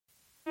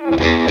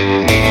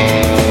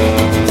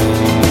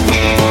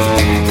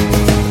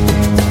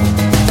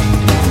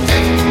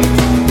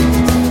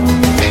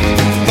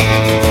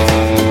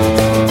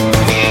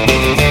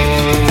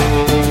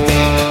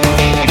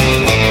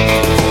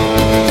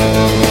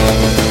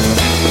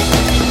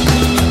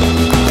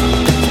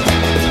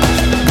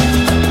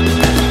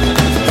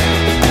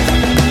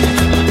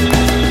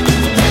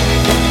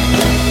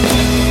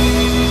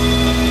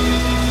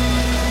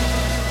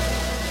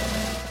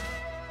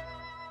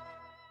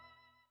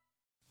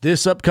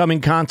This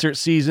upcoming concert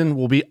season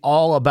will be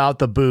all about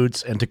the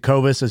boots, and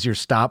Tecovas is your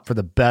stop for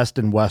the best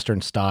in Western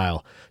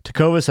style.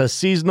 Tecovas has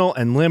seasonal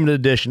and limited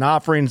edition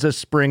offerings this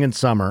spring and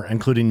summer,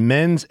 including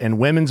men's and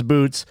women's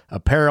boots,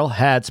 apparel,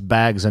 hats,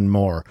 bags, and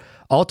more.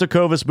 All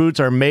Tecovas boots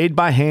are made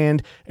by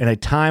hand in a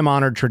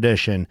time-honored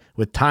tradition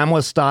with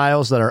timeless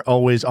styles that are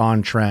always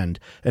on trend.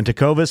 And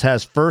Tecovas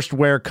has first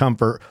wear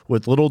comfort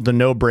with little to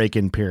no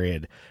break-in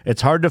period.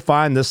 It's hard to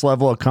find this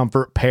level of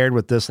comfort paired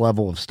with this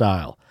level of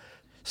style.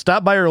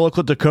 Stop by your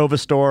local Tecovas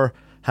store,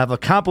 have a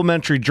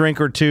complimentary drink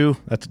or two,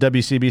 that's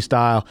WCB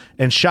style,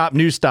 and shop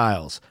new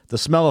styles. The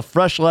smell of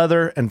fresh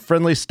leather and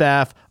friendly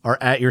staff are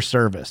at your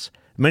service.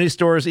 Many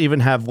stores even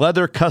have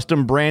leather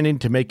custom branding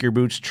to make your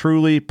boots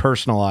truly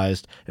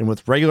personalized. And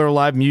with regular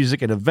live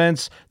music and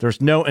events, there's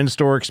no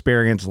in-store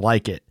experience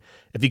like it.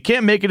 If you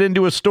can't make it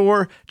into a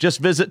store, just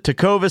visit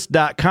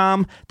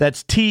tecovas.com.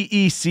 That's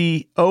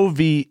TECOVAS.com.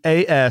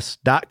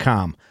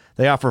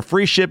 They offer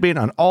free shipping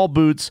on all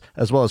boots,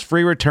 as well as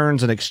free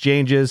returns and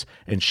exchanges,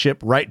 and ship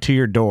right to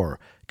your door.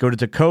 Go to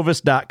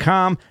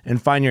tecovas.com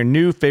and find your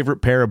new favorite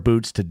pair of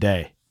boots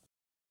today.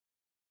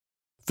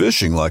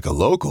 Fishing like a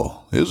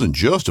local isn't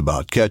just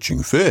about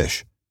catching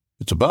fish.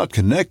 It's about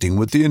connecting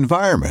with the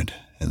environment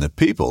and the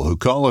people who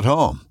call it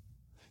home.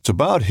 It's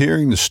about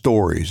hearing the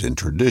stories and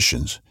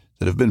traditions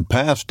that have been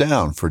passed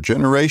down for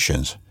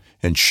generations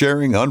and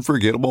sharing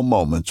unforgettable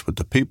moments with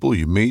the people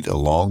you meet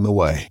along the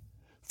way.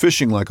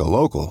 Fishing like a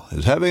local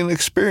is having an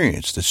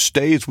experience that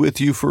stays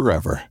with you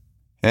forever.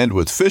 And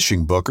with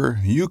Fishing Booker,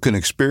 you can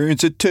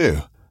experience it too,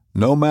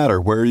 no matter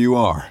where you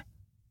are.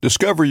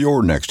 Discover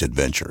your next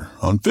adventure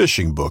on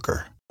Fishing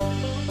Booker.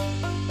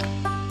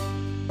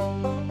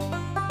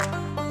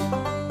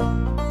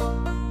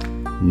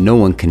 No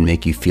one can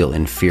make you feel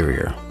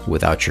inferior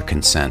without your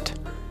consent.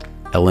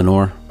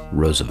 Eleanor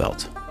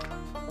Roosevelt.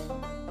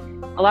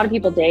 A lot of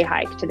people day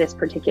hike to this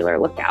particular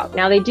lookout.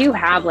 Now they do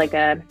have like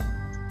a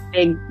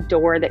big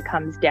door that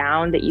comes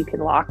down that you can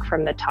lock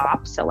from the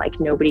top, so like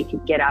nobody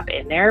could get up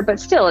in there, but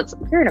still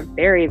you're in a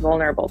very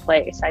vulnerable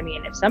place. I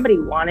mean, if somebody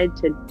wanted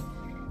to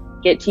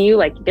get to you,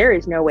 like there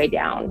is no way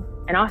down,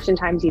 and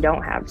oftentimes you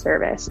don't have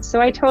service.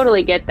 So I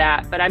totally get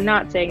that, but I'm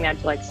not saying that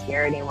to like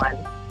scare anyone.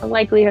 The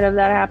likelihood of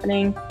that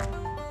happening,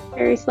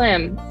 very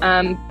slim.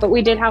 But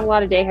we did have a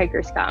lot of day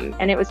hikers come,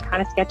 and it was kind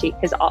of sketchy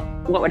because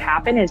what would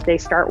happen is they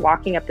start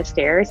walking up the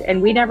stairs,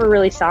 and we never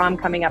really saw them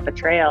coming up a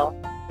trail.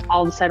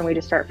 All of a sudden we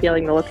just start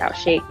feeling the lookout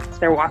shake because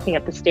they're walking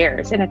up the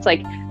stairs, and it's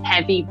like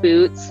heavy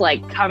boots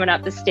like coming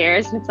up the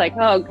stairs, and it's like,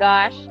 oh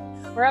gosh,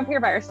 we're up here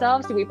by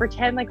ourselves. Do we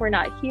pretend like we're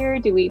not here?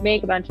 Do we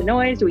make a bunch of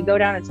noise? Do we go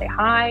down and say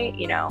hi?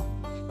 You know,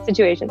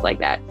 situations like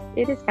that.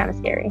 It is kind of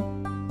scary.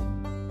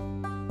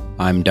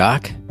 I'm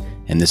Doc,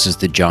 and this is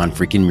the John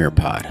freaking Muir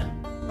Pod.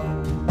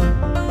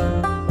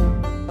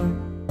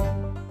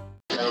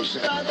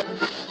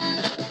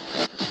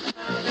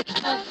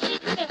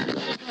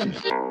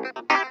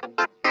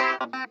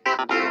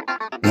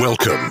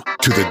 Welcome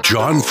to the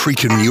John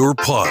freaking Muir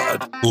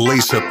Pod.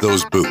 Lace up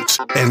those boots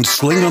and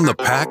sling on the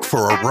pack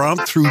for a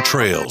romp through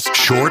trails,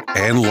 short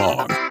and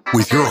long.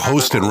 With your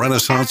host and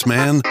Renaissance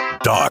man,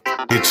 Doc,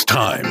 it's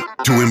time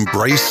to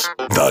embrace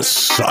the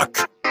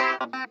suck.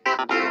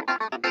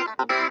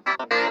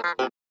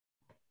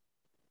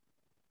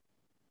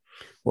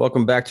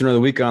 Welcome back to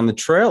another week on the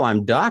trail.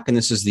 I'm Doc, and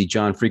this is the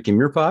John freaking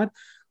Muir Pod.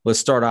 Let's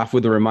start off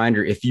with a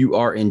reminder. If you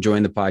are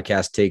enjoying the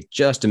podcast, take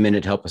just a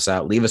minute to help us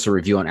out. Leave us a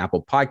review on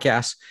Apple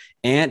Podcasts.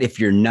 And if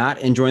you're not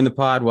enjoying the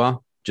pod,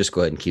 well, just go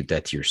ahead and keep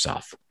that to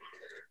yourself.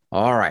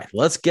 All right,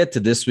 let's get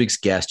to this week's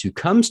guest, who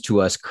comes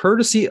to us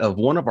courtesy of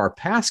one of our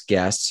past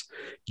guests,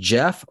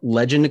 Jeff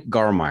Legend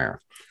Garmeyer.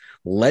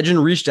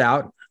 Legend reached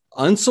out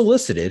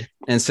unsolicited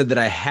and said that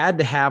I had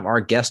to have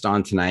our guest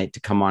on tonight to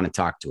come on and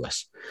talk to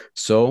us.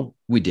 So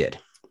we did.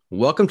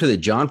 Welcome to the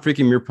John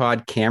freaking Muir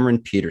Pod,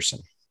 Kamrin Peterson.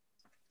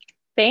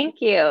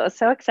 Thank you.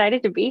 So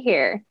excited to be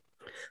here.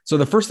 So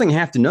the first thing I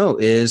have to know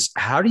is,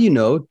 how do you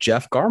know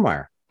Jeff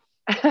Garmeyer?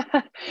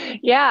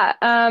 Yeah.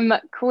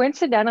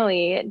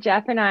 Coincidentally,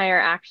 Jeff and I are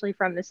actually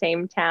from the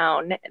same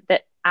town.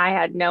 That I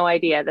had no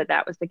idea that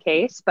that was the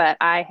case, but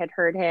I had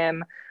heard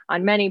him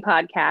on many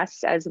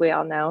podcasts, as we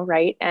all know,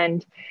 right?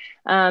 And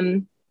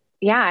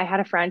yeah, I had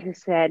a friend who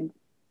said,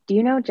 "Do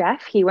you know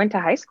Jeff? He went to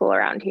high school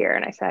around here."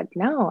 And I said,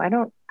 "No, I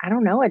don't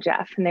know a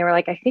Jeff." And they were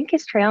like, "I think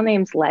his trail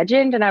name's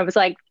Legend." And I was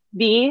like,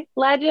 "The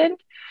Legend?"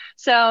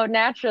 So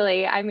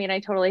naturally, I mean,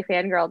 I totally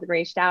fangirled and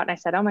reached out, and I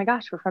said, "Oh my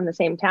gosh, we're from the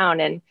same town."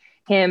 And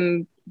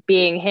him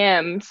being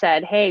him,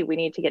 said, hey, we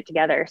need to get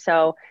together.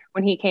 So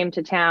when he came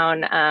to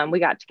town, we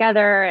got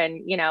together,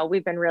 and,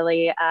 we've been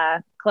really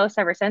close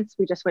ever since.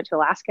 We just went to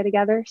Alaska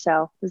together.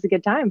 So it was a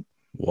good time.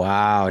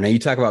 Wow. Now you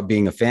talk about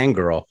being a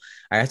fangirl.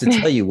 I have to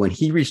tell you, when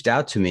he reached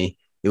out to me,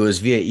 it was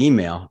via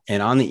email,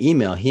 and on the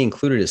email, he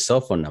included his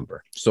cell phone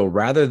number. So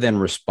rather than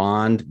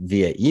respond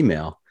via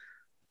email,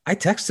 I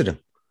texted him.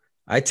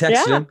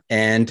 Him,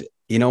 and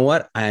you know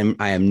what? I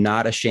am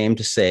not ashamed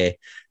to say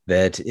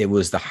that it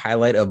was the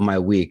highlight of my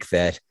week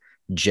that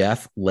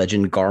Jeff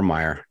Legend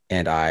Garmeyer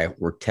and I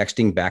were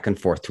texting back and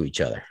forth to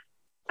each other.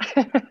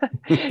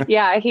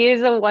 Yeah, he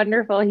is a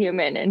wonderful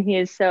human, and he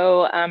is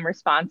so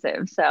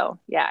responsive. So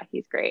yeah,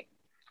 he's great.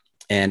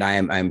 And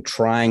I'm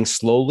trying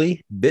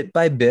slowly, bit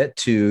by bit,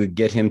 to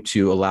get him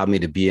to allow me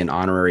to be an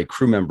honorary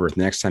crew member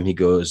the next time he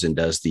goes and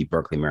does the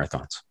Berkeley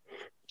marathons.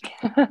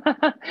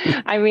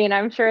 I mean,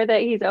 I'm sure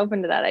that he's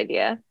open to that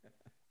idea.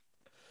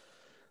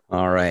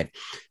 All right.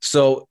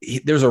 So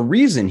there's a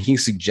reason he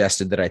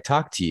suggested that I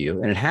talk to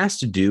you, and it has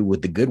to do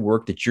with the good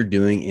work that you're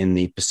doing in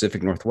the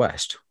Pacific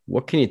Northwest.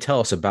 What can you tell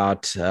us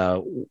about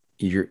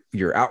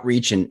your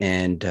outreach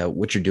and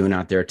what you're doing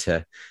out there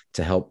to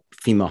help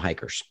female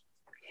hikers?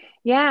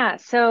 Yeah.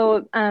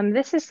 So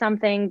this is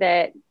something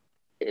that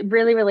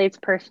really relates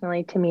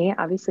personally to me,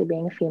 obviously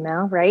being a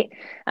female, right?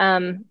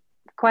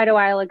 Quite a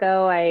while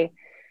ago, I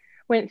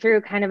went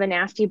through kind of a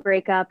nasty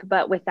breakup,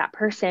 but with that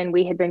person,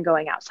 we had been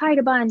going outside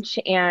a bunch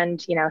and,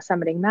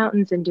 summiting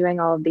mountains and doing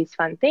all of these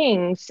fun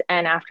things.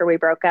 And after we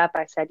broke up,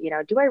 I said,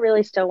 do I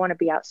really still want to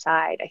be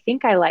outside? I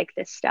think I like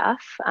this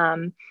stuff,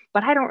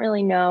 but I don't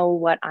really know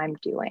what I'm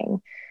doing.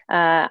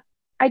 I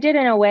did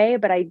in a way,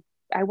 but I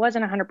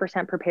wasn't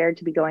 100% prepared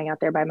to be going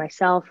out there by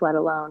myself, let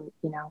alone,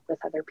 with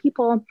other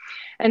people.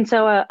 And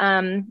so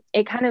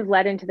it kind of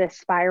led into this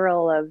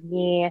spiral of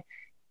me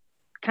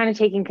kind of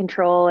taking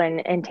control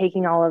and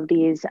taking all of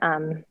these,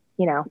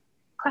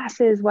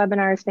 classes,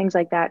 webinars, things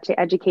like that to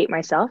educate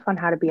myself on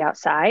how to be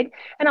outside,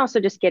 and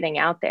also just getting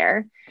out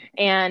there.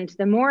 And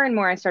the more and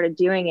more I started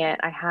doing it,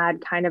 I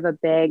had kind of a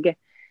big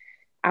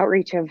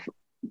outreach of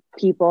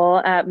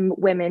people,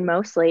 women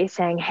mostly,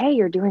 saying, hey,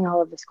 you're doing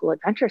all of this cool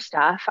adventure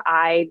stuff.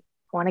 I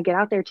want to get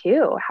out there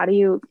too. How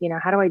do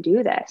I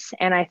do this?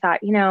 And I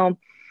thought,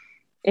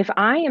 if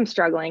I am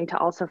struggling to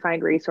also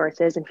find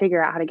resources and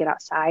figure out how to get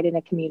outside in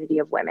a community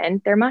of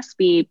women, there must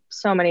be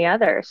so many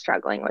others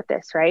struggling with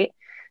this, right?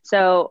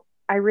 So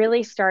I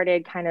really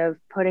started kind of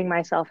putting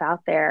myself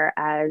out there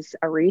as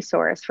a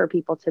resource for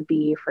people to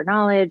be for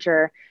knowledge,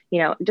 or,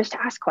 just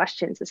to ask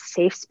questions. It's a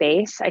safe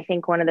space. I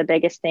think one of the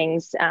biggest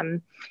things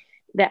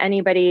that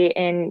anybody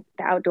in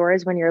the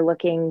outdoors, when you're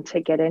looking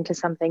to get into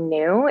something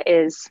new,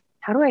 is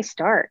how do I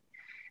start?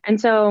 And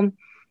so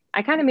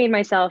I kind of made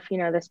myself,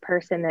 this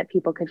person that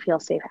people could feel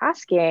safe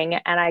asking.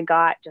 And I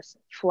got just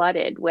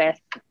flooded with,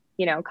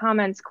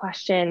 comments,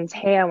 questions.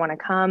 Hey, I want to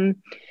come.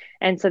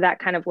 And so that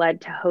kind of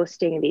led to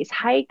hosting these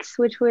hikes,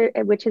 which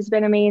has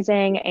been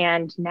amazing.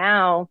 And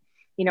now,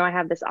 I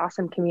have this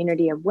awesome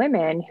community of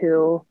women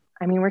who,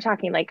 we're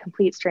talking like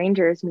complete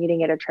strangers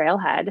meeting at a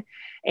trailhead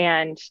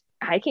and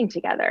hiking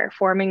together,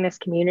 forming this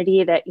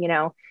community that,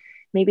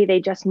 maybe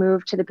they just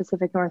moved to the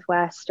Pacific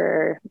Northwest,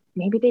 or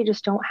maybe they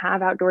just don't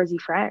have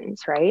outdoorsy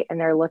friends, right? And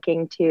they're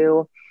looking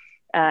to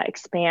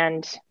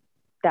expand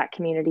that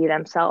community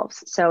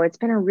themselves. So it's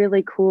been a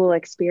really cool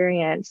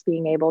experience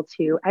being able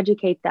to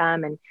educate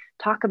them and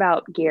talk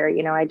about gear.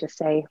 I just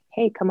say,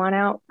 hey, come on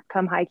out,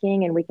 come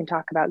hiking, and we can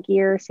talk about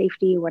gear,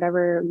 safety,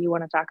 whatever you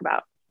want to talk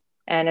about.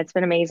 And it's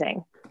been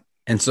amazing.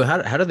 And so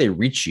how do they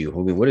reach you?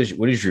 What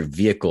is your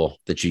vehicle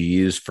that you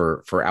use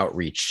for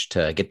outreach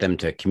to get them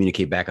to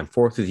communicate back and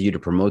forth with you to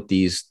promote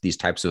these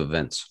types of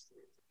events?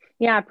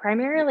 Yeah,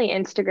 primarily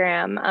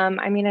Instagram.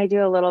 I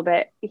do a little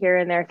bit here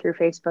and there through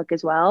Facebook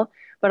as well,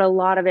 but a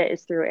lot of it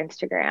is through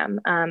Instagram.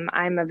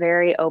 I'm a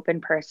very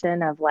open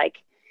person of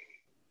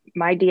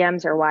my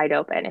DMs are wide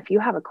open. If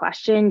you have a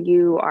question,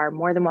 you are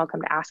more than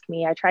welcome to ask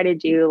me. I try to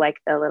do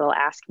the little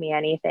ask me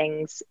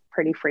anythings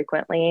pretty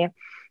frequently.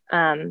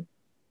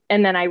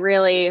 And then I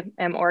really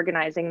am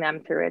organizing them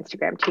through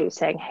Instagram too,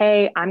 saying,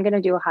 hey, I'm going to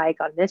do a hike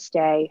on this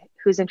day.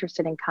 Who's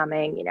interested in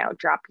coming?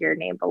 Drop your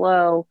name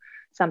below,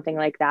 something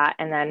like that.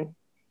 And then,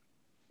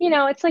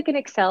 it's like an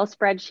Excel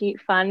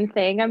spreadsheet fun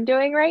thing I'm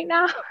doing right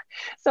now.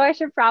 So I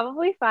should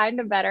probably find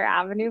a better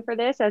avenue for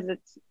this as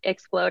it's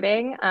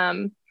exploding,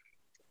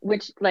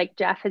 which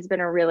Jeff has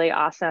been a really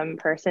awesome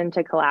person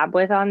to collab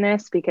with on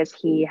this, because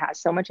he has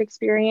so much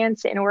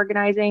experience in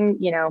organizing,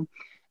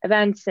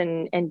 events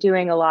and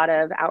doing a lot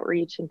of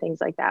outreach and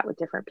things like that with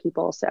different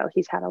people. So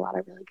he's had a lot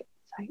of really good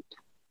insight.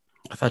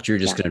 I thought you were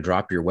just going to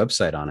drop your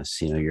website on us.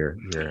 Your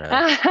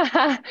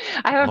I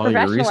have a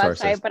professional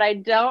website, but I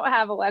don't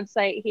have a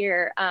website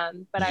here.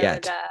 But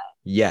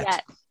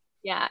yet.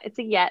 Yeah, it's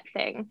a yet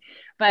thing.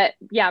 But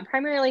yeah,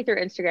 primarily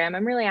through Instagram.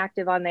 I'm really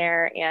active on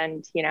there,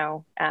 and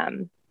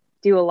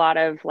do a lot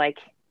of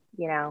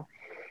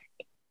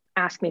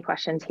ask me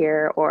questions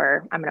here,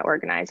 or I'm going to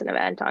organize an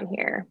event on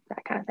here,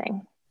 that kind of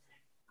thing.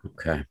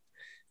 Okay.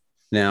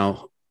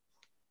 Now,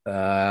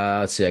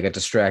 let's see. I got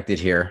distracted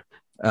here.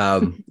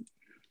 Um,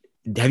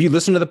 have you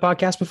listened to the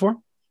podcast before?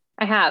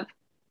 I have.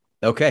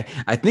 Okay.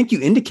 I think you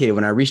indicated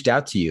when I reached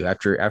out to you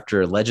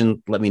after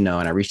Legend let me know,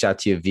 and I reached out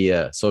to you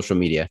via social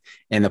media.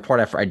 And the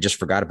part I just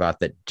forgot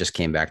about that just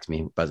came back to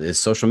me, but is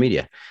social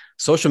media.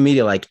 Social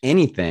media, like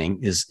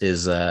anything, is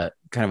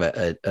kind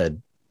of a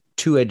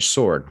two-edged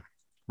sword,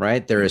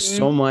 right? There is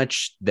so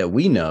much that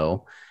we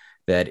know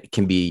that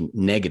can be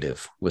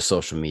negative with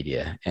social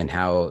media, and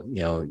how,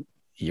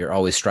 you're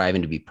always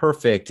striving to be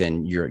perfect,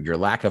 and your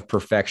lack of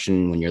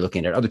perfection when you're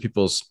looking at other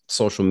people's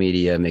social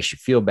media makes you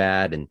feel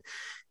bad, and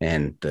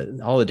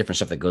all the different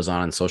stuff that goes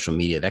on social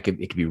media, it could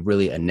be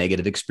really a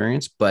negative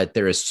experience. But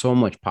there is so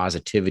much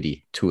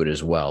positivity to it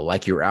as well,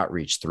 like your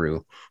outreach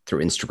through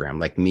Instagram,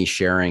 like me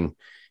sharing,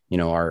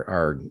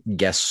 our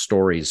guest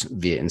stories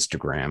via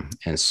Instagram.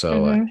 And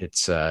so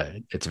it's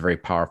a very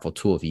powerful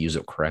tool if you use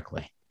it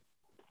correctly.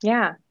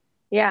 Yeah.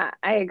 Yeah,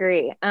 I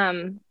agree.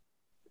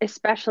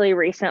 Especially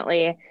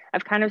recently,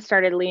 I've kind of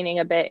started leaning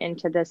a bit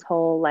into this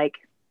whole, like,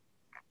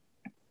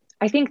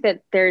 I think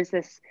that there's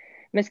this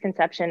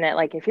misconception that,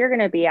 like, if you're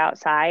going to be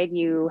outside,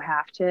 you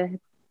have to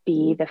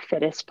be the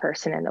fittest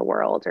person in the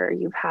world, or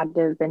you've had to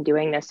have been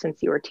doing this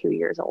since you were 2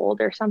 years old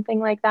or something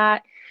like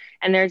that.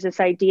 And there's this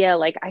idea,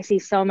 like, I see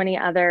so many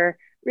other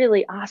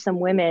really awesome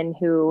women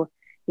who,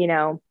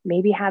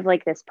 maybe have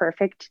like this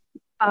perfect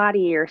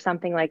body or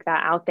something like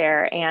that out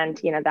there. And,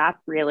 that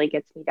really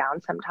gets me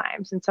down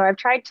sometimes. And so I've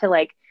tried to,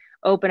 like,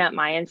 open up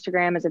my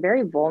Instagram as a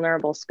very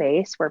vulnerable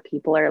space where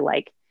people are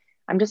like,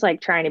 I'm just like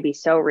trying to be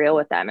so real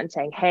with them and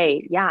saying,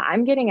 hey, yeah,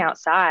 I'm getting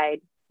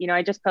outside.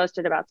 I just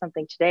posted about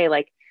something today,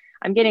 like,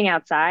 I'm getting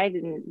outside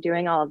and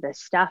doing all of this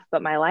stuff,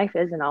 but my life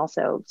isn't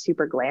also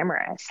super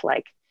glamorous.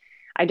 Like,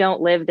 I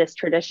don't live this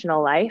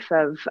traditional life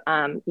of,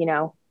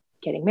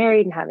 getting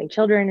married and having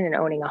children and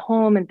owning a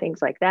home and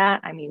things like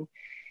that. I mean,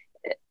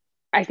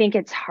 I think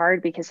it's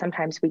hard because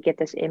sometimes we get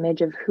this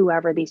image of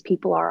whoever these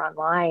people are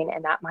online,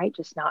 and that might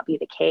just not be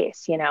the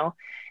case,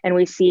 and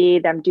we see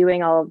them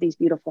doing all of these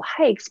beautiful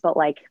hikes, but,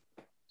 like,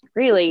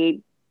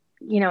 really,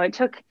 it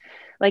took,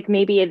 like,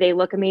 maybe they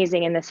look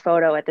amazing in this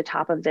photo at the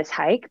top of this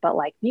hike, but,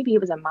 like, maybe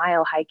it was a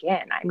mile hike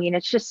in. I mean,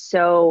 it's just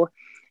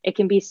it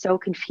can be so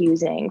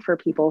confusing for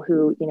people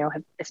who,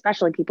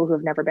 especially people who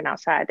have never been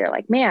outside. They're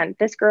like, man,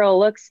 this girl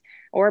looks,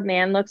 or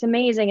man looks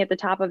amazing at the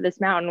top of this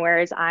mountain,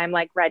 whereas I'm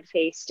like red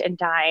faced and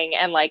dying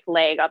and like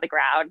laying on the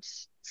ground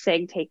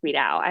saying, take me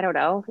now. I don't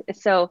know.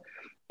 So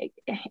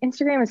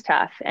Instagram is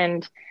tough.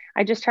 And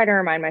I just try to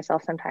remind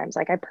myself sometimes,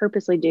 like, I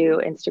purposely do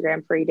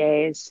Instagram free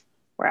days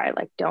where I,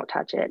 like, don't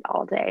touch it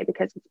all day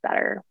because it's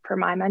better for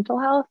my mental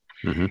health.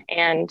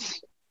 And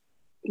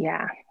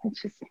yeah,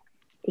 it's just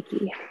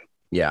icky.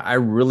 Yeah, I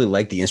really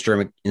like the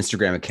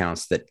Instagram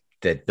accounts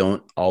that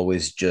don't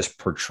always just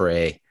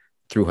portray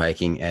through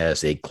hiking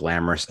as a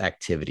glamorous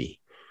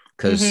activity.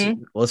 Because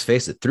let's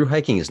face it, through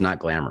hiking is not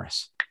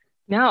glamorous.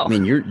 No. I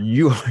mean,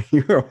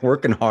 you're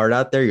working hard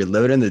out there. You're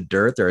living in the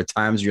dirt. There are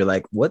times you're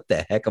like, what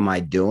the heck am I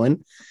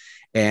doing?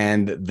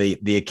 And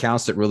the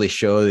accounts that really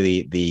show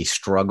the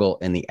struggle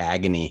and the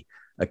agony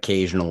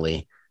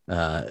occasionally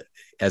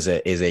as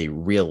a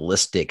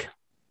realistic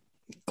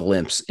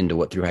glimpse into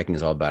what through hiking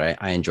is all about.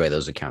 I enjoy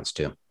those accounts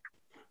too.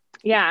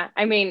 Yeah.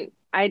 I mean,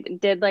 I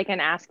did like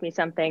an Ask Me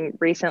Something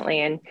recently,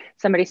 and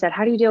somebody said,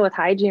 how do you deal with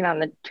hygiene on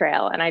the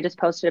trail? And I just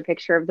posted a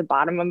picture of the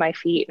bottom of my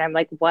feet, and I'm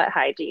like, what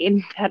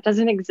hygiene? That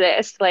doesn't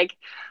exist. Like,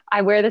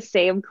 I wear the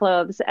same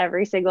clothes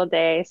every single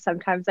day.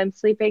 Sometimes I'm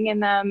sleeping in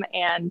them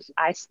and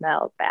I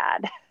smell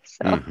bad.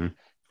 So it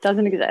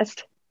doesn't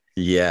exist.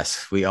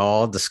 Yes. We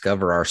all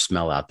discover our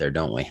smell out there,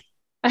 don't we?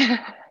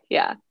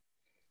 Yeah.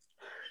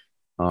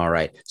 All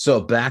right. So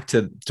back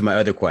to my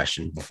other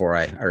question before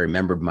I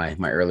remembered my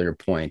earlier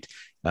point.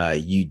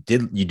 You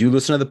do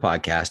listen to the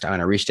podcast. When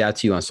I reached out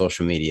to you on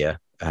social media,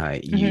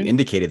 you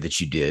indicated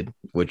that you did,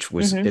 which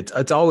was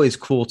it's always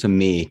cool to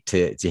me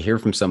to hear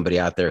from somebody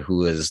out there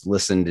who has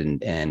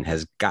listened and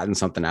has gotten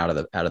something out of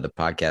the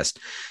podcast.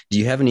 Do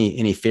you have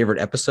any favorite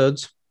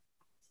episodes?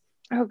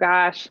 Oh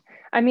gosh.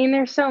 I mean,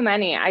 there's so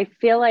many. I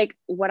feel like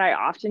what I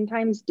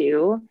oftentimes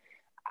do,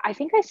 I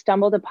think I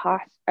stumbled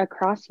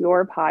across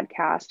your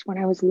podcast when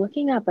I was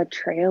looking up a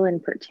trail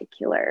in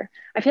particular.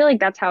 I feel like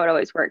that's how it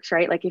always works,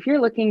 right? Like, if you're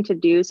looking to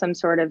do some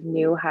sort of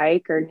new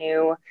hike or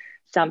new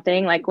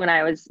something, like when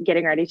I was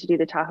getting ready to do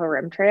the Tahoe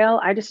Rim Trail,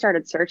 I just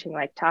started searching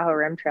like Tahoe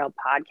Rim Trail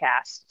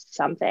podcast,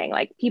 something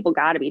like people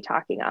got to be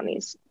talking on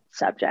these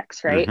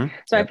subjects, right?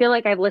 So I feel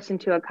like I've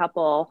listened to a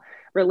couple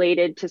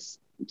related to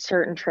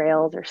certain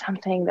trails or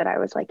something that I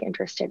was like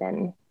interested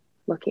in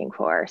looking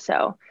for.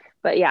 So,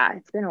 but yeah,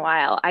 it's been a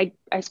while. I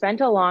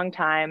spent a long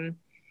time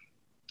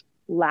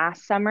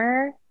last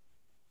summer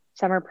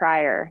in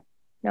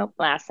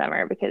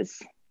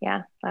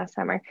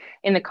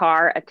the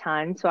car a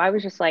ton. So I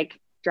was just like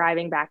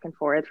driving back and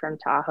forth from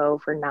Tahoe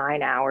for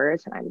 9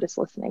 hours, and I'm just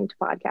listening to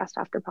podcast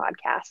after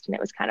podcast. And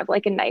it was kind of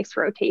like a nice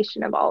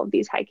rotation of all of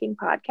these hiking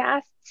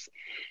podcasts.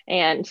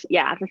 And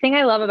yeah, the thing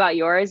I love about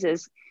yours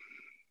is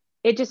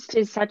it just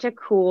is such a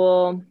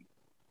cool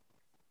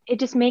it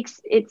just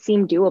makes it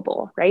seem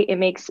doable, right? It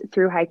makes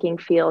through hiking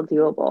feel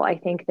doable. I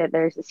think that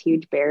there's this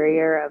huge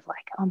barrier of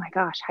like, oh my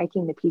gosh,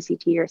 hiking the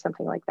PCT or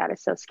something like that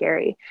is so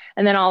scary.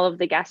 And then all of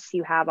the guests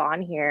you have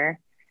on here,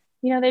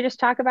 they just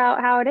talk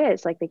about how it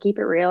is. Like they keep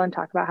it real and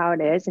talk about how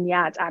it is. And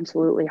yeah, it's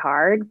absolutely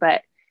hard,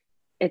 but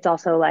it's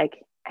also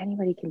like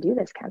anybody can do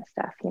this kind of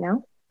stuff,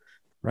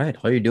 Right.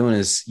 All you're doing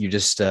is you're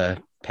just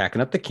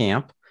packing up the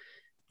camp.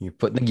 You're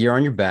putting the gear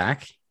on your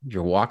back.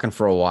 You're walking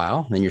for a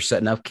while, then you're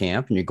setting up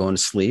camp and you're going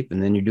to sleep,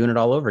 and then you're doing it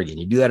all over again.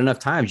 You do that enough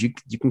times, you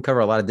can cover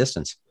a lot of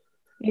distance.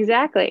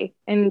 Exactly.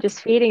 And just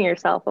feeding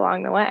yourself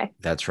along the way.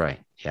 That's right.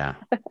 Yeah.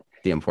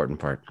 The important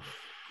part.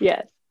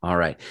 Yes. All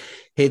right.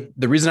 Hey,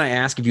 the reason I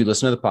ask if you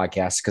listen to the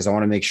podcast is because I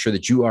want to make sure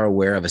that you are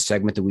aware of a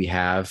segment that we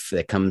have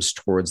that comes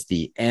towards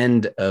the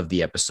end of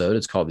the episode.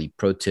 It's called the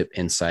Pro Tip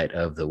Insight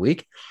of the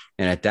Week.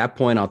 And at that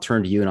point, I'll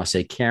turn to you and I'll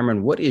say,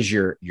 Kamrin, what is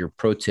your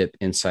pro tip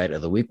insight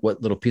of the week? What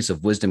little piece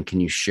of wisdom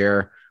can you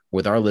share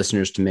with our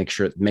listeners to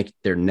make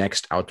their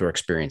next outdoor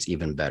experience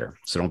even better?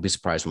 So don't be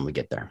surprised when we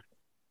get there.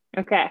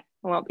 Okay.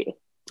 I won't be.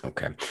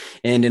 Okay.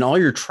 And in all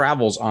your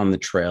travels on the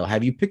trail,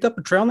 have you picked up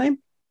a trail name?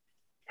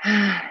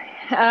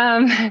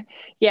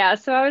 Yeah.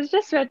 So I was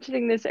just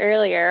mentioning this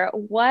earlier. At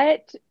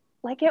what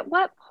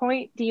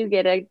point do you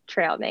get a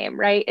trail name,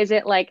 right? Is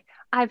it like,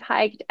 I've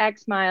hiked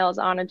X miles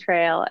on a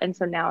trail, and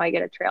so now I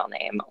get a trail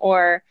name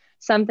or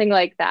something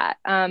like that?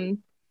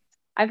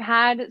 I've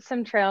had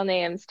some trail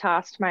names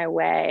tossed my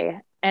way,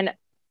 and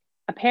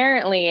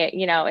apparently,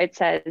 it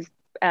says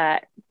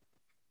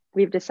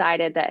we've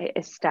decided that it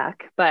is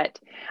stuck, but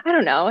I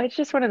don't know. It's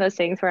just one of those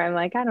things where I'm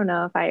like, I don't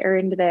know if I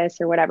earned this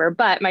or whatever,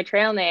 but my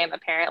trail name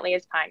apparently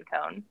is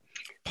Pinecone.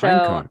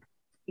 Pinecone. So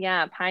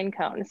yeah,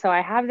 Pinecone. So I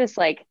have this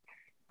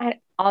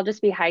I'll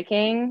just be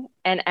hiking,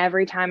 and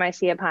every time I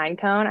see a pine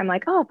cone, I'm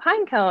like, oh,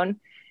 pine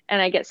cone.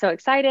 And I get so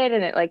excited,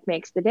 and it like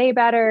makes the day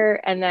better.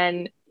 And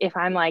then if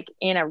I'm like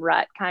in a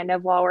rut kind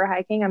of while we're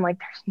hiking, I'm like,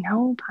 there's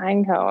no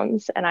pine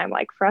cones. And I'm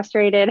like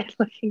frustrated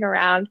looking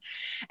around.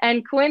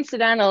 And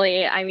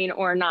coincidentally,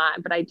 or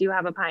not, but I do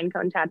have a pine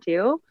cone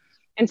tattoo.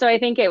 And so I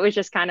think it was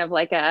just kind of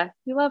like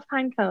we love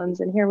pine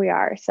cones, and here we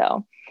are.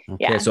 So okay,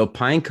 yeah. So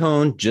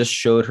Pinecone just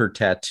showed her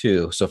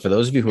tattoo. So for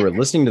those of you who are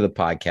listening to the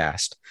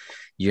podcast,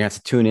 you have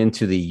to tune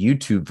into the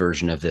YouTube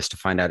version of this to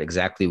find out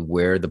exactly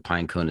where the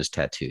pine cone is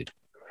tattooed.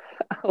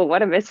 Oh,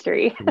 what a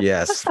mystery.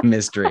 Yes,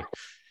 mystery.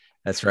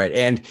 That's right.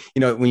 And,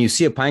 when you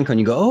see a pine cone,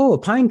 you go, oh, a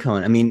pine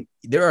cone.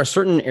 There are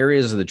certain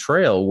areas of the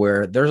trail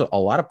where there's a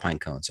lot of pine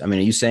cones. Are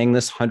you saying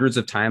this hundreds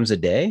of times a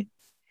day?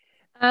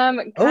 Oh,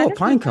 a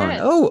pine cone.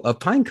 Oh, a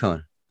pine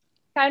cone.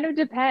 Kind of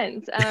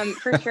depends.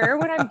 For sure,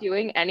 when I'm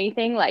doing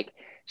anything like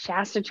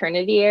Shasta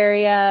Trinity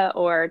area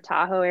or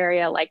Tahoe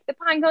area, like the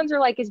pine cones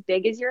are like as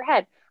big as your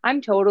head.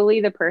 I'm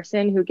totally the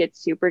person who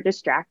gets super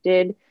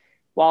distracted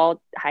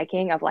while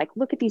hiking of like,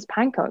 look at these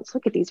pine cones,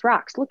 look at these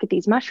rocks, look at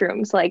these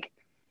mushrooms.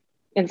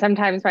 And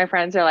sometimes my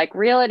friends are like,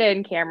 reel it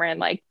in, Kamrin,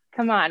 like,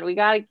 come on, we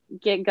got to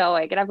get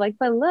going. And I'm like,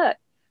 but look.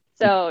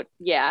 So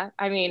yeah,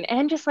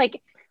 and just like,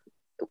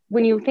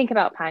 when you think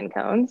about pine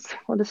cones,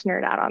 we'll just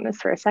nerd out on this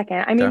for a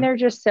second. They're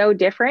just so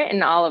different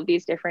in all of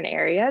these different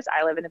areas.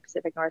 I live in the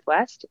Pacific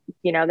Northwest.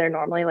 They're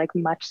normally like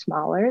much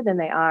smaller than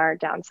they are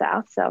down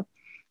south. So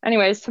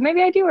anyways, so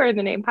maybe I do earn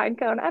the name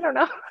Pinecone. I don't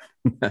know.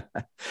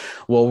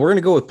 Well, we're going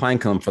to go with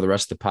Pinecone for the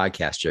rest of the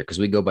podcast here because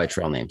we go by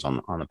trail names on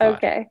the pod.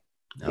 Okay.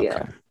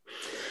 Yeah.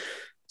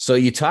 So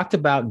you talked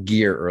about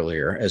gear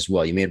earlier as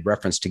well. You made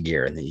reference to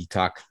gear, and then you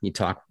talk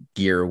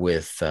gear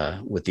with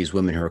these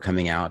women who are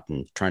coming out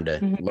and trying to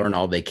learn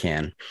all they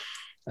can.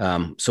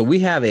 So we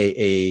have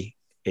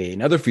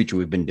another feature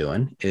we've been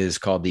doing is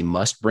called the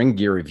Must Bring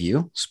Gear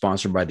Review,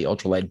 sponsored by the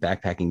ultralight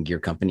backpacking gear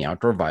company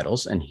Outdoor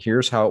Vitals. And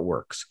here's how it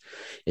works.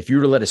 If you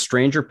were to let a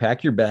stranger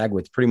pack your bag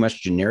with pretty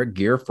much generic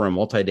gear for a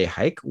multi-day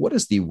hike, what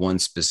is the one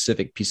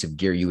specific piece of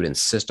gear you would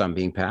insist on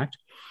being packed?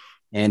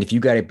 And if you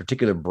got a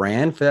particular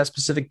brand for that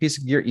specific piece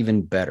of gear,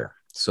 even better.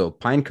 So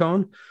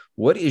Pinecone,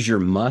 what is your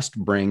must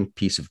bring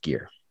piece of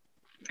gear?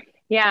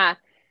 Yeah,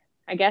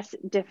 I guess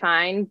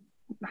define.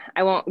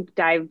 I won't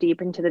dive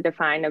deep into the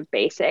define of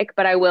basic,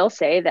 but I will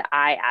say that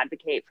I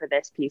advocate for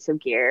this piece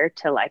of gear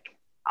to like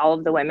all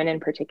of the women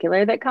in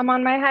particular that come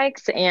on my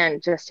hikes.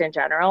 And just in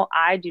general,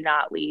 I do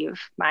not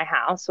leave my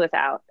house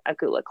without a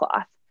Kula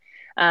cloth.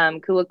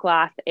 Kula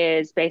cloth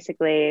is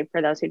basically,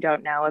 for those who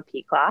don't know, a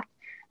pea cloth.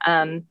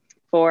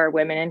 For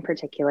women in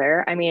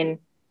particular.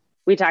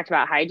 We talked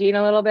about hygiene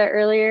a little bit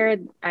earlier.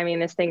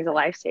 This thing's a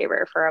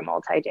lifesaver for a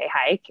multi-day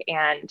hike,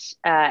 and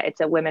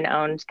it's a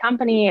women-owned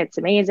company. It's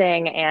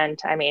amazing. And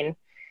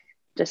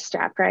just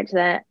strapped right to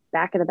the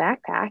back of the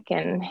backpack,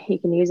 and you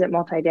can use it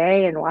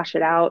multi-day and wash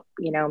it out,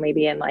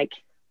 maybe in like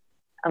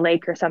a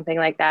lake or something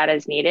like that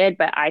as needed.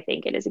 But I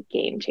think it is a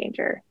game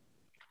changer.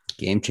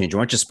 Game changer.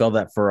 Why don't you spell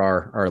that for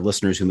our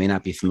listeners who may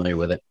not be familiar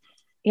with it?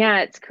 Yeah,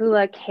 it's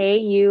Kula,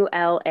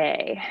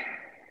 Kula.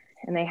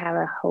 And they have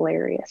a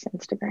hilarious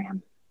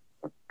Instagram.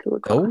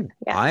 Oh,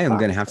 yeah, I am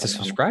going to have to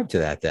subscribe to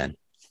that then.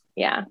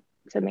 Yeah,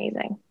 it's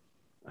amazing.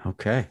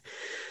 Okay.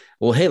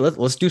 Well, hey,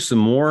 let's do some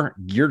more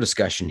gear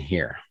discussion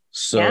here.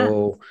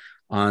 So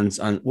on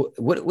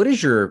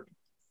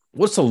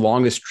what's the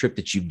longest trip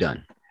that you've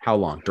done? How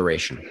long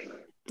duration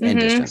and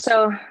distance?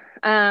 So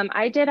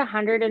I did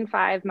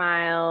 105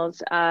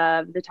 miles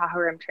of the Tahoe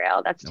Rim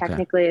Trail. That's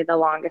technically the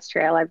longest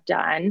trail I've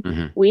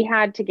done. We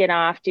had to get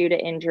off due to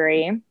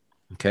injury.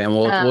 Okay. And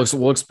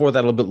we'll explore that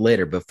a little bit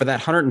later, but for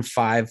that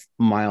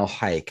 105-mile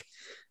hike,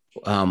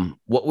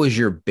 what was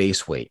your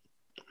base weight?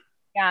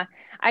 Yeah,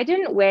 I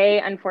didn't weigh,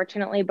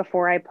 unfortunately,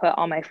 before I put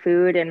all my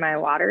food and my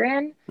water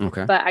in.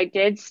 Okay. But I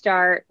did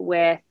start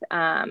with,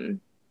 I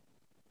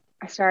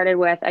started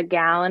with a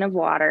gallon of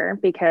water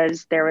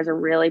because there was a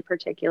really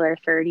particular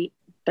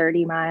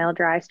 30-mile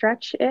dry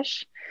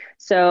stretch-ish.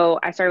 So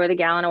I started with a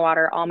gallon of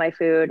water, all my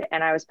food,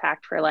 and I was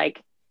packed for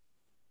like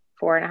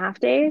 4.5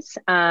 days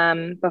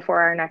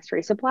before our next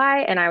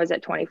resupply. And I was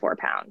at 24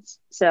 pounds.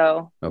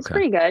 So it's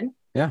pretty good.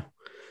 Yeah.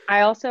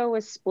 I also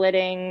was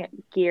splitting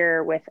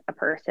gear with a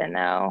person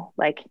though.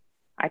 Like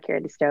I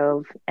carried the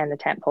stove and the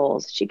tent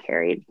poles. She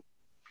carried,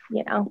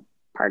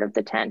 part of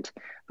the tent,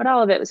 but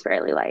all of it was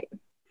fairly light.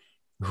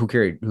 Who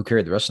carried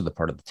the rest of the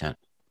part of the tent?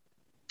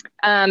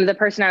 The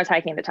person I was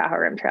hiking the Tahoe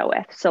Rim Trail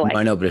with. So like,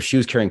 I know, but if she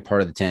was carrying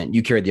part of the tent,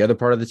 you carried the other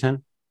part of the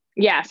tent?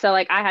 Yeah. So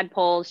like I had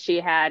poles,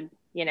 she had,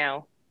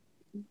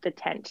 the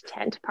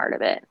tent part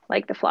of it,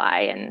 like the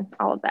fly and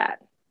all of that.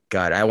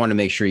 God, I want to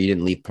make sure you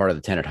didn't leave part of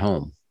the tent at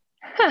home.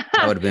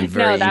 That would have been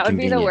very that would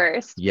be the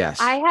worst. Yes.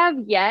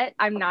 I'm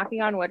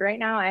knocking on wood right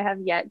now. I have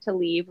yet to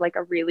leave like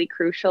a really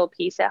crucial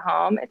piece at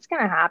home. It's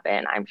going to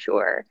happen, I'm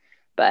sure,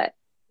 but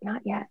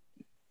not yet.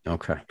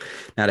 Okay.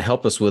 Now to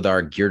help us with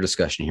our gear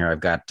discussion here,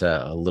 I've got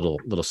a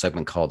little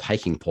segment called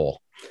hiking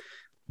pole.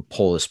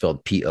 Pole is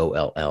spelled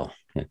P-O-L-L.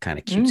 It kind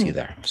of keeps you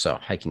there. So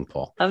hiking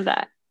pole. Love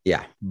that.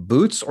 Yeah.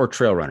 Boots or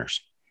trail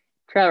runners?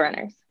 Trail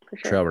runners, for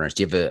sure. Trail runners.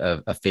 Do you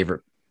have a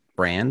favorite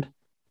brand?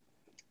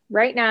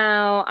 Right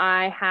now,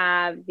 I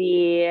have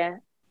the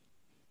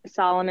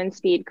Solomon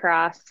Speed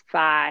Cross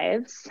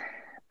 5s.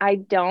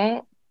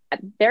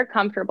 They're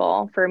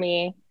comfortable for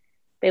me.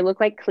 They look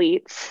like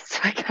cleats,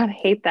 so I kind of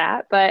hate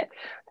that. But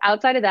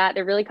outside of that,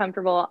 they're really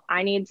comfortable.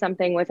 I need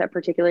something with a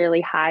particularly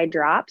high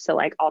drop. So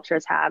like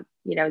Ultras have,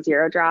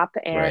 0 drop.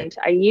 And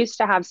I used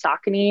to have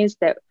Sauconys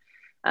that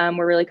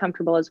were really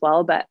comfortable as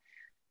well. But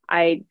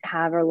I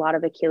have a lot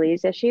of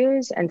Achilles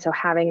issues. And so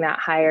having that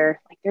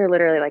higher, like they're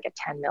literally like a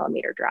 10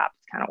 millimeter drop.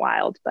 It's kind of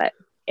wild, but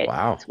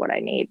it's what I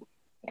need.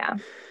 Yeah.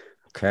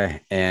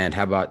 Okay. And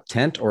how about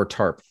tent or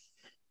tarp?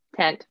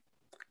 Tent.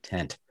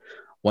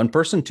 One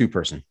person, two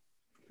person?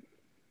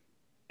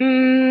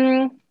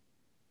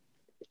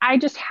 I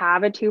just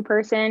have a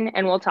 2-person,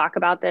 and we'll talk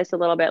about this a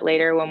little bit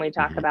later when we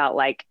talk about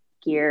like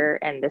gear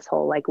and this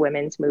whole like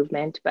women's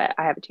movement, but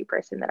I have a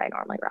 2-person that I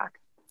normally rock.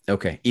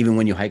 Okay. Even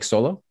when you hike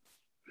solo?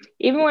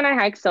 Even when I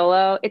hike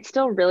solo, it's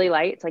still really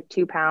light. It's like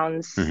 2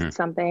 pounds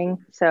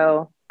something.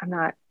 So I'm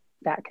not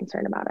that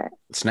concerned about it.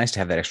 It's nice to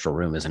have that extra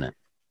room, isn't it?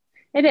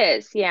 It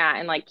is. Yeah.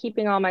 And like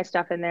keeping all my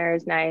stuff in there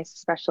is nice,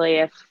 especially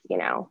if,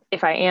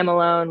 if I am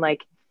alone,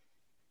 like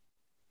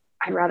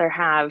I'd rather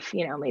have,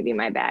 maybe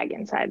my bag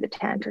inside the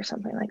tent or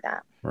something like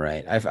that.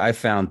 Right. I've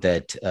found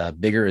that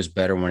bigger is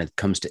better when it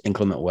comes to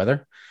inclement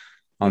weather.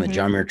 On the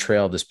John Muir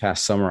Trail this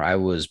past summer, I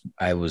was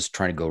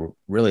trying to go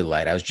really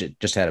light. I was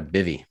just had a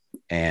bivvy.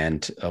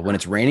 And when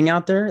it's raining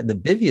out there, the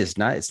bivvy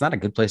it's not a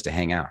good place to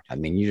hang out. I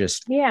mean,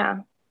 it's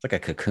like a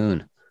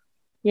cocoon.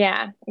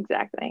 Yeah,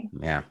 exactly.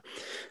 Yeah.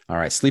 All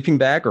right. Sleeping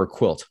bag or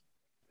quilt?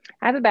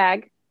 I have a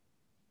bag.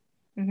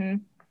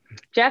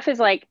 Jeff is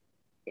like,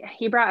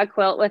 he brought a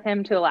quilt with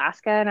him to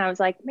Alaska, and I was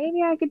like,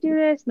 maybe I could do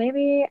this.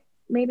 Maybe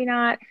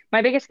not.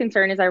 My biggest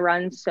concern is I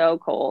run so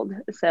cold.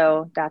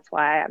 So that's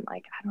why I'm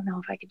like, I don't know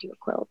if I could do a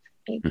quilt.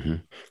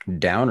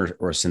 Down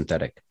or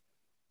synthetic?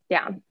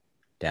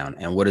 Down.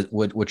 And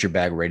what's your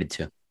bag rated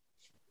to?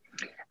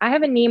 I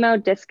have a Nemo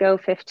Disco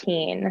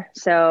 15.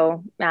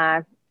 So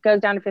goes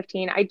down to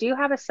 15. I do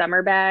have a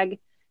summer bag.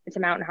 It's a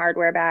Mountain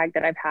Hardwear bag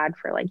that I've had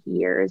for like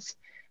years.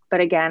 But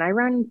again, I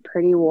run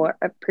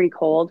pretty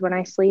cold when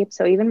I sleep.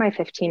 So even my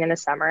 15 in the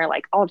summer,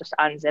 like I'll just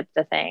unzip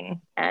the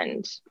thing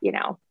and,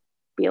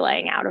 be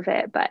laying out of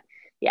it. But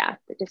yeah,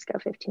 the Disco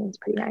 15 is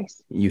pretty nice.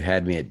 You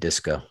had me at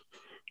Disco.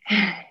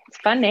 It's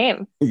a fun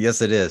name.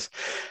 Yes, it is.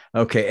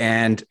 Okay.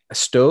 And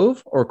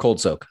stove or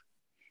cold soak?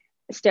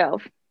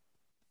 Stove.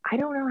 I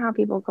don't know how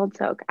people cold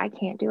soak. I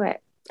can't do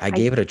it. I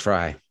gave it a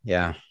try.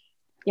 Yeah.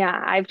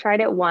 Yeah. I've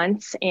tried it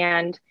once,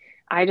 and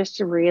I just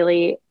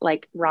really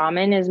like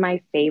ramen is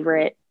my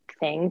favorite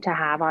thing to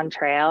have on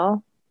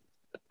trail.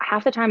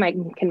 Half the time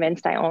I'm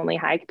convinced I only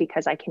hike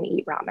because I can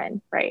eat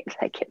ramen, right?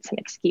 Like it's an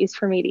excuse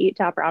for me to eat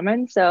top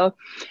ramen. So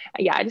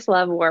yeah, I just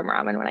love warm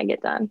ramen when I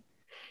get done.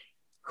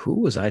 Who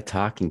was I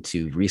talking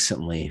to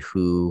recently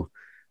who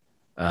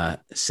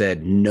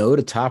said no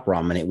to top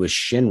ramen? It was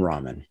Shin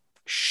Ramen.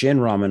 Shin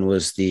Ramen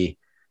was the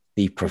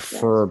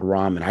preferred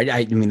ramen.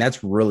 I mean,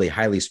 that's really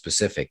highly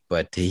specific,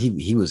 but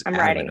he was. I'm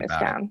writing this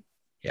down.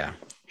 Yeah.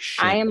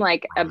 I am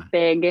like a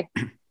big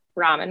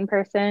ramen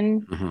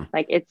person.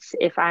 Like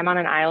if I'm on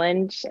an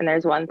island and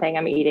there's one thing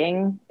I'm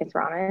eating, it's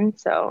ramen.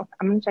 So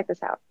I'm going to check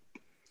this out.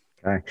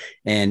 Okay.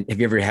 And have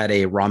you ever had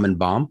a ramen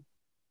bomb?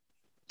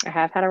 I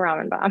have had a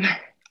ramen bomb.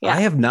 Yeah.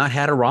 I have not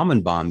had a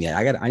ramen bomb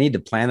yet. I need to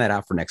plan that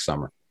out for next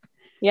summer.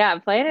 Yeah,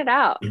 plan it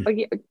out. But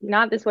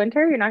not this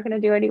winter. You're not going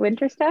to do any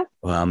winter stuff?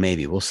 Well,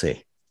 maybe we'll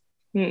see.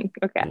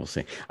 Okay. We'll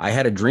see. I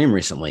had a dream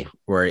recently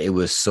where it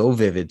was so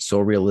vivid, so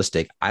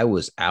realistic. I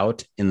was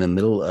out in the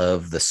middle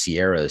of the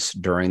Sierras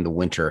during the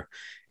winter,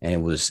 and it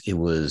was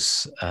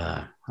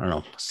I don't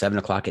know, 7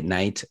 o'clock at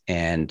night,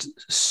 and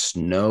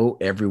snow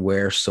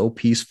everywhere. So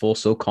peaceful,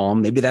 so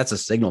calm. Maybe that's a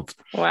signal to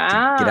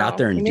get out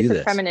there and do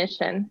this.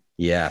 Premonition.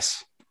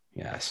 Yes.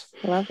 Yes.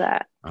 I love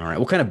that. All right.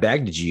 What kind of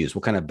bag did you use?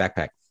 What kind of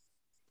backpack?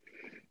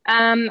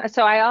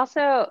 So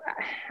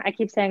I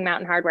keep saying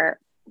Mountain Hardwear.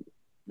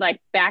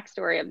 Like,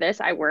 backstory of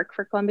this, I work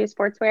for Columbia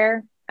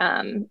Sportswear,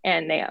 and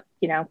they,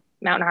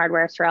 Mountain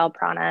Hardwear, Sorel,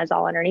 Prana is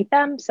all underneath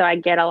them. So I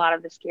get a lot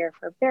of this gear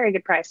for a very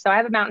good price. So I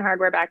have a Mountain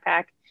Hardwear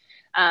backpack.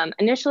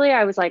 Initially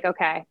I was like,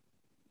 okay,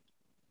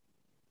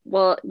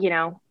 well,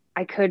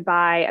 I could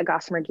buy a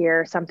Gossamer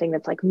Gear, something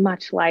that's like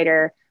much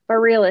lighter, but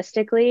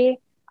realistically,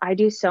 I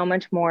do so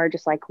much more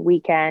just like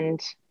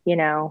weekend,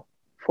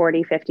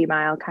 40, 50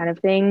 mile kind of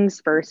things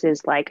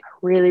versus like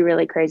really,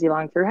 really crazy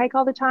long through hike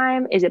all the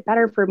time. Is it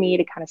better for me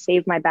to kind of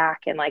save my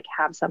back and like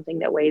have something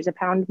that weighs a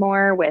pound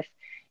more with,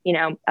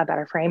 a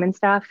better frame and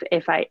stuff?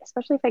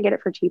 Especially if I get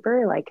it for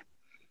cheaper, like,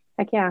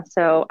 heck yeah.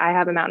 So I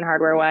have a Mountain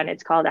Hardwear one.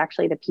 It's called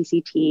actually the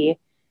PCT. I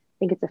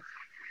think it's a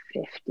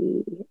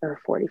 50 or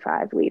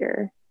 45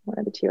 liter, one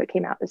of the two. It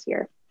came out this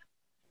year.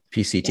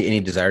 PCT. Yeah.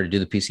 Any desire to do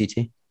the PCT?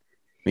 I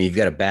mean, you've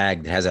got a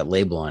bag that has that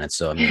label on it.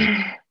 So, I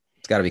mean,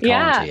 it's got to be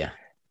calling to you.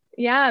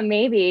 Yeah,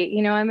 maybe.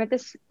 I'm at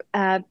this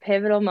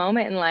pivotal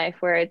moment in life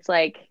where it's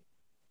like,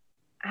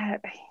 I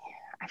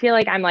feel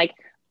like I'm like,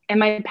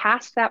 am I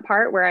past that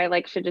part where I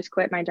like should just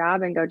quit my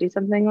job and go do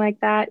something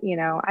like that?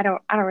 I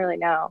don't really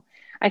know.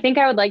 I think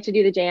I would like to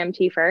do the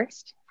JMT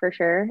first for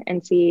sure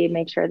and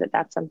make sure that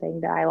that's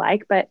something that I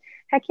like. But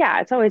heck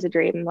yeah, it's always a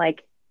dream.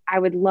 Like, I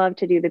would love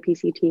to do the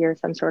PCT or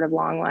some sort of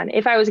long one.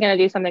 If I was going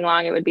to do something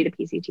long, it would be the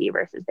PCT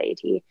versus the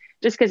AT,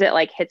 just because it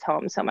like hits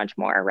home so much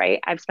more, right?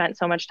 I've spent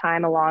so much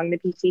time along the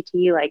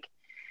PCT, like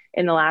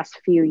in the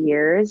last few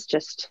years,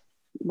 just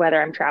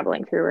whether I'm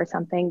traveling through or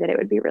something, that it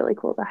would be really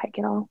cool to hike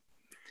it all.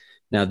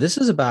 Now, this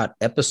is about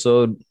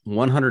episode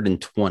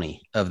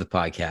 120 of the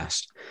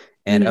podcast.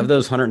 And of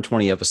those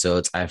 120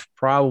 episodes, I've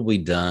probably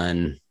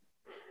done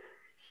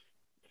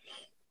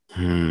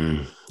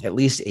at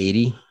least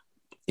 80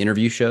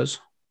 interview shows.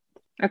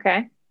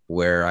 Okay.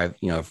 Where I've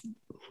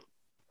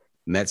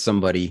met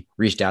somebody,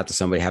 reached out to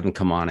somebody, have them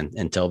come on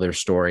and tell their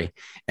story.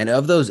 And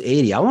of those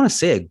 80, I want to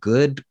say a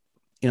good,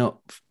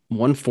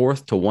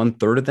 1/4 to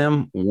 1/3 of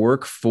them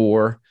work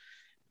for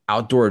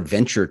outdoor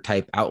adventure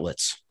type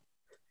outlets.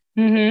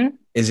 Mm-hmm.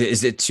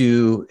 Is it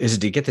to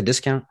get the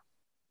discount?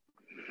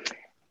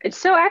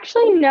 So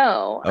actually,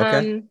 no.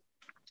 Okay.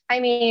 I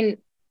mean,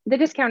 the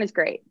discount is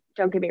great.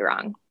 Don't get me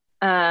wrong.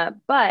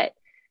 But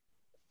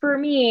for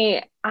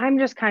me, I'm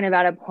just kind of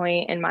at a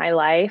point in my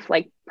life,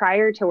 like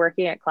prior to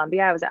working at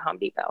Columbia, I was at Home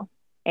Depot.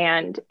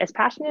 And as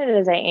passionate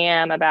as I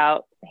am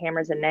about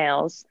hammers and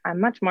nails, I'm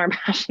much more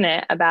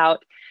passionate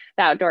about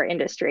the outdoor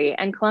industry.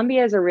 And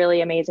Columbia is a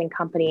really amazing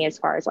company as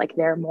far as like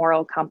their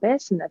moral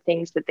compass and the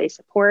things that they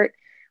support.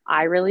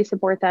 I really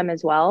support them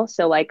as well.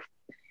 So like,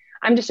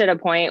 I'm just at a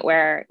point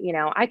where,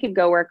 I could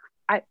go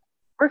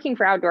working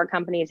for outdoor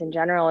companies in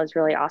general is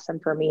really awesome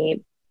for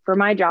me. For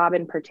my job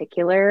in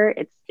particular,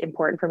 it's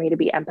important for me to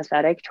be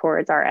empathetic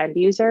towards our end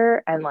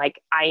user. And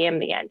like, I am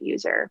the end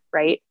user,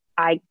 right?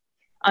 I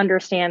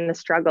understand the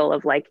struggle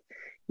of like,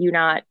 you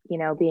not,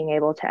 being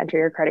able to enter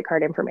your credit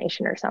card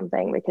information or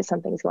something because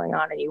something's going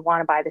on and you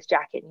want to buy this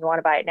jacket and you want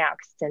to buy it now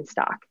because it's in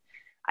stock.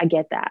 I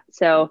get that.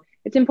 So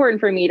it's important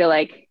for me to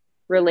like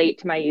relate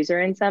to my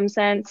user in some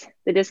sense.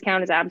 The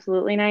discount is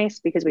absolutely nice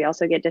because we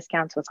also get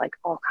discounts with like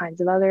all kinds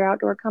of other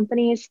outdoor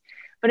companies,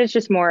 but it's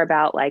just more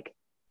about like,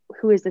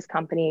 who is this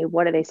company?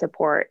 What do they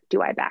support?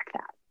 Do I back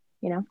that?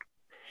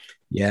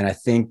 Yeah. And I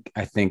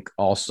think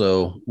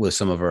also with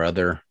some of our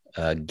other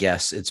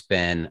guests, it's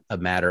been a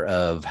matter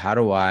of how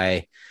do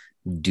I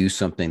do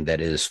something that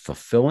is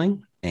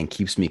fulfilling and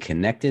keeps me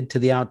connected to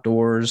the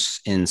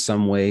outdoors in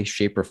some way,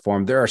 shape, or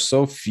form. There are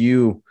so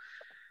few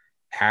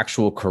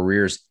actual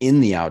careers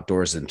in the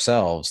outdoors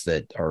themselves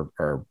that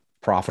are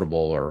profitable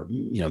or,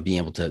 being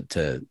able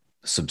to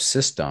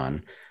subsist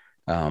on.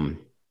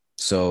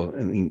 So,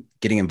 I mean,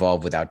 getting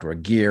involved with outdoor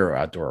gear or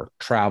outdoor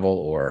travel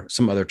or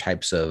some other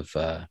types of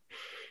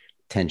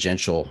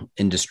tangential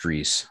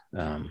industries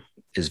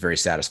is very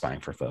satisfying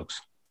for folks.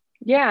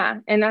 Yeah.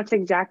 And that's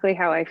exactly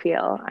how I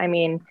feel. I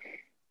mean,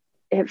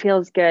 it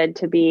feels good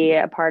to be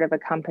a part of a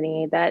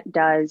company that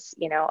does,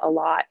 a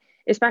lot,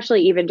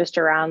 especially even just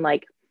around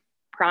like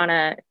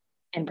Prana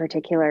in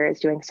particular is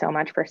doing so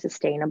much for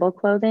sustainable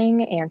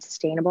clothing and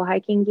sustainable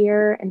hiking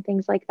gear and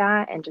things like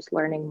that. And just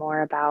learning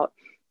more about,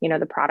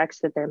 the products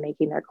that they're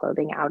making their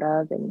clothing out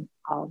of and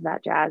all of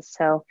that jazz.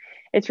 So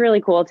it's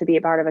really cool to be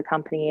a part of a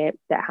company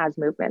that has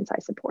movements I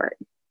support.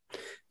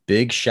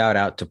 Big shout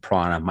out to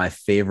Prana, my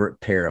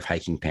favorite pair of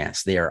hiking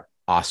pants. They are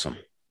awesome.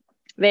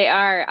 They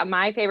are.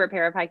 My favorite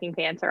pair of hiking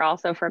pants are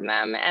also from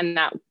them. And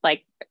that,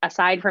 like,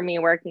 aside from me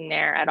working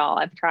there at all,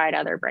 I've tried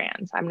other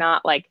brands. I'm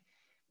not like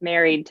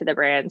married to the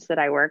brands that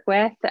I work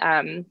with.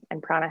 And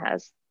Prana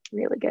has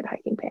really good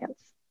hiking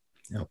pants.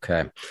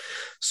 Okay.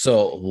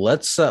 So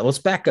let's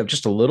back up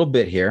just a little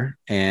bit here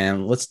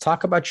and let's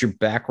talk about your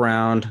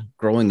background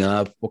growing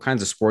up. What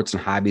kinds of sports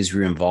and hobbies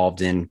were you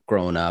involved in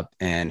growing up?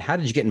 And how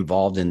did you get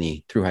involved in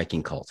the thru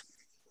hiking cult?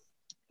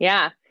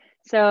 Yeah.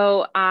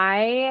 So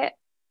I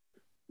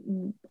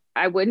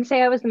wouldn't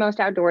say I was the most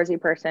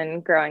outdoorsy person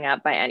growing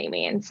up by any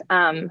means.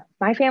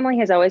 My family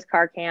has always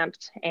car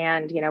camped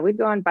and, we'd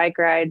go on bike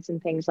rides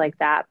and things like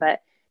that,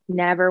 but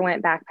never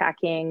went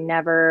backpacking,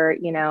 never,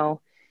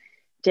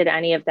 did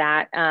any of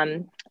that.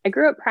 I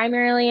grew up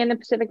primarily in the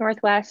Pacific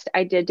Northwest.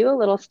 I did do a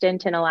little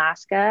stint in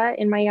Alaska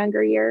in my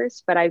younger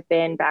years, but I've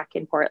been back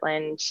in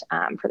Portland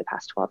for the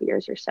past 12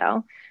 years or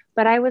so.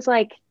 But I was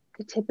like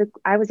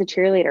I was a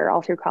cheerleader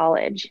all through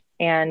college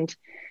and,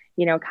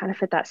 kind of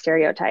fit that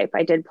stereotype.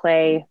 I did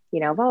play,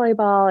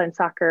 volleyball and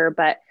soccer,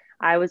 but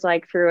I was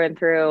like through and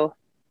through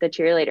the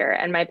cheerleader.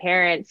 And my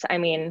parents,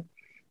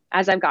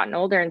 as I've gotten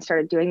older and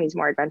started doing these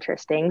more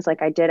adventurous things,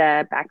 like I did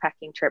a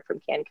backpacking trip from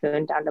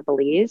Cancun down to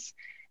Belize.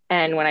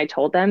 And when I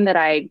told them that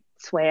I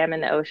swam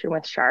in the ocean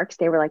with sharks,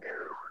 they were like,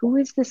 who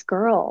is this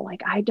girl?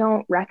 Like, I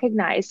don't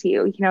recognize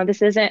you.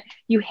 This isn't,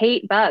 you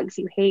hate bugs,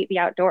 you hate the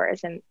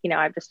outdoors. And,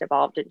 I've just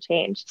evolved and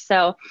changed.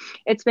 So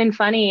it's been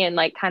funny and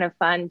like kind of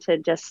fun to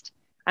just,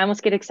 I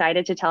almost get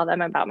excited to tell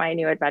them about my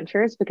new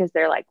adventures because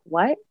they're like,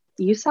 what?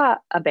 You saw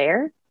a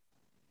bear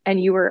and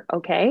you were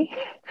okay?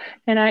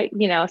 And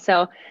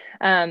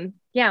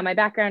my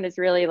background is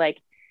really like,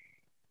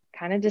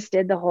 kind of just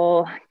did the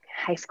whole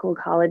high school,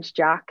 college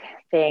jock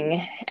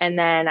thing. And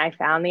then I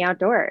found the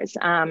outdoors.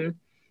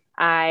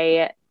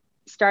 I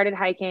started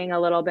hiking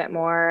a little bit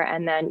more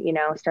and then,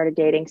 started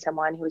dating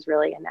someone who was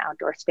really in the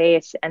outdoor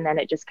space. And then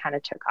it just kind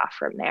of took off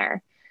from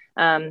there.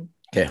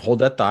 Okay. Hold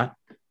that thought.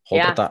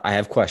 I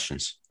have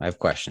questions.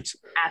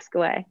 Ask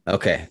away.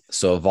 Okay.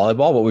 So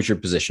volleyball, what was your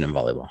position in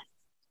volleyball?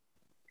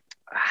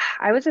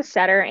 I was a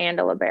setter and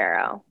a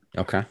libero.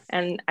 Okay.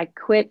 And I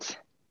quit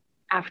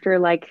after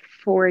like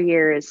 4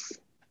 years,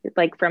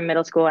 like from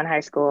middle school and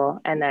high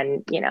school, and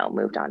then,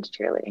 moved on to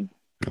cheerleading.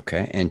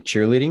 Okay. And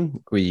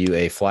cheerleading, were you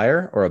a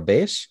flyer or a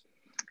base?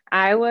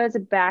 I was a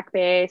back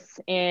base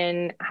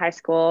in high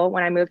school.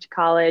 When I moved to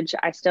college,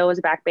 I still was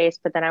a back base,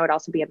 but then I would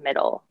also be a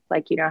middle.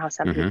 Like, how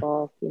some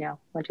people,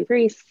 1, 2,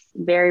 3,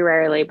 very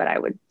rarely, but I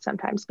would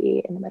sometimes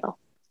be in the middle.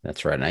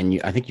 That's right.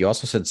 And I think you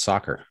also said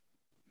soccer.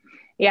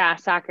 Yeah,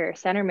 soccer,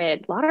 center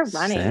mid, a lot of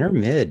running. Center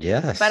mid,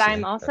 yes. But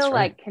I'm also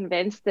like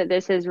convinced that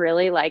this is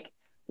really like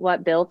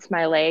what built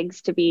my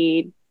legs to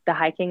be the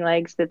hiking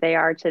legs that they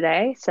are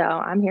today. So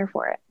I'm here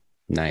for it.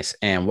 Nice.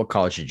 And what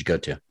college did you go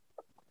to?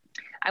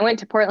 I went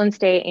to Portland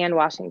State and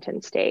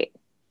Washington State.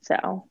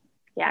 So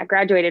yeah, I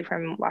graduated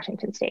from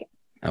Washington State.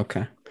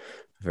 Okay.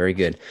 Very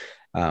good.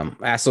 I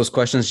asked those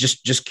questions,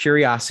 just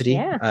curiosity.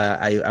 Yeah.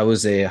 I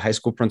was a high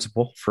school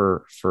principal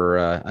for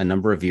a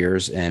number of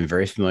years and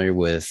very familiar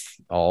with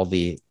all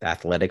the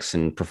athletics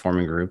and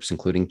performing groups,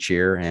 including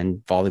cheer and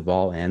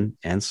volleyball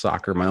and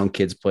soccer. My own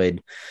kids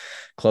played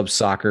club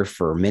soccer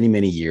for many,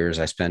 many years.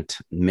 I spent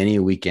many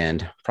a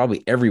weekend,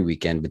 probably every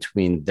weekend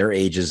between their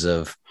ages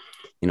of,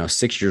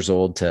 6 years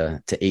old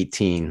to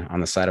 18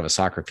 on the side of a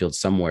soccer field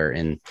somewhere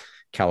in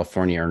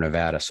California or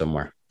Nevada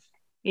somewhere.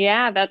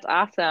 Yeah, that's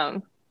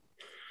awesome.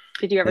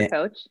 Did you ever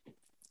coach?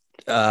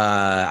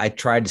 I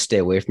tried to stay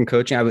away from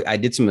coaching. I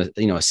did some,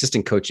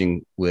 assistant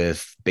coaching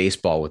with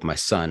baseball with my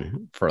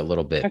son for a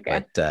little bit,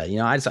 okay. But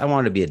I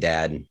wanted to be a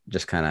dad and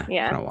just kind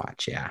of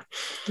watch. Yeah.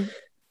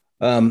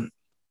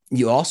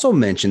 You also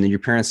mentioned that your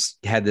parents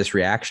had this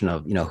reaction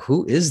of,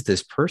 who is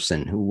this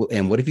person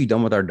and what have you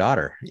done with our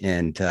daughter?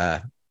 And,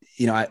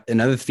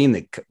 another theme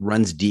that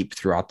runs deep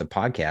throughout the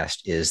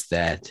podcast is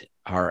that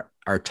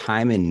our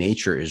time in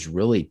nature is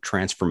really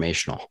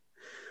transformational.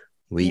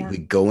 We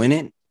go in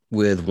it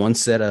with one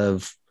set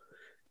of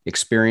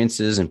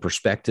experiences and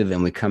perspective,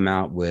 and we come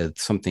out with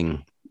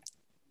something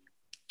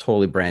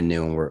totally brand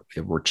new,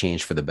 and we're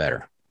changed for the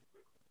better.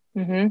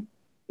 Mm-hmm.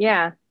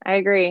 Yeah, I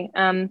agree.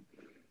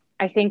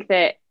 I think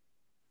that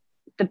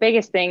the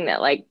biggest thing that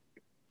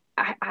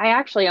I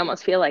actually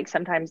almost feel like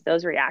sometimes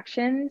those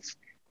reactions,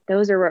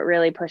 those are what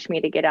really push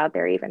me to get out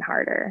there even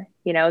harder.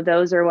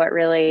 Those are what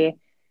really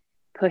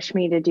push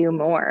me to do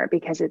more,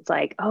 because it's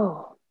like,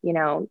 oh,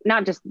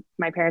 not just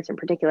my parents in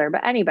particular,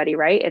 but anybody,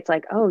 right? It's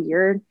like, oh,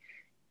 you're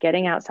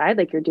getting outside,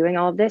 like you're doing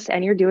all of this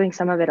and you're doing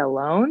some of it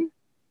alone.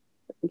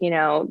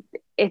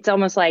 It's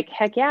almost like,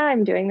 heck yeah,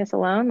 I'm doing this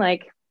alone.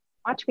 Like,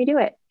 watch me do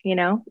it.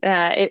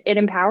 It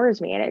empowers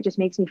me and it just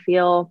makes me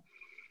feel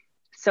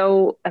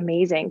so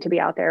amazing to be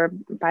out there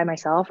by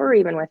myself or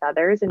even with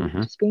others and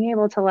just being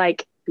able to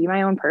be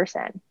my own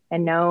person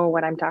and know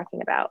what I'm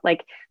talking about.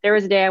 Like, there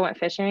was a day I went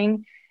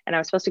fishing and I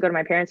was supposed to go to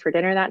my parents for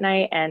dinner that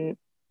night. And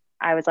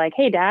I was like,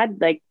 hey, Dad,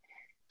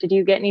 did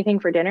you get anything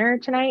for dinner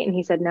tonight? And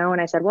he said, no.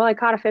 And I said, well, I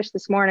caught a fish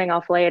this morning.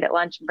 I'll fillet it at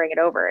lunch and bring it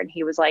over. And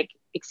he was like,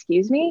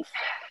 excuse me?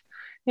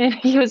 And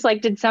he was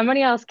like, did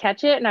somebody else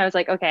catch it? And I was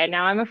like, okay,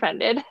 now I'm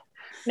offended.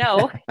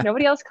 No,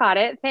 nobody else caught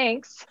it.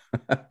 Thanks.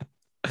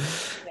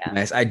 Yeah.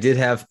 Nice. I did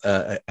have,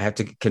 I have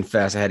to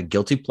confess, I had a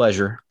guilty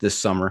pleasure this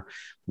summer.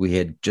 We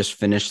had just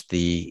finished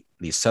the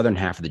southern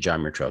half of the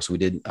John Muir Trail. So we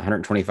did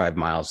 125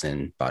 miles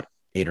in about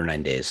 8 or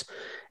 9 days.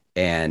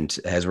 And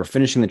as we're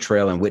finishing the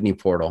trail in Whitney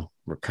Portal,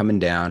 we're coming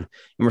down and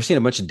we're seeing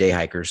a bunch of day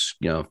hikers,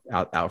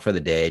 out for the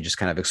day, just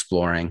kind of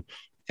exploring.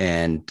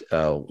 And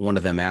one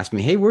of them asked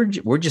me, "Hey,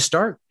 where'd you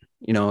start?"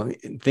 He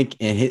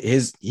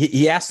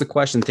asked the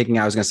question thinking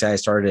I was going to say I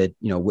started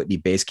at, Whitney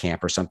Base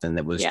Camp or something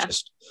that was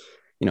just,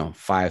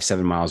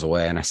 5-7 miles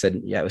away. And I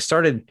said, yeah, it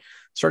started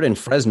in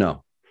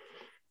Fresno.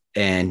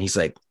 And he's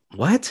like,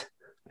 what?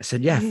 I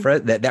said, yeah,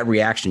 that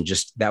reaction,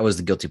 that was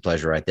the guilty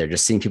pleasure right there.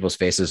 Just seeing people's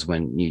faces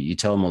when you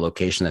tell them a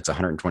location that's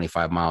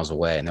 125 miles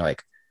away and they're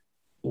like,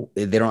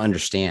 they don't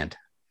understand.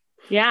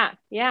 Yeah.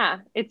 Yeah.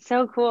 It's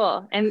so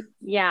cool. And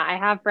yeah, I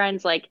have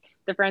friends, like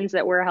the friends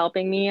that were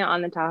helping me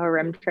on the Tahoe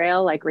Rim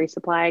Trail, like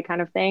resupply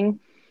kind of thing,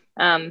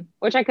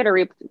 which I could have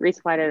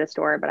resupplied at a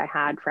store, but I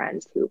had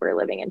friends who were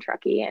living in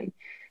Truckee and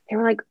they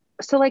were like,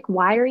 so like,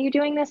 why are you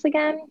doing this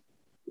again?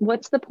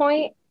 What's the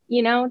point?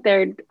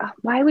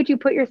 Why would you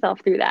put yourself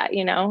through that?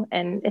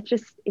 And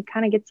it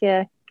kind of gets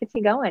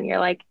you going. You're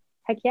like,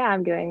 heck yeah,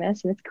 I'm doing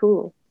this and it's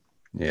cool.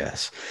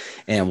 Yes.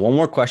 And one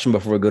more question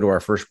before we go to our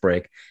first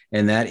break.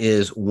 And that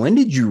is, when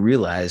did you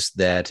realize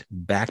that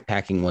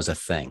backpacking was a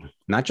thing?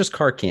 Not just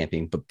car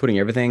camping, but putting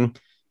everything,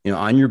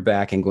 on your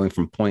back and going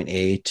from point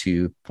A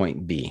to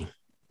point B.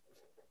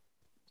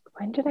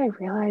 When did I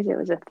realize it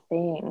was a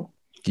thing?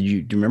 Do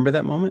you remember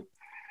that moment?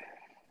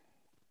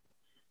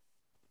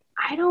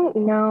 I don't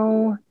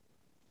know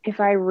if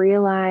I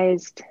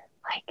realized,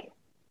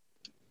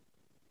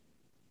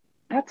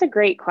 that's a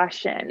great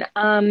question.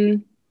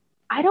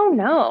 I don't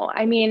know.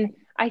 I mean,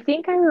 I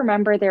think I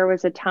remember there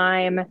was a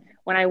time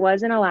when I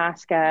was in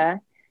Alaska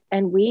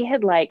and we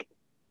had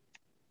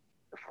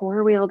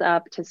four-wheeled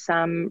up to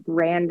some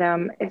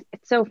random,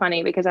 it's so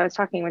funny because I was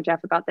talking with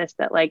Jeff about this,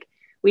 that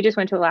we just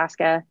went to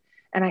Alaska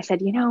and I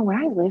said, when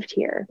I lived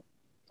here,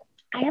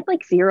 I had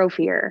zero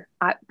fear.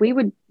 We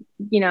would,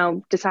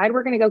 decide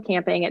we're going to go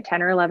camping at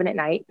 10 or 11 at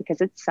night because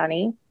it's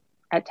sunny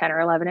at 10 or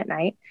 11 at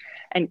night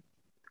and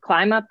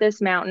climb up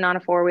this mountain on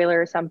a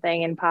four-wheeler or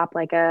something and pop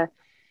a,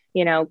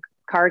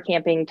 car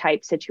camping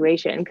type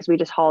situation because we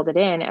just hauled it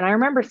in. And I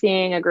remember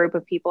seeing a group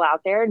of people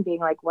out there and being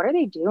like, what are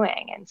they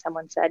doing? And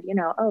someone said,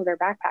 oh, they're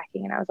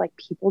backpacking. And I was like,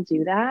 people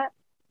do that?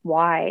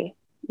 Why?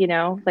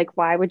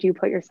 Why would you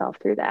put yourself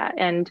through that?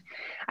 And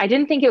I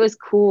didn't think it was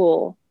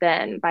cool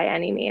then by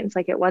any means.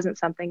 It wasn't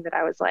something that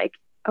I was like,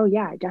 oh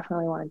yeah, I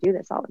definitely want to do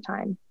this all the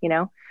time,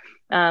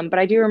 but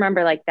I do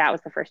remember that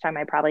was the first time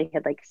I probably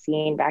had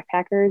seen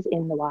backpackers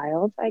in the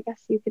wild, I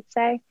guess you could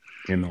say.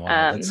 In the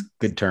wild, that's a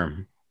good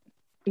term.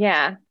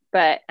 Yeah.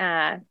 But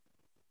I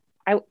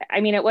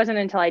mean, it wasn't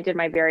until I did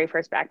my very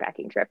first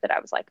backpacking trip that I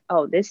was like,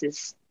 oh, this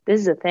is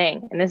a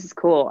thing and this is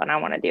cool and I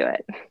want to do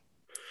it.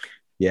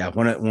 Yeah.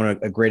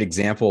 A great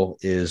example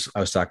is I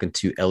was talking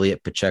to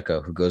Elliot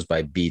Pacheco, who goes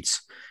by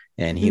Beats,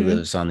 and he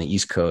lives on the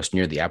East Coast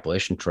near the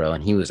Appalachian Trail.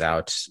 And he was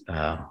out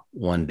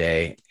one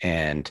day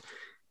and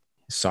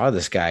saw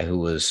this guy who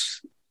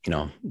was,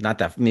 not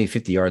that maybe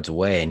 50 yards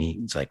away. And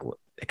he's like,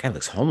 that guy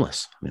looks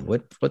homeless. I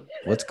mean,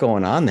 what's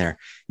going on there?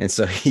 And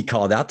so he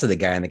called out to the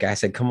guy and the guy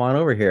said, come on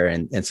over here.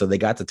 And so they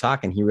got to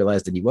talk and he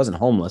realized that he wasn't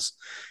homeless.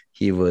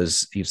 He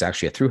was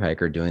actually a thru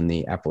hiker doing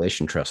the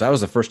Appalachian Trail. So that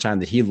was the first time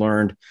that he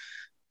learned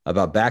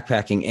about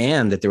backpacking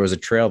and that there was a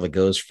trail that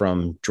goes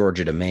from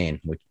Georgia to Maine,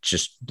 which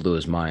just blew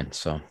his mind.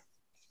 So.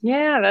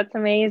 Yeah, that's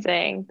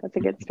amazing. That's a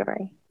good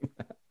story.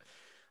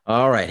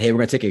 All right. Hey, we're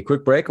going to take a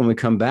quick break. When we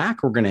come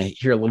back, we're going to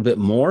hear a little bit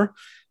more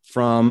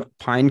from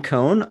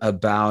Pinecone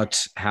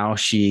about how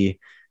she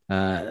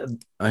I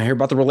hear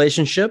about the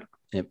relationship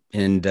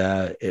and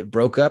it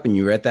broke up and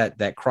you were at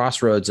that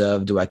crossroads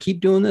of, do I keep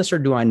doing this or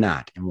do I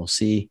not? And we'll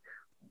see.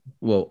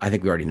 Well, I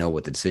think we already know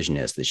what the decision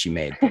is that she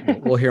made.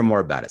 We'll hear more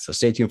about it. So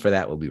stay tuned for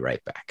that. We'll be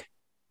right back.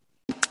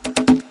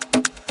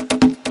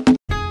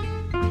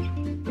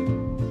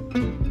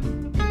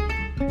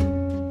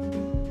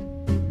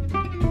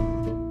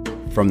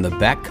 From the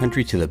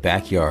backcountry to the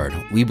backyard,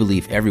 we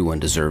believe everyone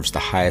deserves the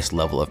highest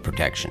level of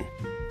protection.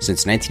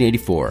 Since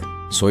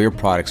 1984, Sawyer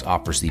Products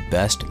offers the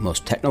best,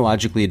 most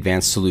technologically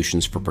advanced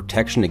solutions for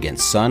protection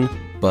against sun,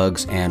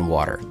 bugs, and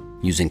water,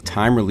 using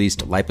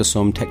time-released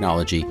liposome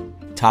technology,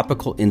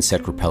 topical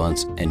insect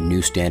repellents, and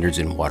new standards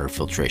in water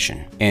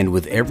filtration. And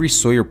with every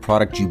Sawyer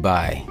product you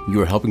buy, you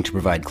are helping to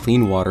provide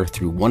clean water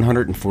through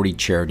 140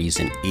 charities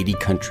in 80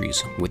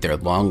 countries with their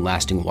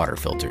long-lasting water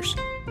filters.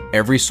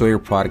 Every Sawyer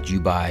product you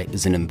buy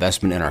is an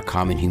investment in our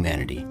common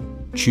humanity.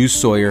 Choose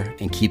Sawyer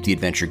and keep the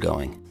adventure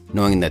going,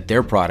 knowing that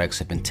their products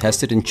have been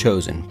tested and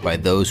chosen by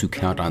those who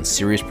count on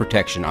serious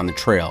protection on the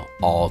trail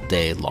all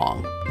day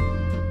long.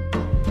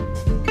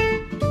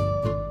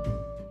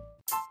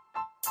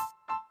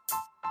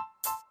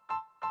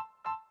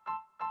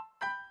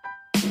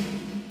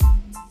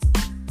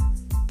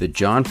 The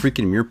John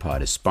freaking Muir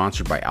Pod is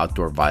sponsored by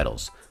Outdoor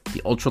Vitals,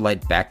 the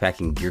ultralight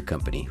backpacking gear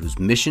company whose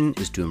mission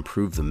is to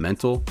improve the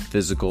mental,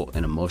 physical,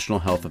 and emotional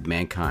health of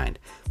mankind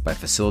by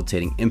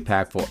facilitating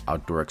impactful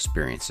outdoor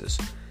experiences.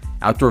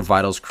 Outdoor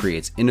Vitals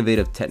creates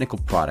innovative technical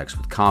products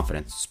with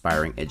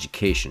confidence-inspiring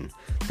education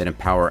that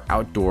empower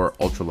outdoor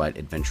ultralight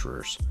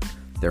adventurers.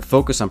 Their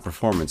focus on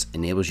performance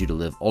enables you to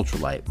live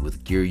ultralight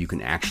with gear you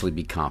can actually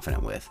be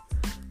confident with.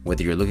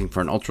 Whether you're looking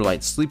for an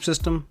ultralight sleep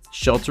system,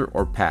 shelter,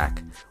 or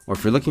pack, or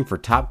if you're looking for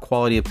top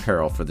quality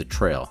apparel for the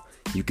trail,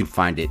 you can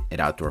find it at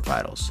Outdoor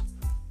Vitals.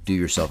 Do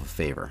yourself a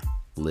favor.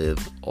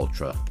 Live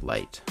ultra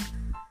light.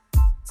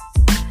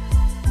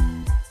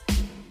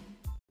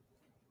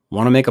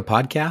 Want to make a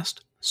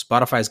podcast?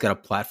 Spotify's got a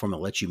platform that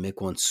lets you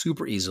make one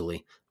super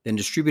easily, then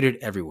distribute it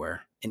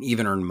everywhere, and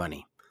even earn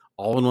money,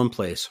 all in one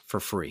place for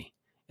free.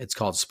 It's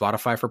called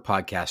Spotify for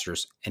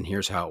Podcasters, and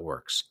here's how it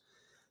works.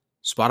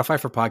 Spotify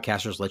for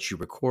Podcasters lets you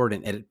record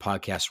and edit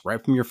podcasts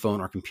right from your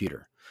phone or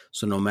computer.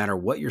 So no matter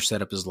what your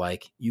setup is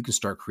like, you can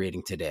start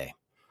creating today.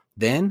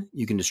 Then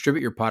you can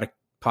distribute your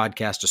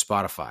podcast to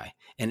Spotify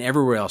and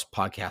everywhere else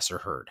podcasts are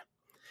heard.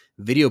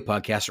 Video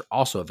podcasts are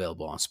also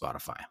available on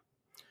Spotify.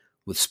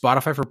 With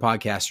Spotify for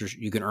Podcasters,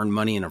 you can earn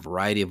money in a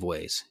variety of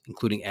ways,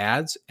 including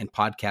ads and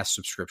podcast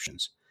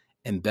subscriptions.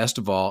 And best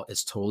of all,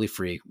 it's totally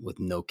free with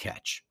no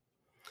catch.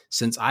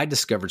 Since I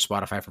discovered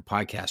Spotify for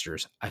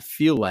Podcasters, I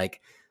feel like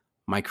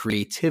my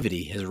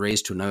creativity has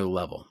raised to another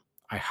level.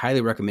 I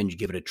highly recommend you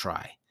give it a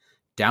try.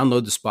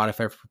 Download the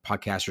Spotify for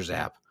Podcasters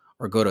app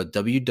or go to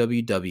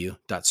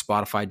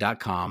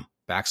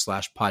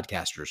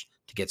www.spotify.com/podcasters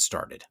to get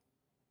started.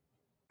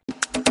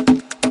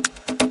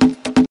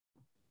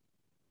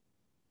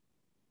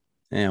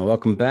 And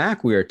welcome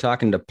back. We are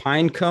talking to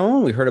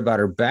Pinecone. We heard about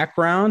her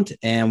background,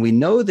 and we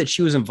know that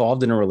she was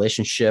involved in a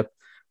relationship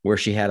where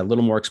she had a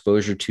little more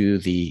exposure to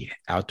the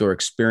outdoor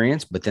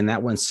experience, but then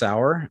that went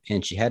sour,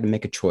 and she had to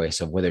make a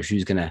choice of whether she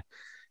was going to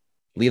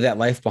leave that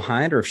life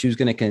behind or if she was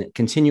going to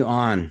continue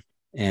on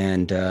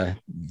and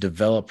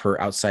develop her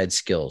outside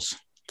skills.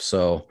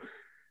 So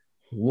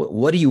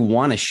what do you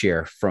want to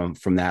share from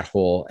that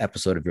whole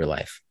episode of your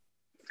life?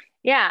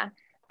 Yeah.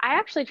 I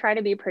actually try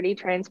to be pretty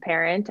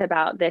transparent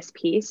about this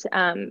piece,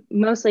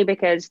 mostly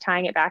because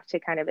tying it back to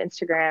kind of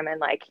Instagram and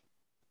like,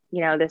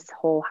 this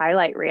whole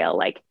highlight reel,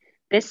 like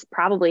this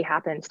probably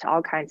happens to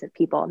all kinds of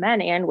people,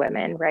 men and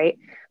women, right?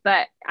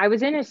 But I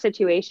was in a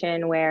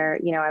situation where,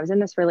 I was in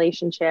this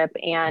relationship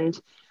and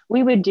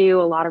we would do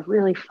a lot of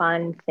really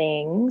fun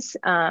things.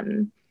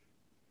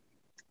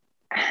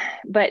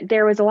 But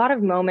there was a lot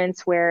of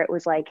moments where it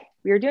was like,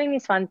 we were doing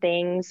these fun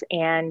things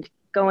and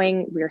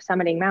we were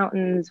summiting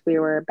mountains, we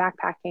were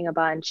backpacking a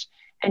bunch,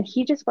 and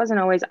he just wasn't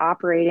always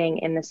operating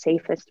in the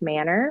safest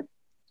manner.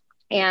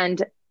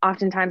 And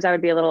oftentimes I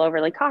would be a little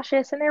overly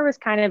cautious. And there was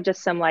kind of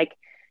just some like,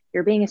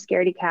 you're being a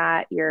scaredy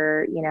cat,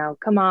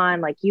 come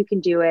on, like you can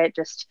do it.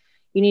 Just,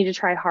 you need to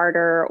try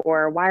harder,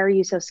 or why are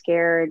you so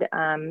scared?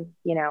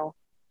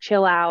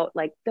 Chill out,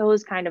 like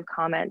those kind of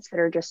comments that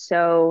are just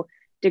so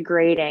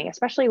degrading,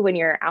 especially when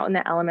you're out in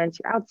the elements,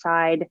 you're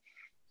outside,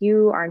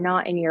 you are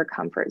not in your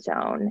comfort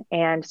zone.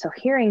 And so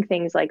hearing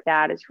things like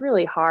that is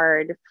really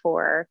hard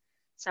for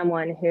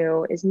someone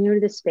who is new to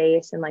the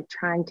space and like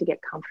trying to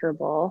get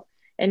comfortable.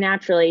 And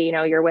naturally,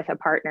 you're with a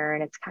partner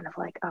and it's kind of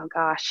like, oh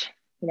gosh,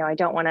 I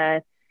don't want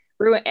to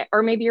ruin it.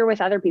 Or maybe you're with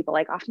other people.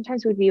 Like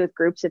oftentimes we'd be with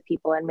groups of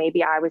people and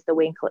maybe I was the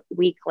weak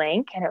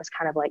link. And it was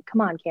kind of like,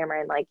 come on,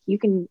 Kamrin, like you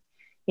can,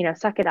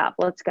 suck it up,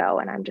 let's go.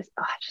 And I'm just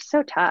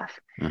so tough.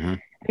 Mm-hmm.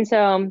 And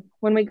so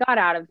when we got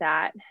out of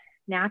that,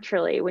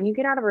 naturally, when you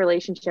get out of a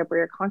relationship where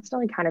you're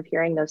constantly kind of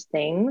hearing those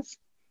things,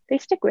 they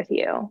stick with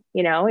you.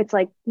 It's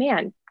like,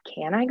 man,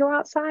 can I go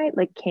outside?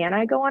 Like, can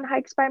I go on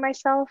hikes by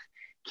myself?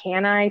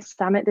 Can I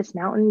summit this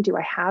mountain? Do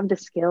I have the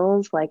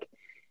skills? Like,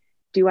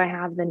 do I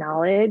have the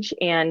knowledge?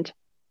 And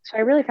so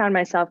I really found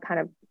myself kind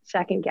of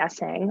second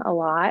guessing a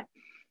lot.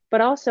 But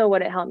also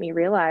what it helped me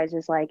realize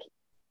is like,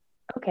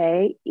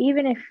 okay,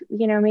 even if,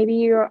 maybe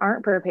you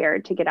aren't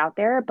prepared to get out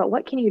there, but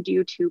what can you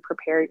do to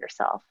prepare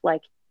yourself?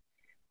 Like,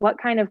 what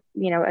kind of,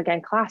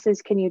 again,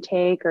 classes can you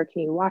take, or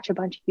can you watch a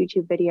bunch of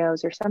YouTube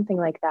videos or something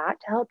like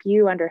that to help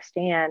you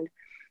understand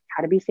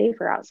how to be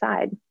safer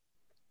outside?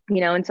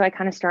 And so I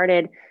kind of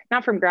started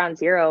not from ground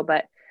zero,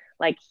 but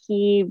like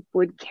he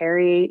would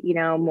carry,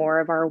 more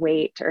of our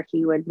weight, or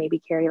he would maybe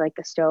carry like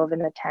the stove in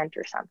the tent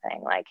or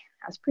something. Like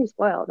I was pretty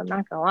spoiled, I'm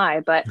not gonna lie,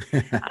 but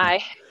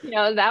that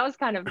was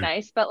kind of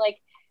nice. But like,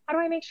 how do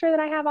I make sure that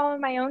I have all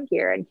of my own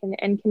gear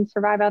and can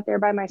survive out there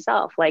by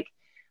myself? Like,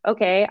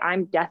 okay,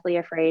 I'm deathly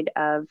afraid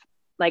of,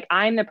 like,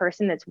 I'm the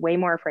person that's way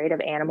more afraid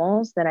of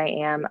animals than I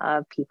am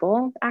of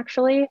people,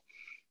 actually.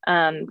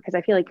 Because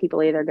I feel like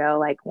people either go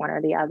like one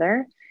or the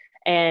other.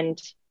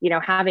 And,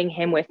 having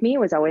him with me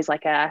was always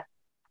like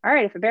all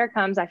right, if a bear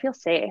comes, I feel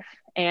safe.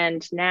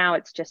 And now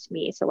it's just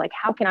me. So like,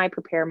 how can I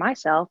prepare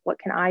myself? What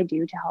can I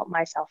do to help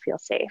myself feel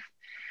safe?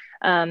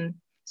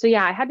 So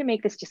yeah, I had to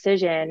make this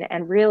decision,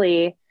 and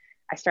really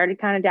I started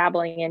kind of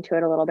dabbling into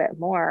it a little bit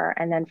more.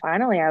 And then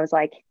finally I was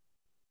like,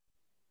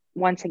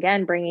 once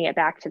again, bringing it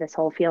back to this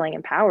whole feeling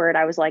empowered,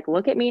 I was like,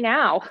 look at me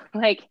now.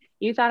 Like,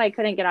 you thought I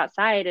couldn't get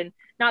outside. And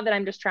not that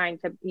I'm just trying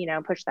to,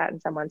 push that in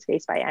someone's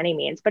face by any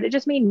means, but it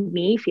just made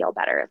me feel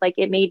better. Like,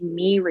 it made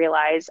me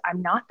realize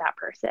I'm not that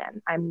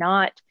person. I'm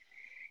not,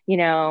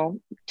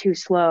 too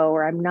slow,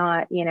 or I'm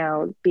not,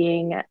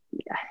 being,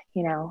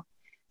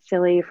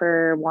 silly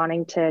for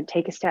wanting to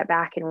take a step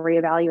back and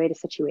reevaluate a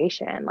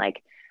situation.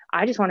 Like,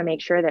 I just want to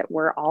make sure that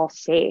we're all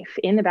safe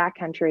in the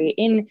backcountry,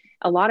 in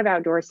a lot of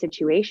outdoor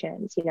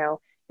situations. You're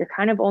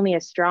kind of only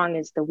as strong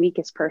as the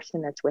weakest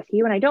person that's with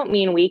you. And I don't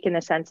mean weak in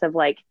the sense of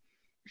like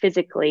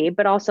physically,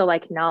 but also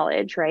like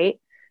knowledge, right?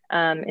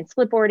 In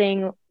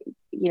slipboarding,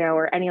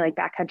 or any like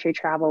backcountry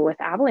travel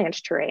with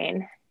avalanche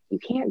terrain, you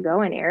can't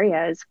go in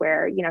areas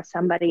where,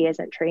 somebody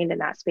isn't trained in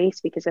that space,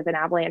 because if an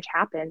avalanche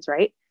happens,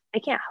 right, they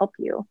can't help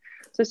you.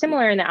 So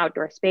similar in the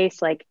outdoor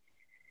space, like,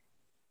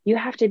 you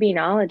have to be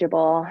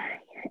knowledgeable.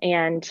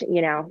 And,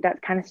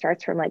 that kind of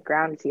starts from like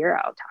ground zero.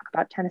 Talk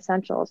about 10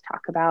 essentials,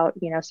 talk about,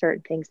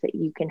 certain things that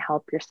you can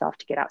help yourself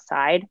to get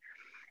outside.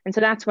 And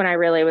so that's when I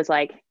really was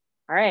like,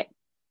 all right,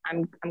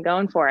 I'm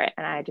going for it.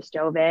 And I just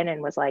dove in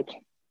and was like,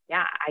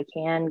 yeah, I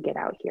can get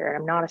out here, and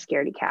I'm not a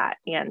scaredy cat,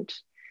 and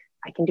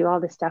I can do all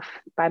this stuff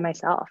by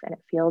myself, and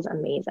it feels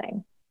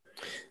amazing.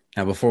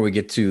 Now, before we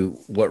get to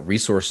what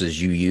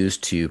resources you use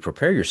to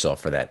prepare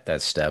yourself for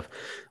that step,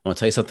 I want to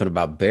tell you something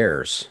about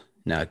bears.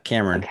 Now,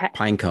 Kamrin, Okay.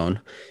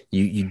 Pinecone,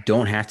 you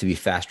don't have to be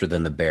faster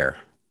than the bear.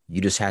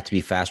 You just have to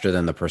be faster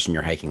than the person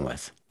you're hiking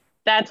with.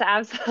 That's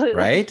absolutely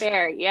right?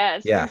 fair.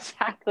 Yes, yeah.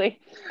 Exactly.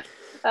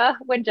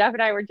 When Jeff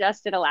and I were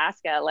just in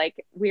Alaska,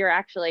 like, we were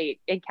actually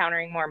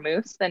encountering more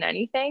moose than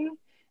anything.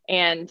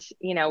 And,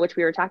 which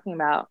we were talking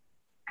about,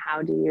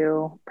 how do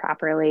you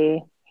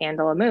properly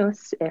handle a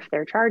moose if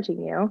they're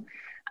charging you?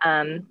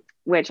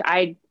 Which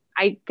I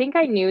think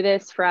I knew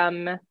this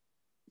from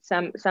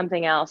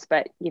something else,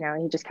 but he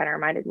just kind of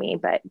reminded me.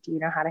 But do you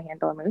know how to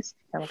handle a moose?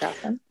 Come across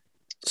them?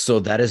 So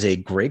that is a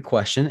great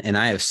question. And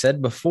I have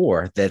said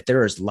before that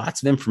there is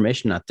lots of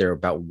information out there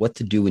about what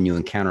to do when you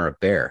encounter a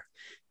bear,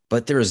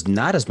 but there is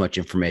not as much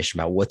information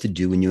about what to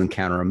do when you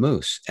encounter a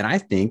moose. And I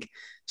think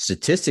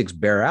statistics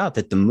bear out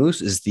that the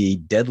moose is the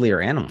deadlier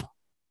animal.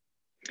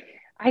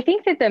 I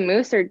think that the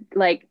moose are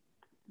like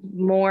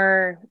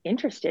more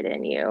interested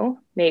in you,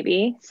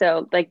 maybe.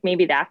 So like,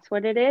 maybe that's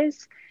what it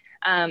is.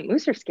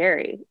 Moose are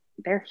scary.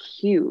 They're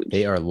huge.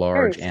 They are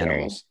large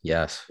animals.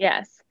 Yes.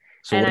 Yes.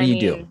 So what do you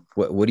do?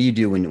 What do you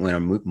do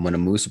when a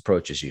moose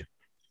approaches you?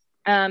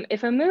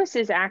 If a moose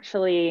is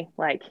actually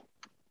like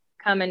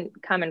coming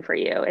for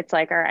you, it's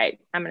like, all right,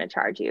 I'm going to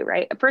charge you,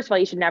 right? First of all,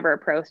 you should never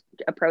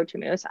approach a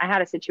moose. I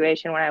had a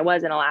situation when I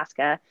was in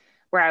Alaska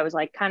where I was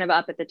like kind of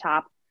up at the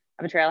top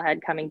of a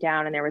trailhead coming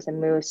down, and there was a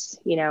moose,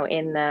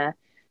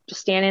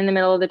 just standing in the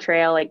middle of the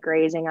trail, like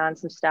grazing on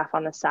some stuff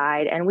on the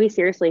side. And we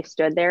seriously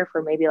stood there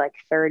for maybe like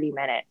 30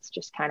 minutes,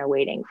 just kind of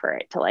waiting for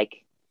it to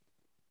like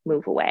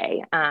move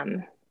away.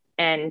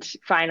 And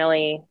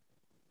finally,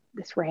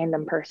 this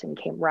random person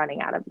came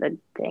running out of the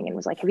thing and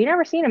was like, have you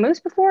never seen a moose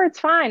before? It's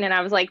fine. And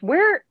I was like,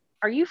 where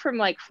are you from?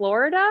 Like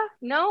Florida?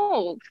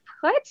 No.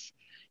 What?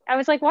 I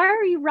was like, why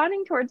are you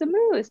running towards a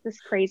moose? This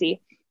is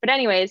crazy. But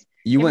anyways,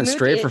 you went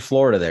straight for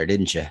Florida there,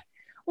 didn't you?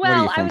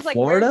 Well, I was like,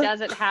 Florida? Where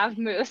does it have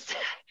moose?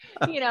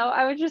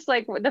 I was just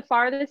like the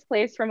farthest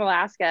place from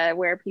Alaska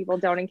where people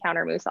don't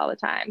encounter moose all the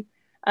time.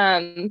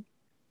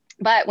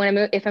 But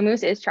if a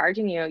moose is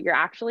charging you, you're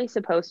actually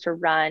supposed to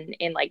run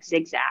in like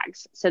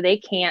zigzags. So they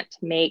can't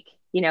make,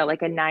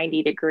 like a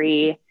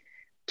 90-degree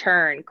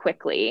turn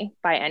quickly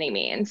by any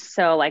means.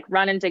 So like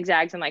run in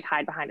zigzags and like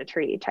hide behind a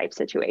tree type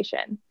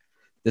situation.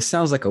 This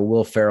sounds like a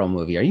Will Ferrell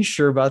movie. Are you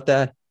sure about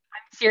that?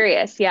 I'm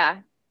serious. Yeah.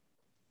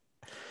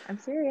 I'm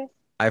serious.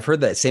 I've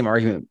heard that same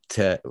argument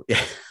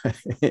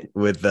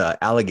with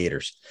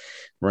alligators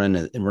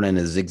running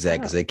a zigzag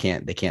because they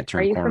can't turn corners.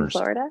 Are you from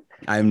Florida?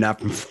 I'm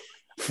not from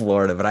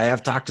Florida, but I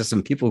have talked to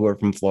some people who are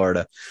from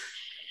Florida.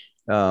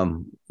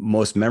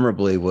 Most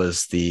memorably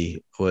was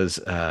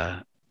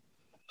a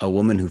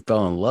woman who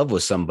fell in love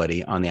with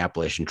somebody on the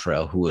Appalachian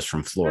Trail who was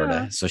from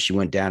Florida. So she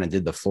went down and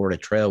did the Florida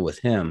Trail with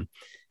him.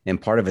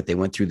 And part of it, they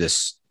went through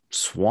this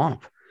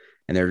swamp,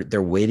 and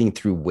they're wading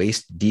through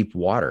waist deep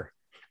water.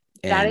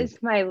 And that is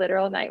my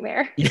literal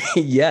nightmare.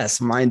 Yes,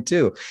 mine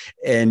too.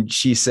 And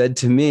she said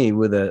to me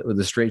with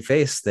a straight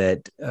face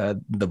that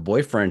the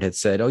boyfriend had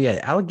said, "Oh yeah,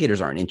 alligators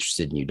aren't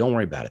interested in you. Don't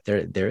worry about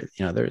it. They're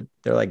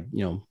like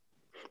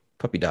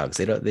puppy dogs.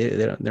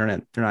 They're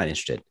not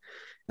interested."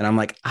 And I'm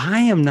like, I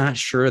am not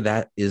sure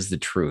that is the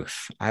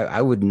truth. I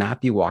would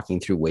not be walking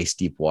through waist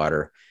deep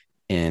water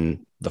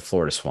in the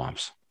Florida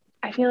swamps.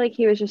 I feel like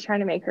he was just trying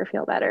to make her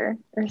feel better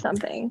or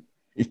something.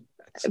 Yes.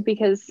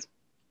 Because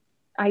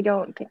I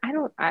don't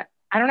know.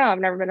 I've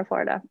never been to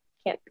Florida.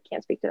 Can't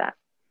speak to that.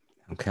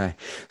 Okay.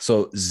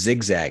 So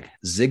zigzag,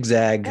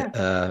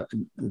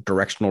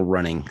 directional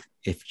running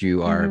if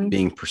you are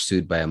being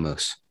pursued by a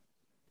moose.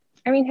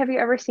 I mean, have you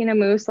ever seen a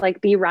moose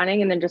like be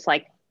running and then just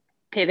like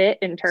pivot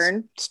and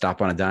turn?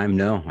 Stop on a dime?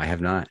 No, I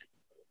have not.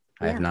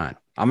 I have not.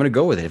 I'm going to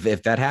go with it.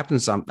 If that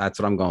happens, that's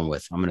what I'm going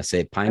with. I'm going to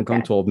say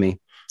Pinecone told me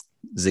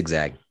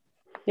zigzag.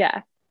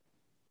 Yeah,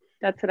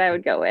 that's what I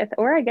would go with.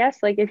 Or I guess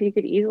like if you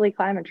could easily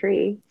climb a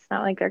tree, it's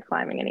not like they're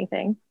climbing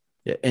anything.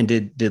 Yeah. And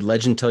did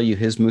Legend tell you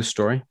his moose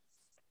story?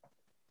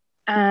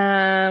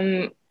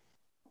 I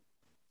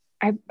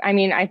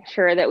mean, I'm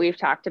sure that we've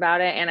talked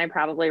about it, and I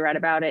probably read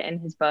about it in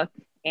his book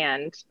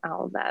and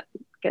all of that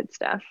good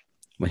stuff.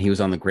 When he was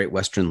on the Great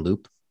Western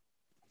Loop?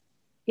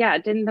 Yeah,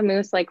 didn't the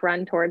moose like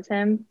run towards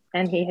him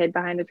and he hid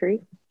behind a tree?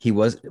 He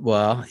was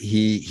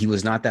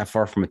not that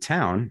far from a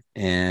town,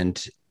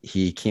 and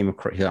he came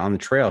across on the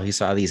trail. He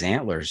saw these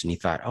antlers, and he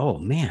thought, "Oh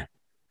man,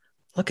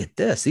 look at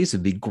this! These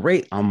would be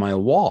great on my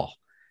wall."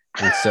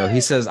 And so he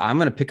says, "I'm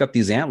going to pick up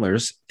these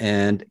antlers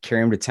and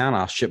carry them to town.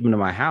 I'll ship them to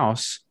my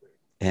house,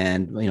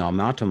 and I'll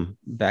mount them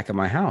back at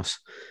my house."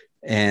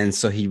 And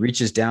so he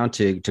reaches down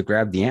to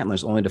grab the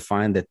antlers, only to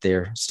find that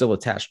they're still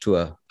attached to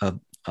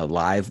a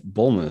live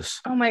bull moose.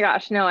 Oh my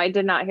gosh, no, I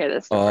did not hear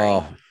this story.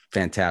 Oh,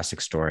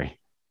 fantastic story.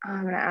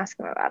 I'm going to ask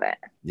him about it.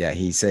 Yeah,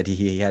 he said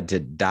he had to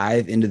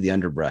dive into the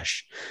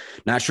underbrush.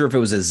 Not sure if it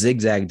was a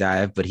zigzag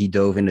dive, but he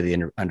dove into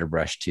the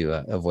underbrush to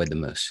avoid the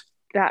moose.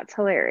 That's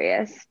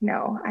hilarious.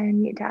 No, I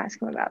need to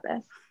ask him about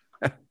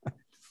this.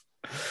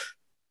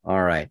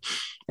 All right.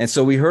 And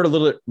so we heard a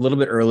little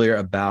bit earlier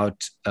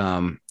about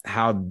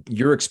how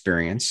your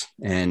experience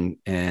and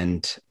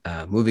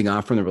moving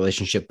on from the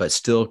relationship, but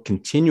still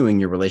continuing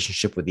your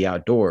relationship with the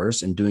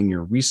outdoors and doing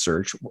your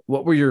research.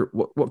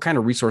 What kind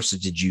of resources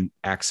did you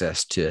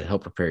access to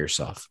help prepare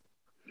yourself?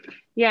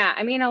 Yeah,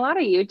 I mean, a lot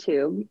of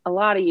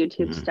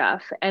YouTube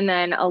stuff, and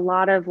then a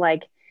lot of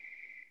like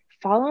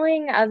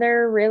following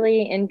other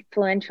really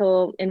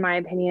influential, in my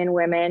opinion,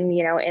 women,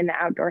 in the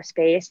outdoor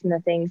space and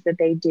the things that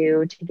they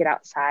do to get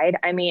outside.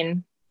 I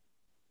mean,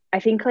 I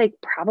think like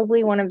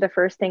probably one of the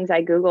first things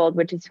I Googled,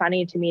 which is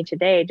funny to me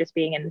today, just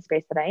being in the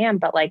space that I am,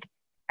 but like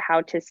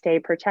how to stay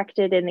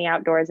protected in the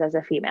outdoors as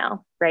a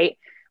female, right?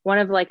 One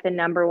of like the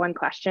number one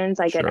questions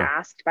I get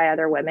asked by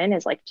other women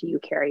is like, do you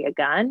carry a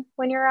gun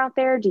when you're out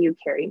there? Do you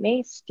carry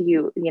mace? Do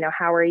you,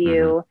 how are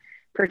you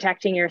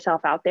protecting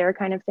yourself out there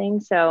kind of thing?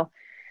 So,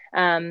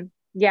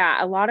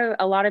 yeah, a lot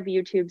of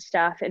YouTube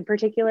stuff, in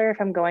particular, if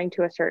I'm going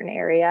to a certain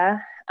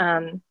area,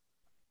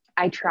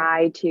 I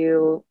try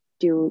to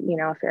do,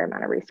 a fair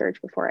amount of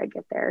research before I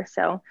get there.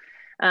 So,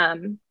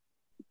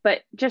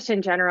 but just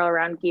in general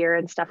around gear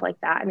and stuff like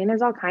that, I mean,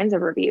 there's all kinds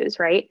of reviews,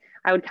 right?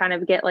 I would kind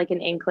of get like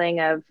an inkling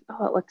of,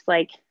 it looks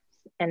like,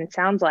 and it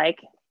sounds like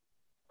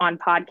on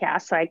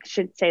podcasts. So I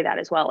should say that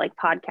as well, like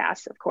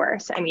podcasts, of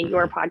course. I mean,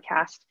 your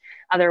podcast,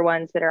 other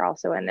ones that are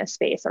also in this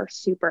space are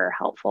super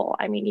helpful.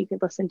 I mean, you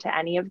could listen to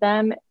any of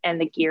them, and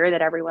the gear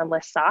that everyone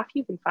lists off,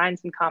 you can find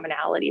some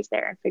commonalities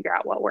there and figure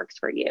out what works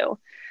for you.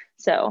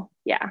 So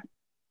yeah,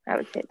 I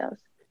would say those.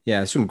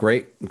 Yeah, some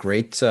great,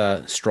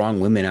 strong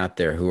women out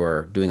there who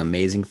are doing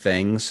amazing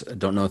things. I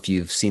don't know if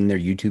you've seen their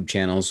YouTube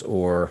channels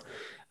or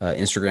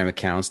Instagram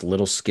accounts,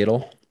 Little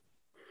Skittle.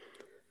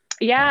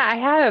 Yeah, I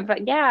have.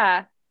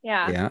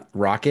 Yeah.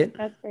 Rocket.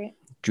 That's great.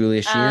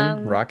 Julia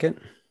Sheehan, Rocket.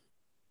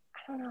 I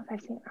don't know if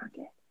I've seen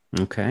Rocket.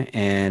 Okay.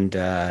 And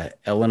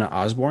Elena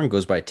Osborne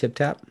goes by Tip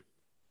Tap.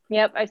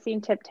 Yep, I've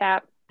seen Tip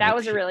Tap. That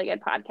was a really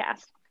good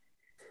podcast.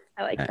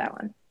 I like that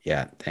one.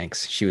 Yeah,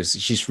 thanks.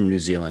 She's from New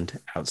Zealand.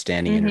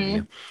 Outstanding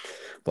interview.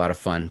 A lot of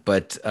fun,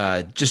 but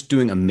just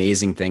doing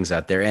amazing things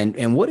out there.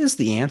 And what is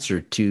the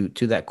answer to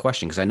that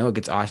question? Because I know it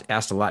gets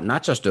asked a lot,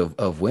 not just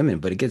of women,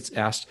 but it gets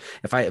asked.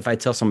 If I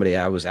tell somebody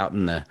I was out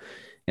in the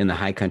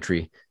high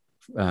country,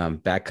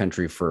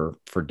 backcountry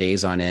for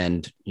days on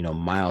end,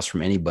 miles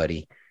from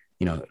anybody,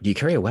 do you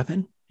carry a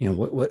weapon?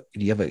 What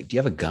do you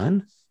have a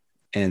gun?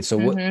 And so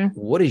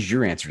what is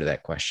your answer to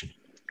that question?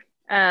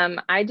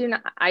 I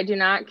do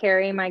not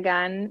carry my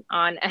gun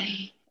on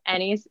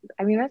any,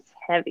 I mean, that's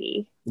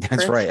heavy.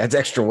 That's right. That's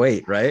extra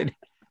weight, right?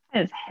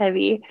 It's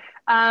heavy.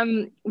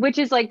 Which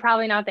is like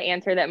probably not the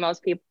answer that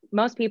most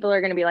people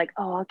are going to be like,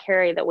 oh, I'll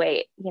carry the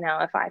weight,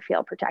 if I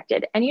feel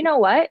protected. And you know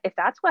what? If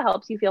that's what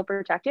helps you feel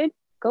protected,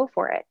 go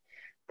for it.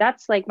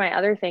 That's like my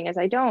other thing is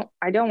I don't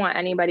want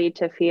anybody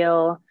to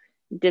feel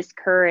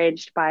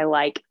discouraged by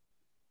like,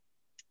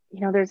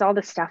 there's all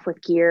this stuff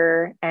with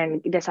gear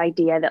and this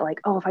idea that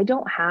like, oh, if I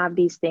don't have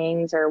these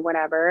things or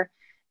whatever,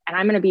 and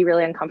I'm going to be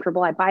really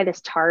uncomfortable, I buy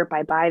this tarp,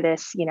 I buy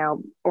this,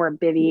 or a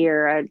bivvy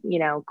or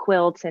a,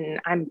 quilt, and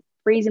I'm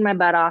freezing my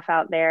butt off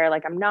out there.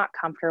 Like I'm not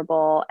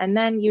comfortable. And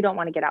then you don't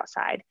want to get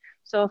outside.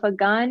 So if a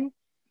gun,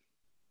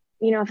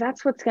 if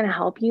that's what's going to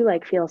help you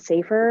like feel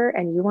safer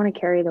and you want to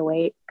carry the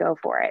weight, go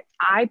for it.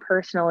 I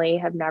personally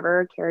have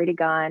never carried a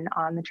gun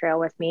on the trail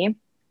with me.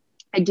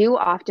 I do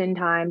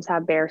oftentimes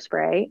have bear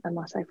spray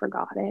unless I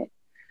forgot it.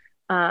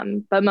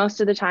 But most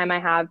of the time I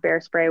have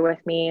bear spray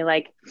with me.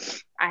 Like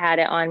I had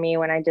it on me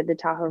when I did the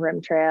Tahoe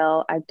Rim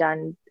Trail. I've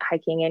done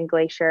hiking in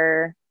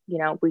Glacier.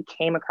 We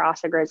came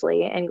across a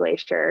grizzly in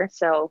Glacier.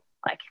 So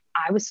like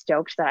I was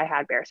stoked that I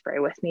had bear spray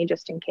with me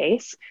just in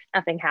case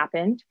nothing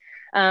happened.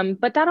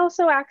 But that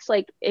also acts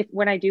like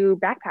when I do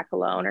backpack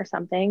alone or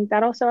something,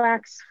 that also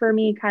acts for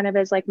me kind of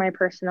as like my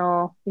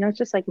personal, it's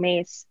just like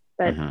mace,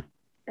 but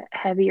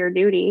heavier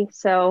duty.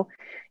 So,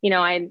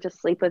 I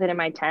just sleep with it in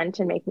my tent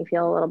and make me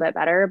feel a little bit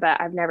better,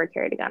 but I've never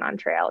carried a gun on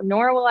trail,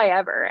 nor will I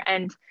ever.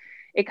 And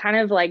it kind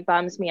of like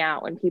bums me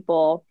out when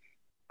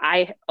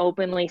I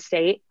openly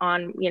state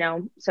on,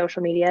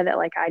 social media that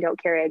like I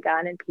don't carry a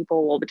gun, and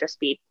people will just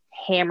be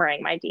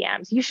hammering my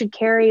DMs. You should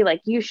carry,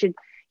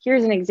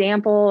 here's an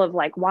example of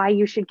like why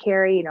you should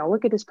carry,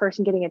 look at this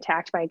person getting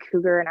attacked by a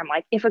cougar. And I'm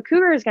like, if a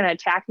cougar is going to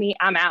attack me,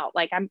 I'm out.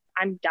 Like I'm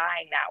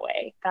dying that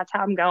way. That's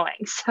how I'm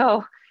going.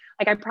 So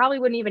like, I probably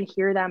wouldn't even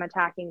hear them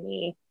attacking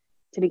me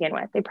to begin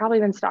with. They've probably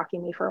been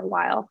stalking me for a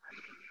while.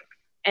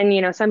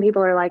 And, some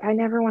people are like, I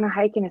never want to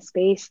hike in a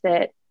space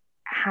that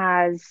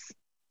has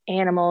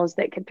animals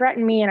that could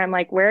threaten me. And I'm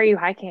like, where are you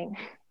hiking?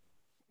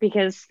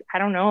 Because I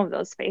don't know of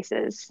those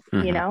spaces,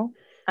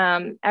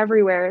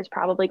 everywhere is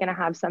probably going to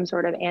have some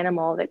sort of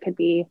animal that could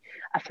be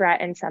a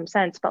threat in some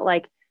sense, but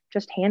like,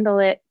 just handle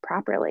it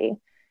properly.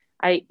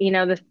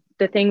 The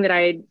thing that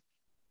I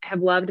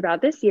have loved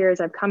about this year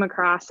is I've come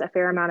across a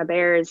fair amount of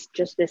bears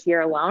just this year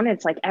alone.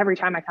 It's like every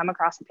time I come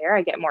across a bear,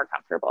 I get more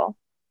comfortable.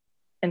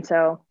 And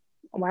so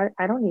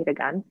I don't need a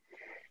gun,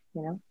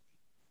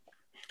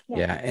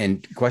 Yeah.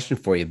 And question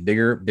for you,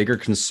 bigger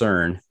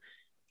concern,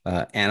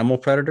 animal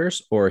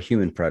predators or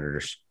human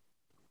predators?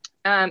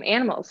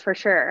 Animals for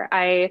sure.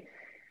 I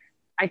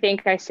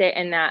think I sit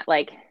in that,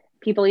 like,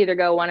 people either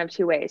go one of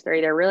two ways. They're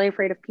either really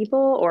afraid of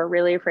people or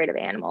really afraid of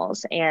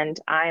animals. And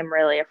I'm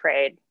really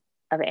afraid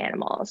of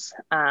animals.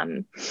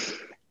 I've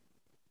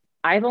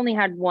only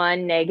had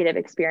one negative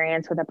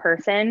experience with a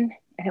person,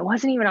 and it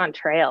wasn't even on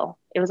trail.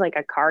 It was like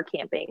a car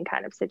camping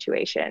kind of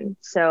situation.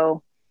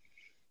 So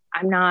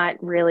I'm not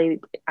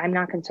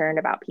concerned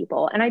about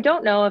people. And I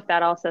don't know if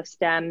that also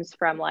stems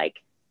from like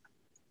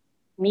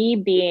me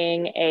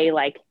being a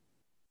like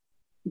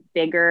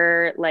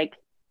bigger, like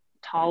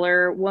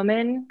taller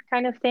woman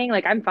kind of thing.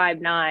 Like I'm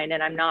 5'9"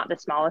 and I'm not the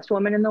smallest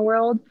woman in the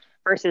world,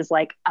 versus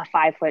like a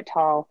 5 foot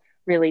tall,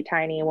 really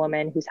tiny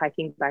woman who's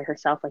hiking by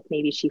herself. Like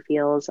maybe she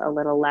feels a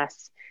little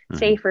less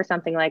safe or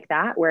something like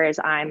that. Whereas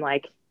I'm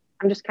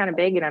just kind of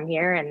big and I'm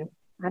here, and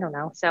I don't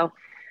know. So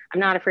I'm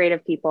not afraid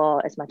of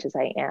people as much as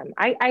I am.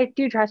 I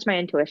do trust my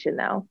intuition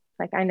though.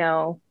 Like I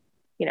know,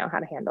 how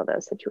to handle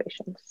those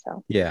situations.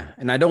 So yeah.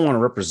 And I don't want to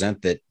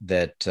represent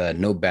that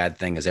no bad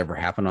thing has ever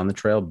happened on the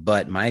trail,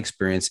 but my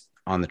experience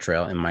on the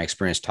trail and my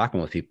experience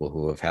talking with people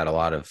who have had a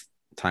lot of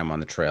time on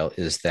the trail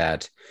is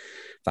that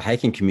the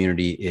hiking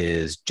community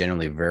is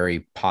generally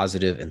very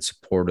positive and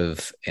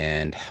supportive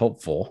and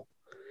helpful.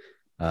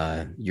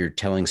 You're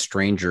telling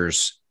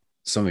strangers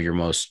some of your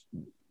most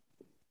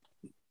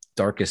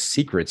darkest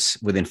secrets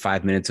within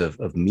 5 minutes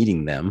of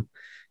meeting them,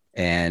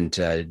 and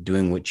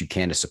doing what you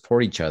can to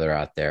support each other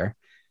out there.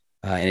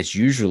 And it's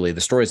usually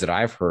the stories that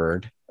I've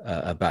heard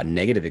about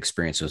negative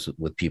experiences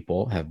with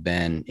people have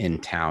been in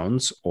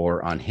towns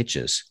or on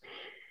hitches.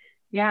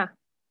 Yeah.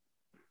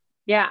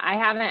 Yeah.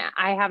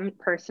 I haven't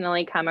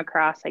personally come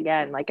across,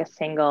 again, like a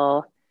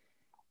single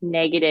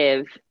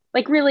negative,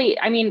 like really,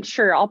 I mean,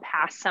 sure, I'll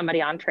pass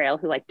somebody on trail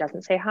who like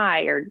doesn't say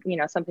hi or,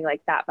 something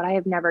like that, but I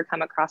have never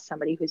come across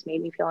somebody who's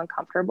made me feel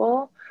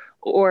uncomfortable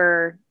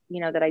or,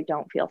 that I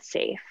don't feel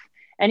safe.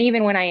 And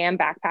even when I am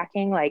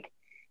backpacking, like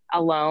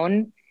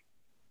alone,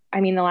 I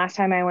mean, the last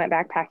time I went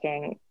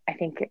backpacking, I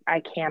think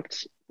I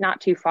camped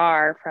not too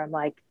far from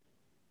like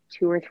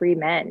 2 or 3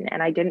 men,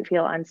 and I didn't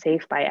feel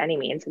unsafe by any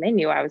means. And they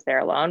knew I was there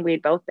alone.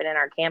 We'd both been in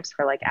our camps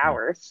for like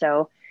hours.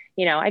 So,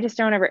 I just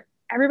don't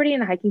everybody in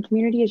the hiking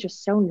community is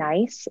just so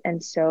nice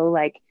and so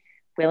like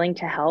willing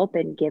to help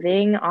and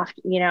giving off,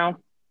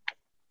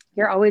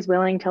 you're always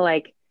willing to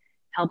like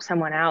help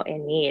someone out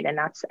in need. And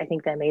that's, I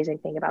think, the amazing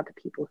thing about the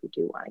people who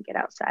do want to get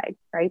outside,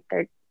 right?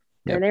 They're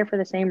there for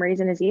the same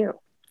reason as you.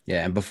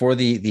 Yeah. And before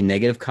the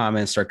negative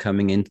comments start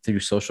coming in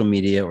through social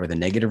media or the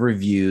negative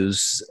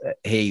reviews,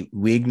 hey,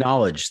 we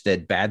acknowledge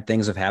that bad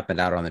things have happened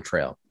out on the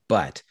trail,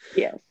 but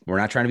yes, we're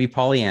not trying to be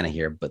Pollyanna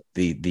here, but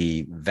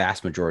the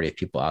vast majority of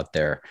people out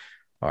there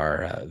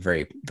are a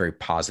very, very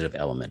positive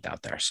element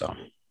out there. So,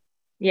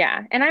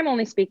 yeah. And I'm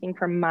only speaking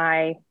from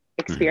my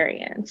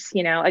experience.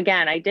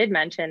 Again, I did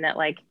mention that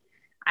like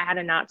I had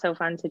a not so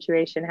fun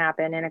situation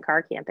happen in a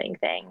car camping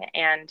thing,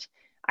 and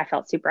I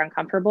felt super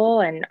uncomfortable,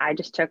 and I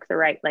just took the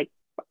right, like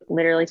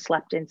literally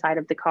slept inside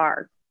of the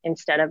car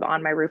instead of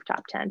on my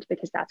rooftop tent,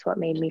 because that's what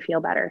made me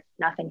feel better.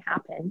 Nothing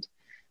happened,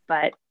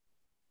 but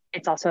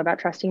it's also about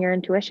trusting your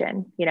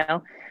intuition.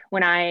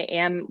 When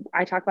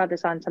I talk about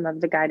this on some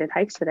of the guided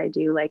hikes that I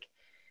do, like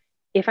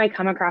if I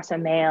come across a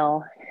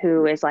male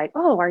who is like,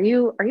 oh, are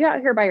you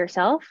out here by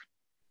yourself?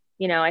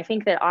 I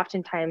think that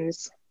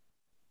oftentimes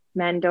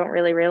men don't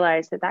really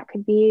realize that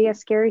could be a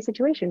scary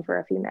situation for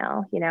a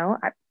female.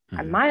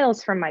 I'm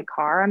miles from my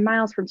car. I'm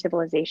miles from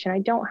civilization. I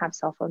don't have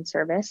cell phone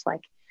service. Like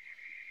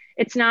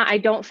it's not, I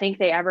don't think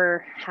they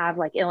ever have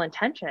like ill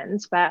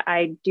intentions, but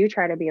I do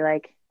try to be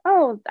like,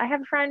 oh, I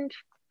have a friend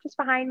just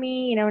behind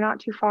me, not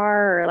too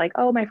far, or like,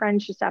 oh, my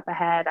friend's just up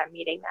ahead, I'm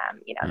meeting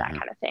them, that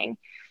kind of thing.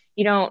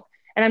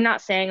 And I'm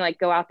not saying like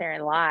go out there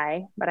and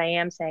lie, but I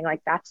am saying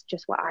like that's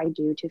just what I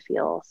do to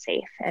feel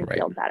safe and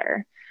feel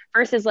better.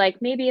 versus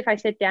like maybe if I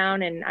sit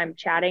down and I'm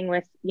chatting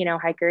with,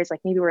 hikers,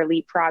 like maybe we're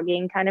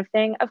leapfrogging kind of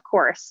thing. Of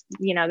course,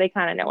 they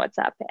kind of know what's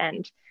up,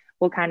 and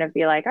we'll kind of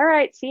be like, all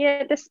right, see you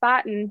at this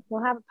spot and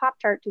we'll have a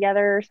Pop-Tart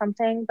together or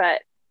something.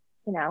 But,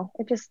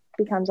 it just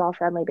becomes all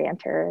friendly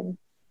banter and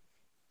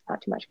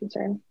not too much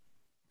concern.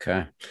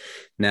 Okay.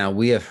 Now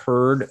we have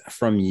heard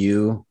from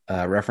you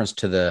reference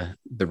to the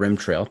Rim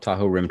Trail,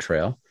 Tahoe Rim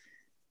Trail,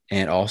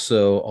 and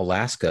also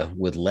Alaska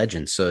with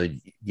Legends. So do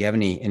you have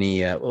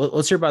any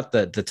let's hear about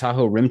the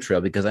Tahoe Rim Trail,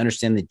 because I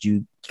understand that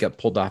you got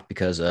pulled off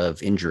because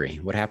of injury.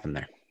 What happened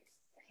there?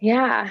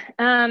 Yeah.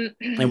 And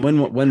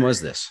when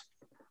was this?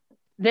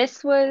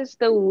 This was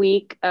the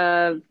week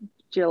of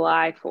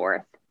July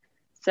 4th.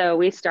 So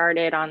we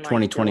started on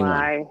 2021.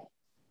 July.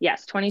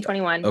 Yes,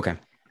 2021. Okay.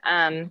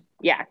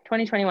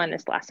 2021,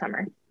 this last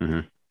summer.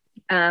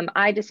 Mm-hmm.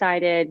 I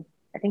decided,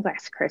 I think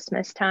last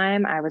Christmas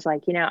time, I was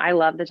like, I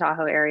love the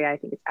Tahoe area. I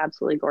think it's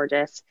absolutely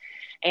gorgeous.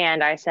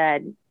 And I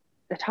said,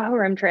 the Tahoe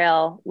Rim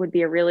Trail would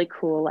be a really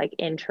cool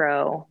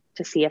intro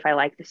to see if I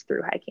like this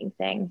through hiking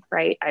thing,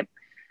 right?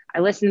 I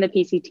listen to the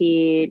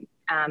PCT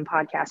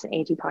podcast and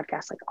AT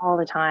podcast all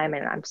the time,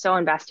 and I'm so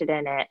invested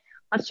in it.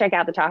 Let's check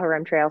out the Tahoe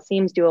Rim Trail.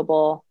 Seems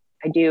doable.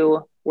 I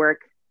do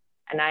work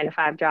a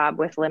 9-to-5 job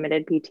with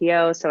limited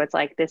PTO. So it's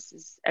this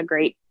is a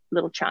great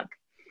little chunk.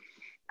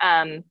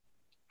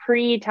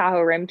 Pre-Tahoe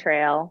Rim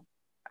Trail,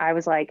 I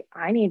was like,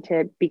 I need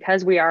to,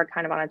 because we are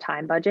kind of on a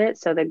time budget.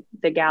 So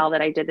the gal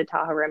that I did the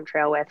Tahoe Rim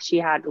Trail with, she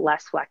had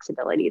less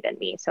flexibility than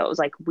me. So it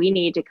was we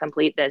need to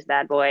complete this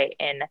bad boy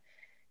in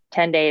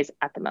 10 days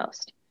at the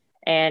most.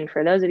 And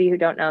for those of you who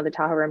don't know, the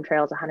Tahoe Rim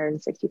Trail is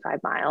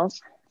 165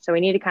 miles. So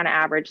we need to kind of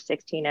average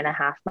 16 and a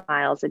half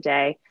miles a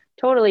day.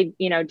 Totally,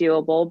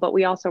 doable. But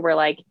we also were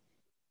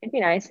it'd be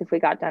nice if we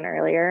got done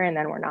earlier and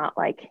then we're not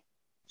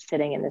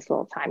sitting in this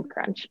little time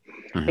crunch.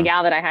 Mm-hmm. The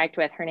gal that I hiked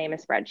with, her name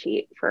is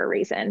Spreadsheet for a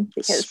reason,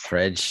 because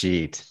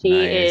Spreadsheet. She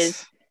nice.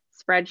 is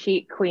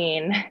spreadsheet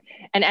queen.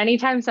 And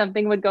anytime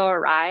something would go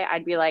awry,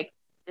 I'd be like,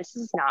 this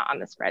is not on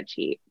the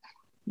spreadsheet.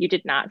 You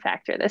did not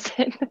factor this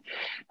in.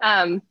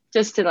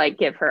 Just to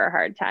give her a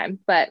hard time.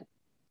 But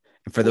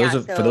for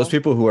those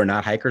people who are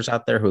not hikers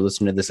out there who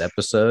listen to this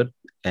episode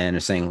and are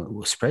saying,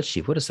 well,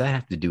 spreadsheet, what does that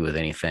have to do with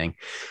anything?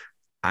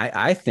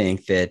 I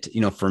think that,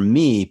 for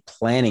me,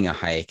 planning a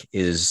hike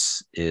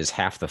is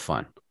half the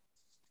fun.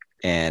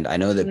 And I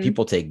know that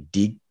people take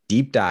deep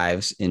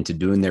dives into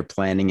doing their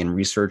planning and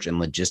research and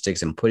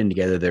logistics and putting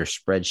together their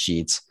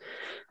spreadsheets.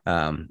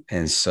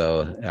 And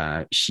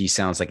so she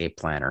sounds like a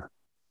planner.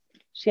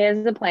 She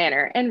is a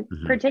planner. And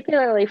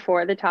particularly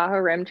for the Tahoe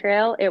Rim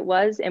Trail, it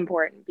was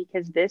important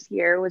because this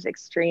year was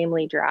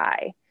extremely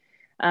dry.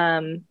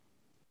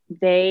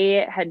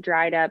 They had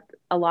dried up,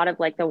 a lot of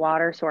the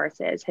water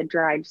sources had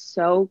dried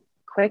so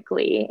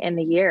quickly in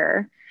the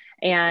year.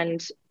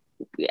 And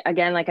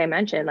again, like I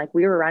mentioned,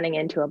 we were running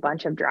into a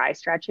bunch of dry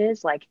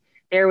stretches.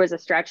 There was a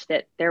stretch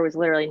that there was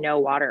literally no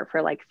water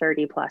for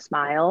 30 plus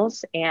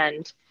miles.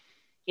 And,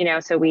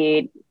 so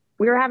we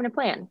were having a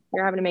plan. We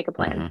were having to make a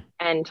plan.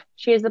 And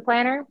she is the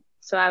planner.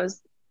 So I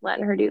was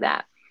letting her do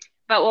that.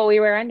 But what we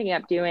were ending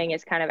up doing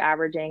is kind of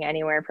averaging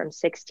anywhere from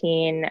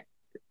 16,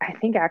 I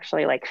think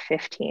actually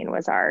 15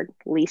 was our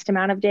least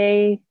amount of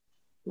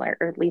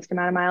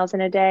miles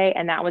in a day.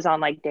 And that was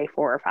on day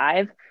 4 or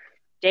 5.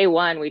 Day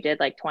 1, we did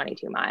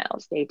 22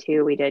 miles. Day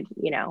 2, we did,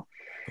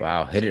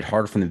 Wow. Hit it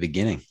hard from the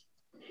beginning.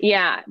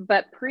 Yeah.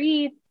 But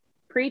pre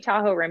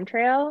Tahoe Rim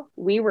Trail,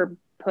 we were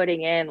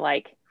putting in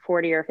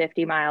 40 or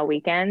 50 mile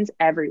weekends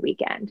every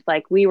weekend.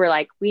 We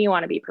were we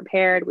want to be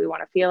prepared. We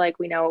want to feel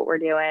we know what we're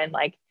doing.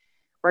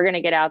 We're going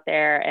to get out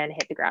there and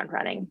hit the ground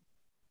running.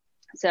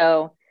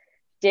 So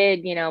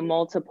did,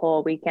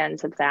 multiple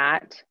weekends of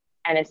that.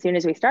 And as soon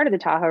as we started the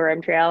Tahoe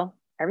Rim Trail,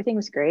 everything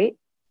was great,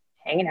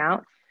 hanging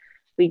out.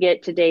 We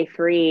get to day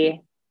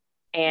 3.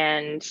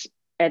 And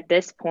at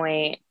this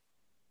point,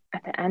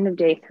 at the end of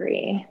day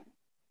 3,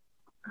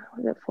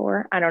 was it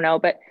 4? I don't know.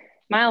 But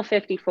mile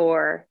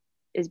 54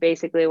 is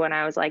basically when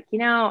I was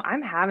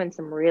I'm having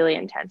some really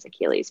intense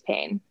Achilles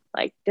pain.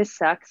 This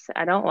sucks.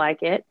 I don't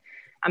like it.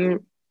 I'm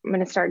going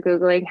to start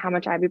Googling how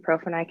much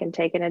ibuprofen I can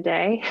take in a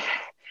day.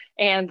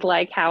 And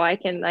how I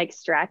can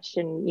stretch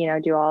and,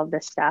 do all of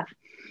this stuff.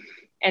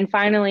 And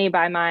finally,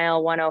 by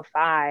mile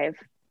 105,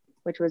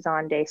 which was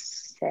on day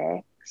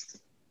 6,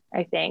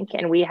 I think,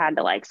 and we had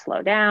to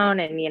slow down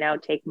and,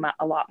 take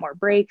a lot more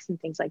breaks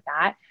and things like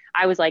that.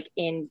 I was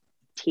in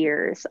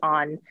tears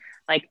on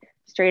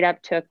straight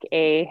up took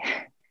a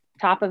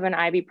top of an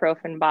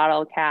ibuprofen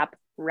bottle cap,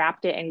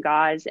 wrapped it in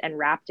gauze and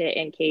wrapped it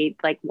in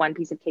one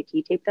piece of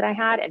KT tape that I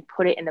had and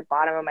put it in the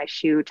bottom of my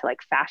shoe to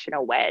fashion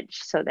a wedge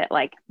so that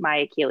my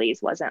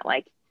Achilles wasn't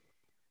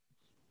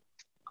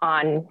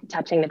on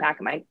touching the back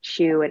of my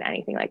shoe and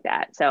anything like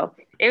that. So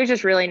it was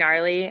just really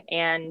gnarly.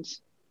 And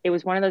it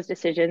was one of those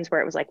decisions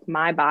where it was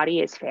my body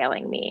is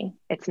failing me.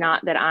 It's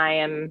not that I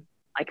am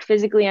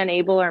physically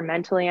unable or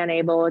mentally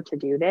unable to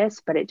do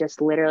this, but it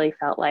just literally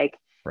felt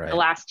the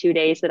last 2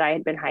 days that I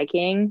had been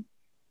hiking,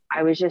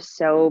 I was just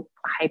so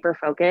hyper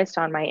focused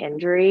on my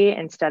injury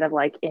instead of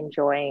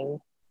enjoying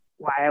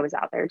why I was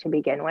out there to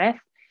begin with,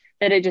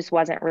 that it just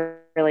wasn't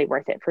really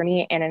worth it for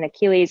me. And an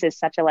Achilles is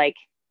such a, like,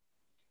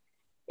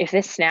 if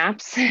this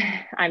snaps,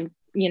 I'm,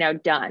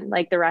 done.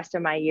 Like the rest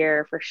of my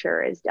year for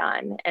sure is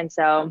done. And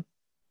so,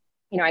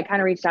 I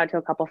kind of reached out to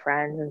a couple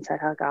friends and said,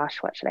 oh gosh,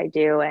 what should I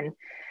do? And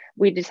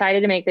we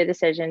decided to make the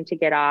decision to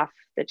get off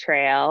the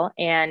trail.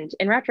 And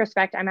in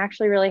retrospect, I'm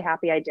actually really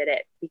happy I did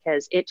it,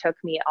 because it took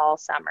me all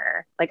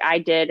summer. Like I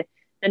did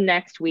the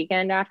next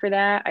weekend after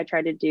that, I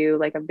tried to do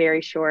like a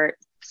very short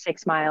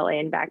 6 mile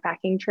in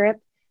backpacking trip.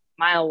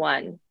 Mile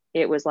 1,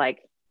 it was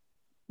like,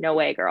 no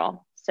way,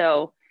 girl.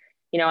 So,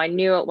 I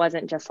knew it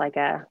wasn't just like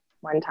a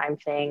one-time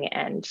thing,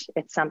 and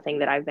it's something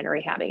that I've been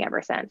rehabbing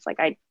ever since. Like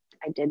I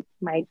did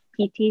my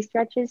PT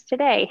stretches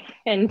today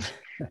and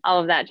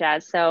all of that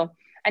jazz. So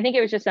I think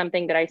it was just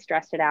something that I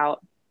stressed it out,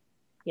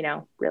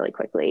 really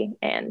quickly,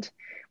 and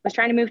was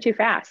trying to move too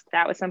fast.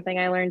 That was something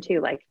I learned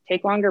too, like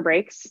take longer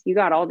breaks. You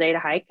got all day to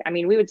hike. I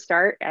mean, we would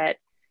start at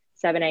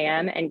 7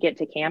 a.m. and get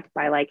to camp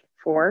by like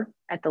 4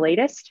 at the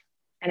latest.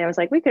 And it was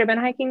like, we could have been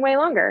hiking way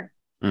longer.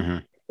 Mm-hmm.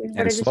 We would And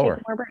have just slower.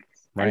 taken more breaks.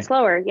 Right. And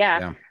slower.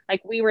 Yeah.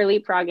 Like we were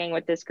leapfrogging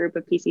with this group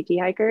of PCT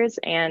hikers,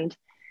 and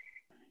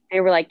they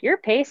were like, your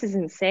pace is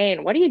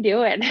insane. What are you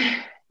doing?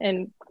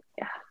 And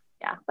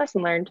yeah,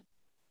 lesson learned.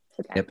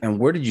 Okay. Yep. And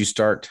where did you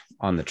start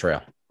on the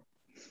trail?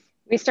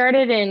 We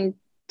started in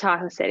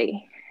Tahoe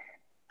City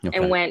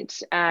and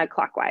went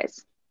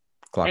clockwise.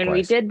 And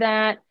we did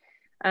that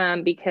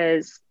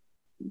because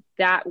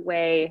that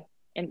way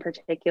in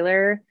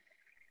particular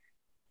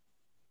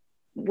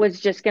was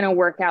just going to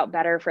work out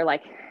better for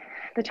like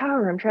the Tahoe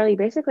Rim Trail. You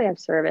basically have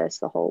service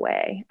the whole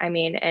way. I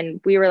mean,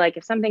 and we were like,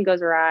 if something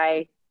goes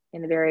awry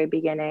in the very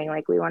beginning,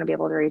 like we want to be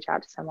able to reach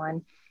out to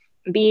someone.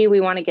 B, we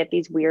want to get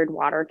these weird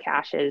water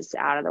caches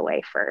out of the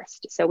way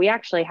first. So we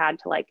actually had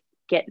to like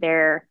get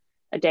there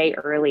a day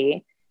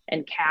early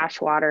and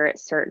cache water at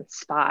certain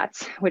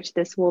spots, which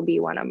this will be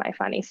one of my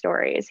funny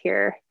stories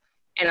here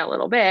in a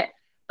little bit.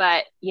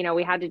 But,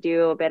 we had to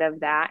do a bit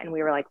of that. And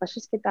we were like, let's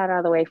just get that out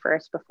of the way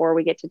first before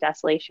we get to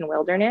Desolation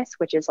Wilderness,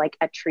 which is like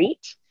a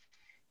treat.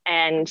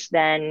 And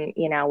then,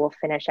 we'll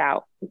finish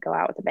out, go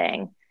out with a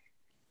bang.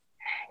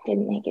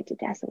 Didn't make it to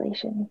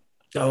Desolation.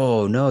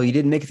 Oh, no, you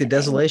didn't make it to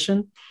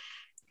Desolation?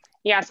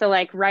 Yeah. So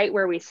like right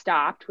where we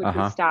stopped, which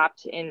we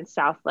stopped in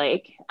South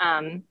Lake.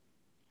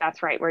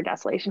 That's right where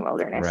Desolation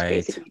Wilderness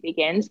basically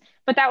begins.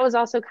 But that was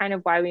also kind of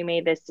why we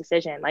made this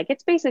decision. Like,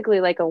 it's basically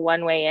like a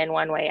one way in,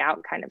 one way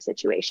out kind of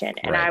situation.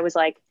 And I was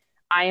like,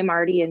 I am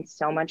already in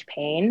so much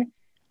pain.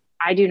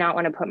 I do not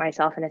want to put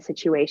myself in a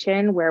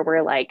situation where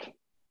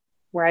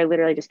where I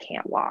literally just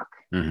can't walk.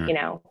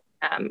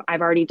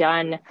 I've already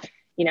done,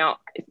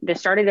 this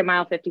started at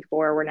mile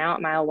 54. We're now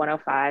at mile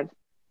 105.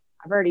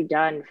 I've already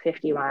done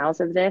 50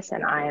 miles of this,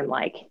 and I am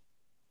like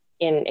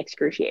in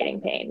excruciating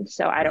pain.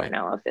 So I don't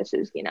know if this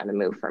is, the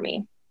move for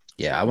me.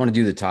 Yeah. I want to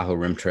do the Tahoe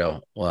Rim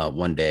Trail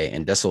one day,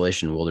 and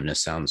Desolation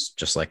Wilderness sounds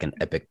just like an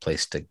epic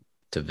place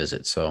to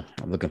visit. So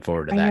I'm looking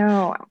forward to that. I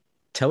know.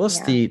 Tell us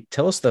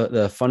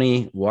the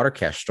funny water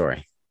cache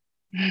story.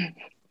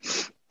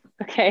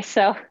 Okay.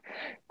 So,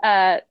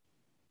 I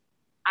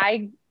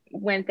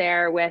went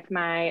there with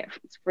my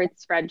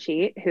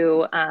spreadsheet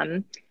who,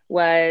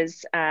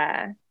 was,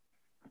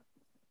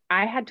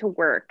 I had to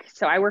work.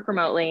 So I work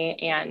remotely,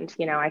 and,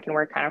 I can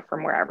work kind of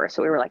from wherever.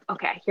 So we were like,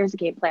 okay, here's the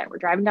game plan. We're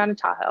driving down to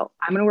Tahoe.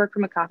 I'm going to work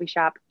from a coffee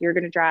shop. You're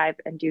going to drive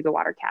and do the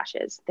water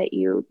caches that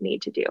you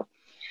need to do.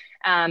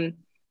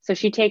 So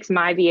she takes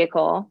my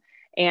vehicle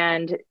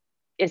and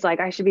is like,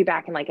 I should be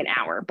back in like an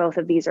hour. Both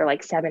of these are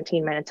like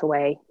 17 minutes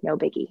away. No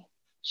biggie.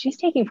 She's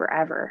taking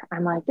forever.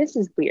 I'm like, this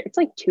is weird. It's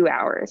like 2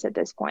 hours at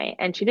this point.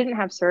 And she didn't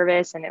have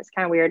service, and it's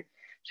kind of weird.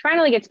 She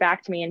finally gets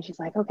back to me and she's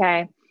like,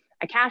 okay,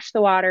 I cached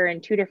the water in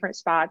 2 different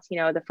spots.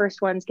 The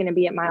first one's going to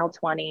be at mile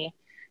 20.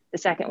 The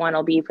second one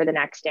will be for the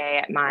next day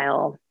at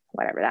mile,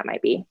 whatever that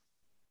might be.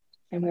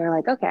 And we were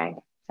like, okay,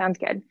 sounds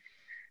good.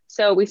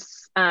 So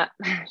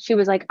she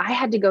was like, I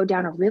had to go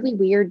down a really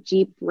weird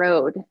Jeep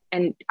road,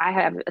 and I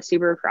have a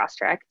Subaru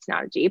Crosstrek. It's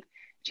not a Jeep.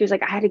 She was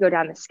like, I had to go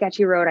down this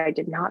sketchy road. I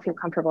did not feel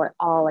comfortable at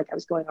all. Like I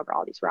was going over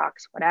all these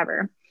rocks,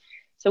 whatever.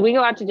 So we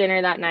go out to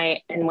dinner that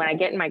night. And when I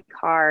get in my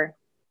car,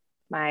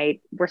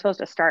 we're supposed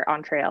to start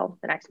on trail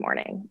the next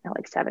morning at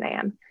like 7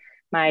 a.m.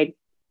 My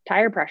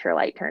tire pressure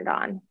light turned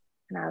on,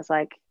 and I was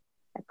like,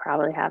 I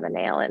probably have a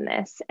nail in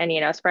this. And,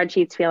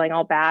 spreadsheet's feeling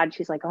all bad.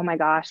 She's like, oh my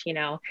gosh,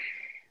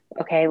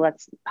 okay,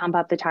 let's pump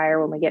up the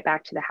tire when we get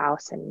back to the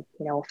house, and,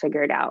 we'll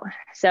figure it out.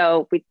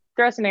 So we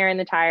throw some air in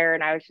the tire,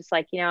 and I was just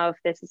like, if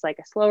this is like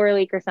a slower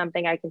leak or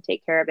something, I can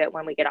take care of it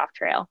when we get off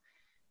trail.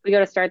 We go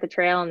to start the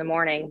trail in the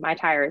morning. My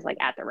tire is like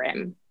at the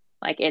rim,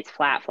 like it's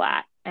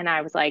flat. And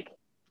I was like,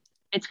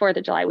 it's 4th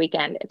of July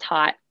weekend. It's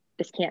hot.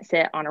 This can't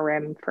sit on a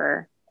rim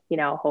for,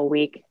 a whole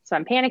week. So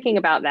I'm panicking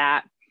about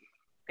that.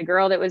 The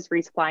girl that was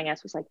resupplying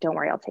us was like, don't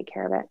worry, I'll take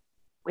care of it.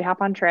 We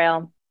hop on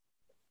trail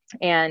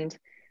and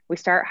we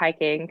start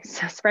hiking.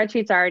 So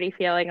spreadsheet's already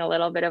feeling a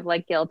little bit of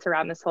like guilt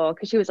around this whole,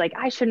 because she was like,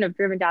 I shouldn't have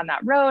driven down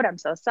that road. I'm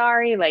so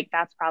sorry. Like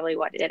that's probably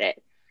what did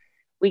it.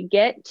 We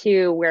get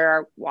to where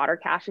our water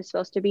cache is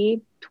supposed to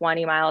be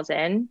 20 miles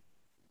in.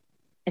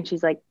 And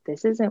she's like,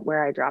 this isn't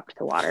where I dropped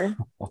the water.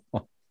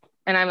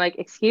 And I'm like,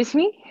 excuse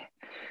me?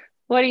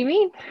 What do you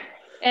mean?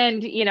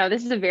 And, you know,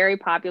 this is a very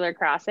popular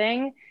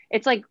crossing.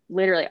 It's like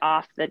literally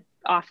off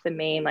the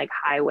main like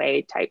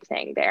highway type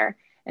thing there.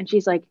 And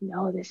she's like,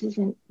 no, this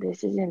isn't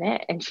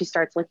it. And she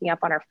starts looking up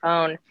on her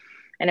phone.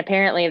 And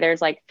apparently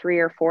there's like 3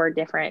 or 4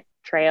 different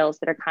trails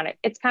that are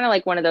it's kind of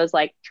like one of those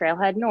like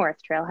trailhead north,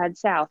 trailhead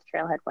south,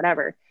 trailhead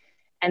whatever.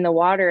 And the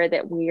water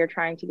that we are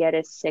trying to get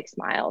is 6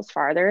 miles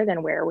farther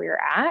than where we were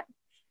at.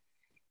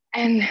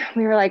 And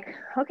we were like,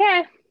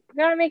 okay, we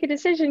got to make a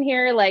decision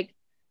here. Like,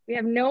 we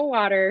have no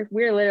water.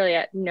 We're literally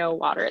at no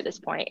water at this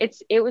point.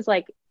 It was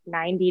like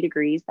 90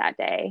 degrees that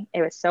day.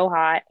 It was so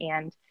hot.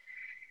 And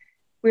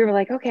we were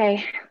like,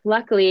 okay,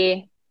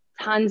 luckily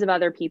tons of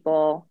other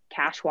people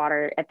cache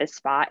water at this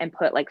spot and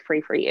put like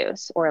free for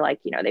use, or like,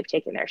 you know, they've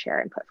taken their share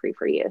and put free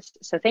for use.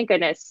 So thank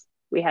goodness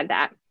we had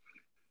that.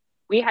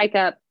 We hike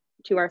up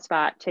to our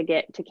spot to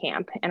get to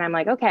camp. And I'm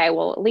like, okay,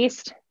 well, at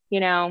least, you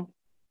know,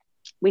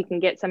 we can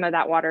get some of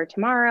that water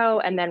tomorrow,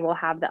 and then we'll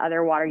have the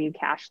other water you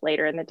cache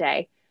later in the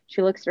day.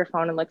 She looks at her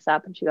phone and looks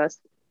up and she goes,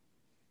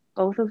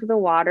 both of the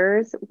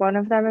waters, one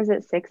of them is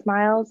at 6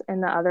 miles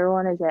and the other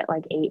one is at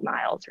like 8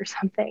 miles or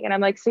something. And I'm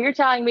like, so you're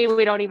telling me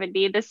we don't even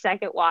need the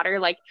second water?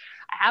 Like,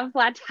 I have a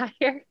flat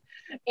tire.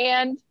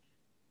 And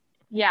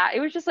yeah, it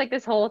was just like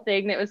this whole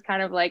thing that was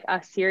kind of like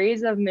a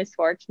series of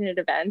misfortunate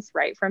events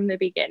right from the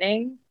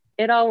beginning.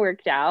 It all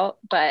worked out,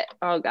 but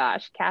oh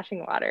gosh,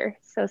 caching water,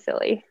 so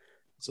silly.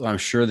 So I'm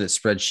sure that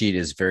spreadsheet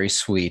is very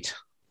sweet,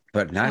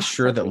 but not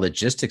sure that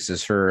logistics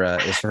is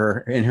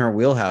her in her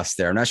wheelhouse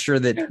there. I'm not sure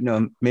that, you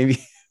know, maybe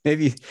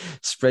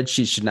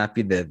spreadsheet should not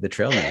be the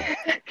trail name.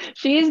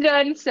 She's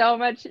done so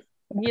much,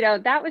 you know,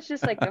 that was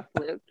just like a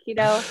fluke, you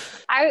know.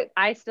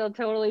 I still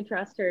totally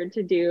trust her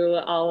to do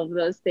all of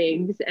those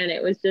things, and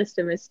it was just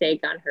a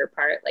mistake on her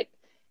part. Like,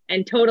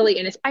 and totally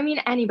innocent. I mean,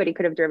 anybody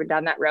could have driven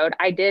down that road.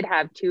 I did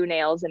have 2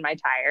 nails in my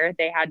tire.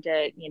 They had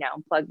to, you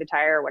know, plug the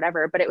tire or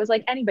whatever, but it was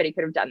like anybody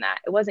could have done that.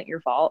 It wasn't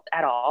your fault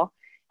at all.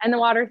 And the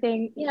water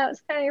thing, you know,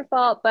 it's kind of your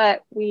fault,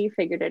 but we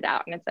figured it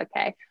out and it's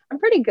okay. I'm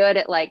pretty good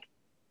at like,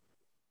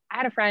 I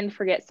had a friend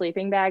forget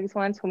sleeping bags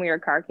once when we were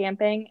car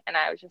camping, and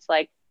I was just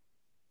like,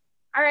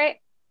 all right,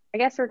 I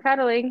guess we're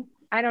cuddling.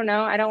 I don't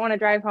know. I don't want to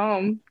drive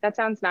home. That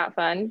sounds not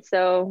fun.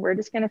 So we're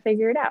just going to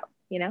figure it out,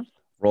 you know?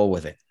 Roll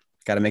with it.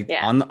 Got to make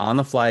on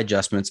the fly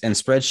adjustments. And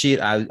spreadsheet,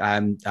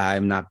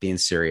 I'm not being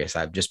serious.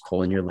 I'm just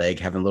pulling your leg,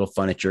 having a little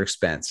fun at your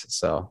expense.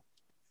 So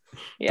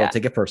don't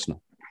take it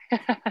personal.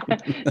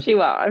 She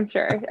will, I'm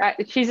sure.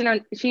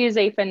 She is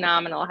a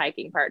phenomenal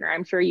hiking partner.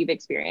 I'm sure you've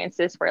experienced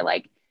this where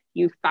like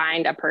you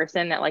find a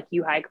person that like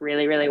you hike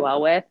really, really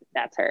well with.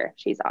 That's her.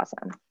 She's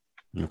awesome.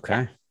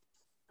 Okay.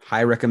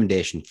 High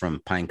recommendation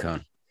from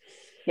Pinecone.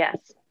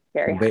 Yes.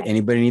 Very high.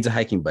 Anybody needs a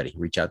hiking buddy,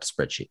 reach out to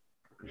spreadsheet.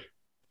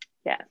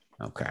 Yeah.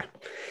 Okay.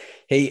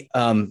 Hey,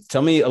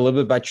 tell me a little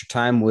bit about your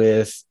time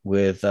with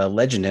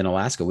Legend in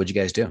Alaska. What'd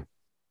you guys do?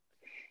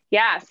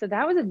 Yeah, so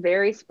that was a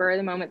very spur of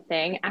the moment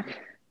thing.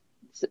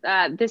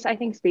 This I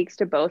think speaks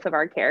to both of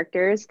our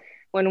characters.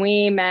 When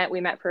we met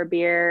for a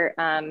beer.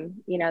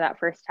 You know, that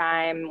first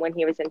time when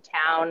he was in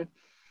town,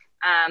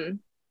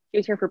 he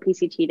was here for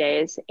PCT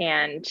days,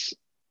 and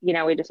you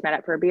know, we just met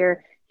up for a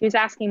beer. He was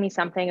asking me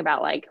something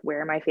about like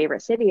where my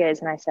favorite city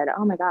is. And I said,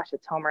 oh my gosh,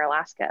 it's Homer,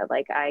 Alaska.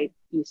 Like I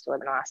used to live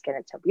in Alaska and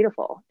it's so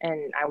beautiful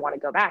and I want to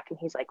go back. And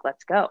he's like,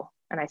 let's go.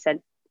 And I said,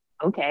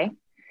 okay.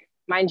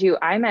 Mind you,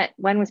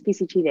 when was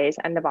PCT days?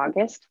 End of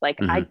August. Like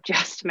I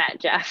just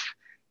met Jeff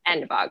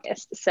end of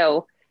August.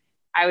 So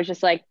I was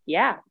just like,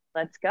 yeah,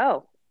 let's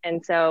go.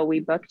 And so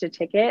we booked a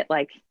ticket.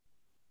 Like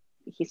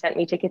he sent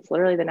me tickets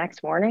literally the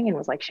next morning and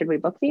was like, should we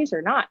book these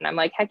or not? And I'm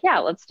like, heck yeah,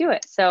 let's do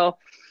it. So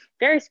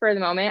very spur of the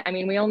moment. I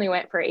mean, we only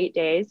went for 8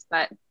 days,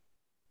 but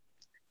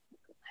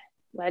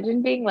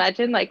Legend being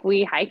Legend, like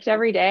we hiked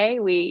every day.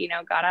 We, you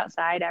know, got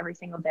outside every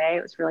single day.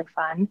 It was really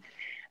fun.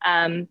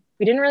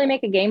 We didn't really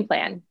make a game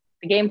plan.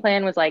 The game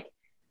plan was like,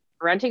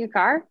 we're renting a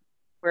car.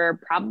 We're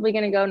probably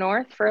going to go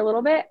north for a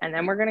little bit, and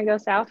then we're going to go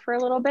south for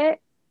a little bit.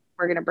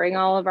 We're going to bring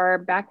all of our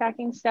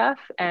backpacking stuff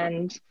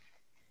and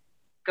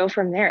go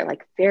from there,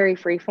 like very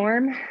free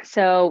form.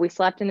 So we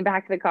slept in the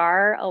back of the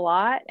car a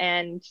lot,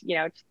 and you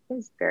know, it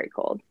was very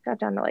cold. It got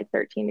down to like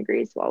 13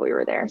 degrees while we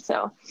were there.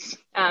 So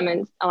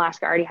and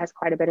Alaska already has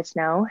quite a bit of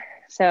snow.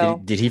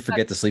 So did he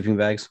forget the sleeping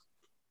bags?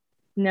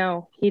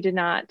 No, he did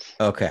not.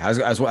 Okay. I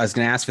was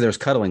going to ask if there was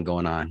cuddling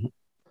going on.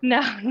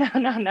 No.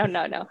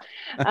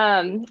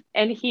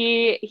 And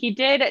he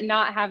did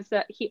not have,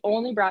 he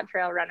only brought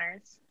trail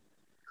runners,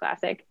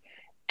 classic,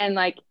 and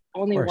like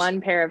only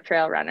one pair of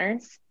trail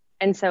runners.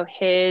 And so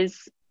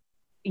his,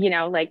 you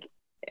know, like,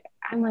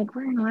 I'm like,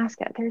 we're in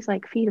Alaska. There's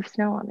like feet of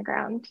snow on the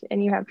ground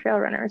and you have trail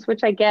runners,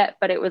 which I get,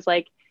 but it was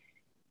like,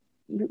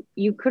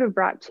 you could have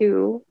brought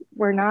 2.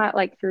 We're not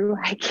like through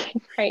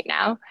hiking right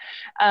now.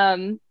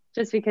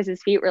 Just because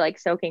his feet were like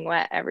soaking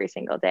wet every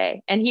single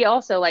day. And he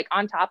also, like,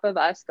 on top of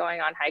us going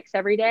on hikes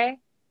every day,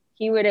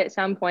 he would at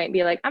some point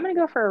be like, I'm going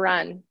to go for a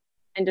run.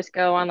 and just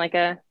go on like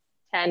a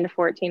 10 to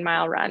 14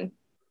 mile run.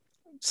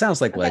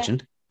 Sounds like Okay.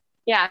 legend.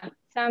 Yeah,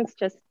 sounds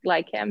just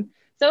like him.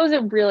 So it was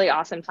a really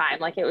awesome time.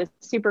 Like it was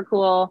super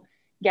cool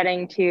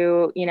getting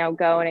to,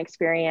 go and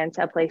experience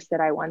a place that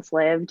I once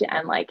lived.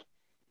 And like,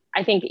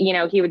 I think,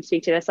 he would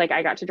speak to this. Like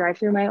I got to drive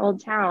through my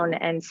old town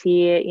and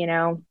see,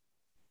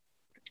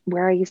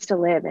 where I used to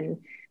live, and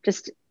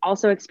just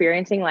also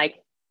experiencing like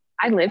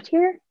I lived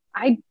here.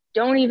 I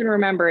don't even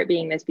remember it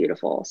being this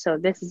beautiful. So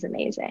this is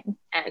amazing.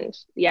 And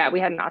yeah, we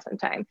had an awesome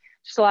time.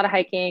 Just a lot of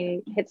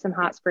hiking, hit some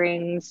hot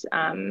springs,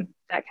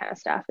 that kind of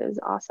stuff. It was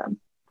awesome.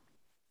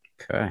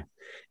 Okay.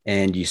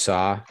 And you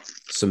saw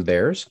some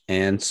bears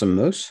and some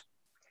moose?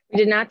 We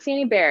did not see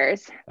any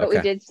bears, but Okay.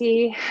 we did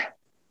see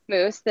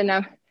moose. The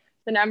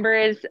number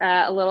is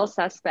a little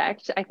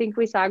suspect. I think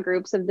we saw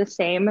groups of the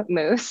same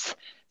moose.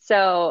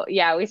 So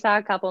yeah, we saw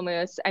a couple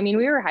moose. I mean,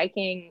 we were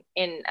hiking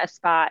in a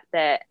spot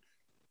that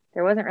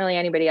there wasn't really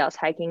anybody else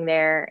hiking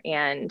there.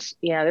 And,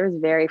 there was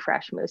very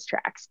fresh moose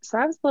tracks. So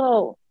I was a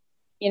little,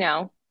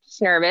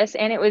 just nervous,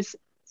 and it was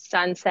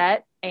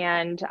sunset.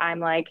 And I'm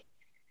like,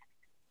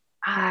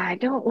 I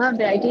don't love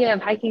the idea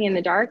of hiking in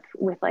the dark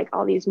with like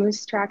all these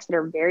moose tracks that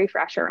are very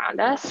fresh around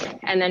us.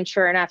 And then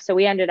sure enough, so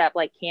we ended up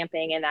like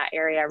camping in that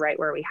area right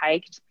where we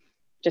hiked,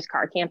 just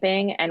car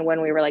camping. And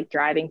when we were like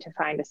driving to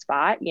find a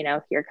spot,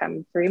 here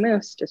come 3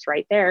 moose just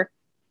right there.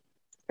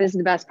 This is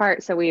the best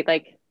part. So we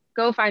like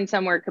go find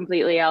somewhere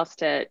completely else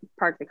to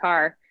park the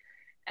car.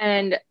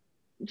 And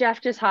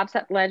Jeff just hops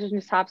out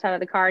of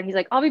the car, and he's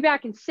like, I'll be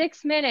back in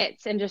 6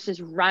 minutes, and just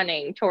is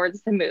running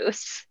towards the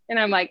moose. And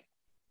I'm like,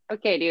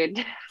 okay,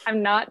 dude,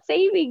 I'm not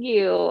saving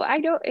you.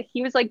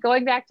 He was like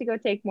going back to go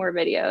take more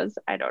videos.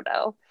 I don't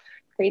know.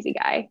 Crazy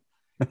guy.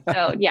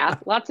 So yeah,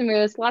 lots of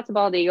moose, lots of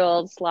bald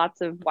eagles, lots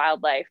of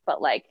wildlife,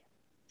 but like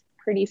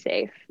pretty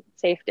safe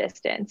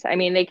distance. I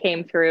mean, they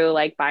came through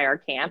like by our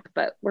camp,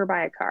 but we're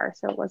by a car,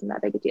 so it wasn't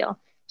that big a deal.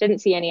 Didn't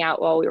see any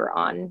out while we were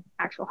on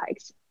actual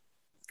hikes.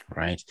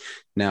 Right.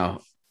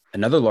 Now,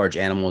 another large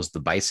animal is the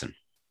bison.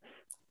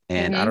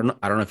 And I don't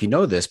know if you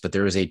know this, but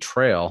there is a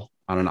trail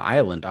on an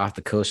island off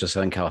the coast of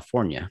Southern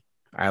California.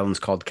 The island's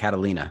called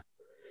Catalina.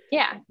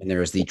 Yeah. And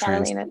there is the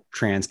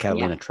Trans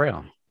Catalina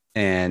Trail.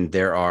 And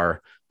there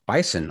are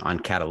bison on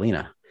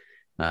Catalina,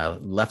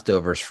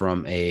 leftovers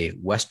from a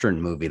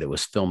Western movie that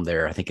was filmed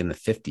there, I think in the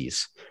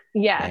 50s.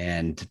 Yeah.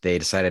 And they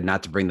decided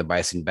not to bring the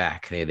bison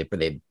back.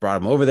 They brought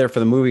them over there for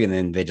the movie, and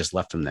then they just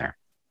left them there.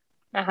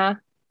 Uh-huh.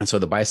 And so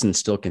the bison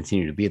still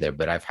continue to be there.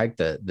 But I've hiked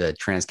the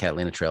Trans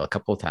Catalina Trail a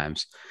couple of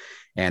times,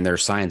 and there are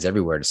signs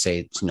everywhere to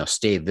say,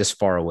 stay this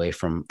far away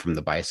from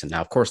the bison.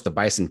 Now, of course, the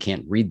bison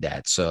can't read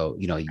that. So,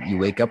 you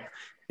wake up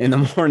in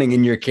the morning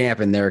in your camp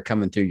and they're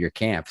coming through your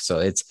camp.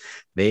 So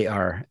they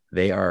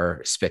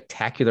are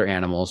spectacular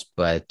animals,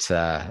 but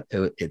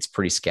it's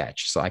pretty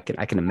sketch. So I can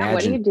imagine.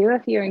 What do you do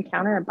if you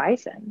encounter a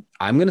bison?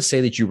 I'm going to say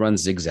that you run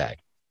zigzag.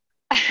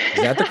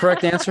 Is that the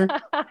correct answer?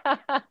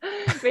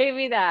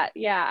 Maybe that.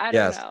 Yeah. I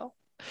don't know.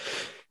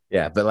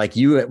 Yeah, but like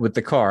you with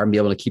the car, and be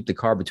able to keep the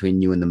car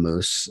between you and the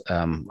moose.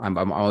 I'm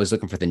always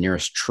looking for the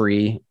nearest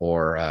tree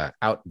or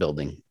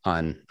outbuilding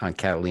on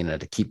Catalina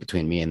to keep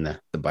between me and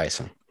the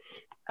bison.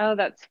 Oh,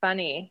 that's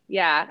funny.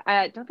 Yeah.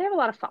 Don't they have a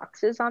lot of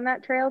foxes on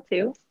that trail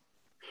too?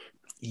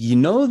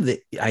 That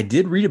I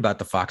did read about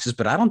the foxes,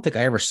 but I don't think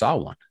I ever saw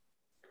one.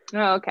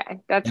 Oh, okay.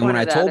 That's and when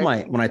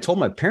I told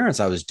my parents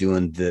I was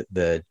doing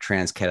the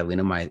Trans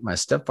Catalina, my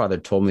stepfather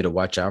told me to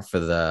watch out for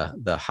the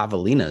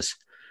javelinas,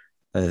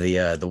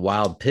 the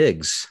wild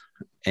pigs,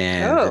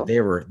 and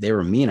they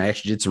were mean. I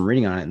actually did some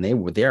reading on it,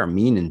 and they are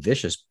mean and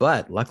vicious.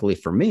 But luckily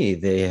for me,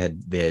 they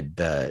had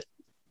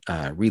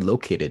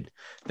relocated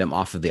them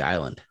off of the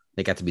island.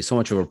 They got to be so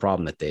much of a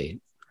problem that I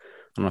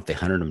don't know if they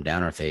hunted them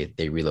down or if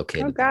they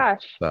relocated. Oh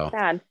gosh, them. So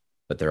sad.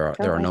 But there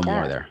are no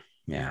more there.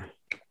 Yeah.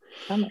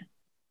 Bummer.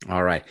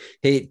 All right.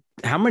 Hey,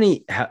 I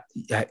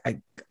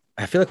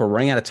feel like we're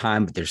running out of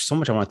time, but there's so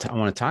much I want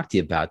to talk to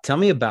you about. Tell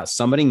me about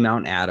summiting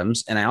Mount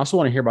Adams, and I also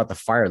want to hear about the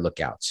fire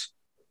lookouts.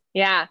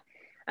 Yeah.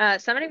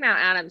 Summiting Mount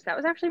Adams, that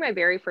was actually my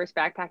very first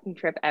backpacking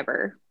trip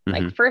ever.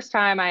 Like first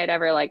time I had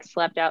ever like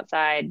slept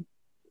outside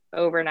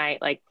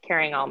overnight, like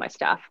carrying all my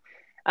stuff,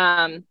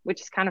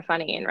 which is kind of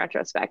funny in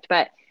retrospect.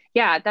 But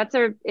yeah, it's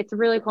a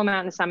really cool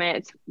mountain to summit.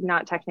 It's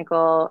not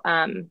technical.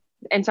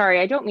 And sorry,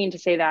 I don't mean to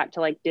say that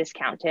to like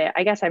discount it.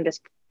 I guess I'm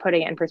just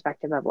putting it in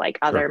perspective of like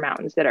other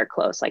mountains that are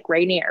close, like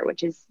Rainier,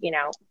 which is,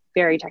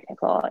 very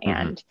technical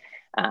and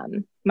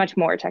much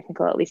more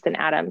technical, at least than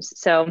Adams.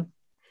 So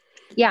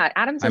yeah,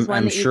 Adams is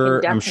one that you can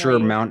definitely... I'm sure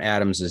Mount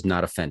Adams is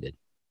not offended.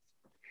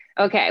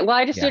 Okay. Well,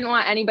 I just didn't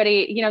want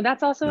anybody,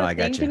 that's also a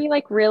thing to be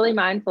like really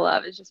mindful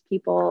of, is just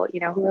people,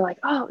 who are like,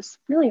 oh, it's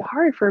really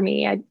hard for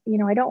me. I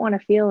don't want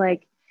to feel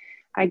like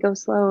I go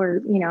slow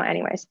or,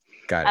 anyways.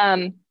 Got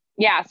it.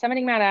 Yeah.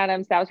 Summiting Mount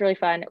Adams, that was really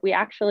fun. We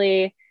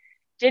actually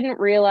didn't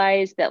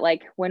realize that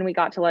like when we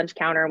got to Lunch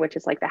Counter, which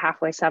is like the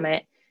halfway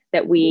summit,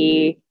 that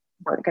we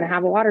weren't going to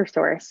have a water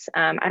source.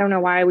 I don't know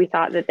why we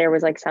thought that there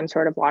was like some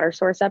sort of water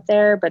source up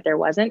there, but there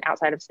wasn't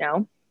outside of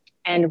snow.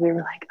 And we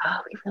were like, oh,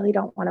 we really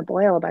don't want to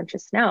boil a bunch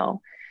of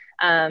snow.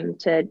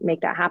 to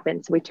make that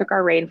happen. So we took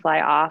our rain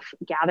fly off,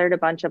 gathered a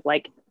bunch of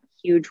like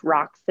huge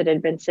rocks that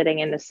had been sitting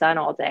in the sun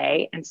all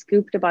day, and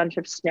scooped a bunch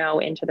of snow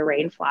into the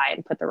rain fly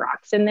and put the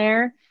rocks in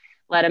there,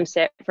 let them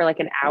sit for like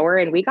an hour.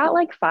 And we got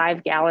like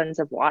 5 gallons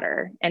of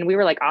water, and we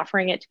were like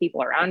offering it to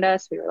people around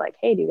us. We were like,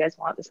 hey, do you guys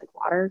want this like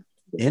water?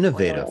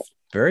 Innovative.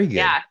 Very good.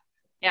 Yeah.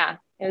 Yeah.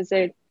 It was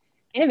a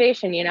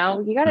innovation, you know,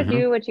 you got to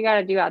do what you got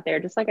to do out there.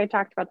 Just like I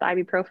talked about the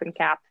ibuprofen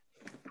cap,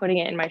 putting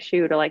it in my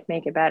shoe to like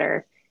make it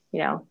better, you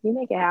know, you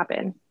make it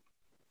happen.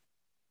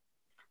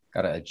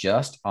 Got to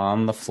adjust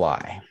on the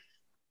fly.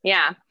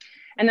 Yeah.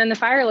 And then the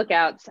fire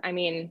lookouts, I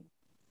mean,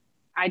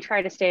 I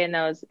try to stay in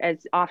those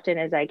as often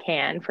as I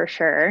can, for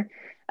sure.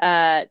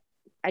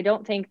 I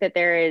don't think that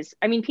there is,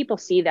 I mean, people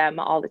see them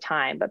all the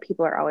time, but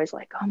people are always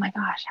like, oh my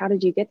gosh, how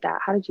did you get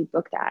that? How did you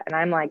book that? And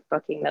I'm like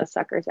booking those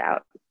suckers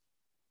out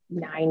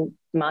 9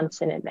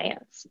 months in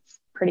advance. It's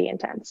pretty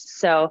intense.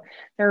 So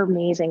they're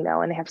amazing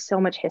though. And they have so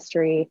much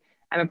history.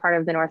 I'm a part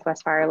of the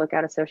Northwest Fire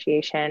Lookout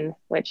Association,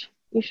 which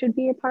you should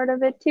be a part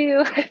of it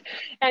too.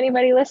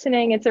 Anybody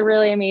listening, it's a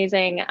really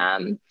amazing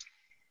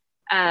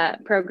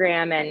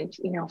program. And,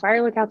 you know,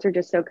 fire lookouts are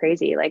just so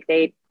crazy. Like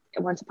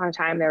once upon a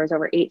time, there was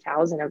over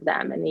 8,000 of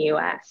them in the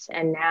US.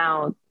 And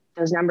now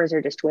those numbers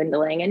are just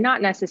dwindling, and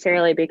not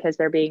necessarily because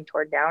they're being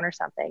torn down or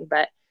something,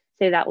 but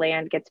say that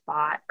land gets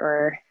bought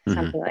or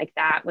something like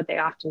that. What they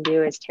often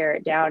do is tear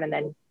it down and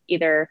then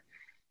either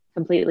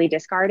completely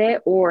discard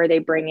it, or they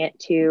bring it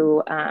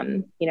to,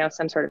 you know,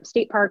 some sort of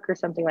state park or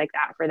something like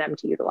that for them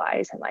to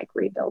utilize and like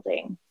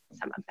rebuilding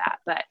some of that.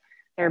 But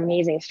they're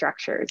amazing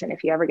structures. And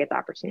if you ever get the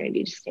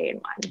opportunity to stay in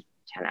one,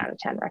 10 out of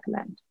 10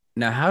 recommend.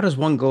 Now, how does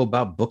one go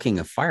about booking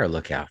a fire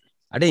lookout?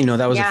 I didn't know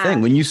that was a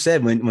thing. When you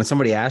said, when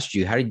somebody asked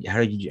you, how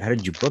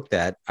did you book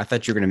that? I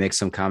thought you were going to make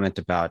some comment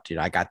about, you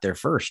know, I got there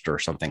first or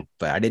something,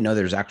 but I didn't know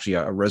there's actually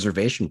a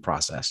reservation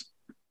process.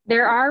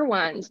 There are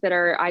ones that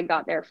are, I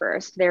got there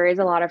first. There is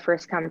a lot of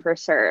first come,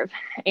 first serve.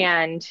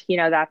 And, you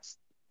know, that's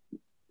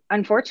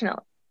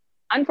unfortunately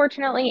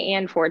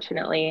and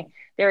fortunately,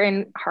 they're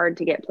in hard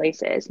to get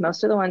places.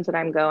 Most of the ones that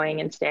I'm going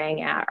and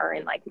staying at are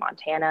in like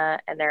Montana,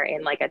 and they're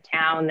in like a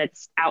town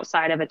that's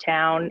outside of a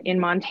town in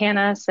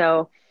Montana.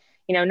 So,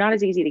 you know, not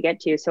as easy to get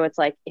to. So it's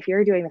like, if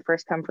you're doing the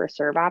first come, first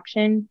serve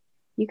option,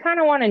 you kind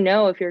of want to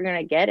know if you're going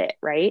to get it,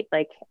 right?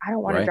 Like, I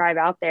don't want to drive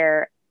out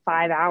there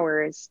 5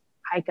 hours,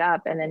 hike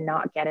up, and then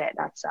not get it.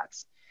 That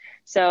sucks.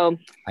 So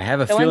I have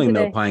a feeling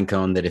though,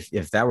 Pinecone, that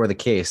if that were the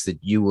case, that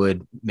you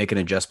would make an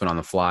adjustment on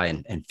the fly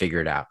and figure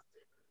it out.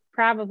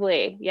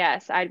 Probably.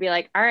 Yes. I'd be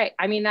like, all right.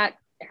 I mean, that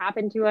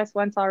happened to us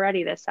once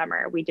already this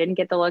summer. We didn't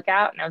get the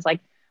lookout, and I was like,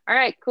 all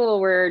right,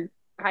 cool. We're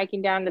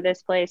hiking down to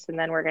this place, and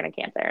then we're going to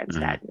camp there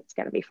instead. It's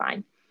going to be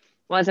fine.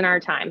 Wasn't our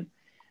time.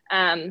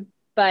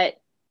 But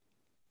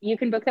you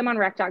can book them on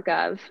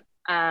rec.gov.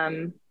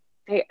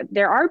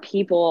 There are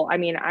people, I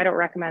mean, I don't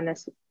recommend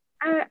this.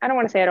 I don't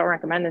want to say I don't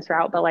recommend this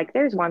route, but like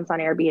there's ones on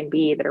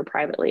Airbnb that are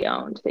privately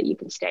owned that you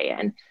can stay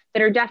in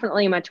that are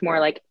definitely much more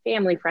like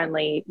family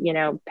friendly, you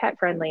know, pet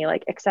friendly,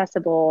 like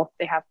accessible.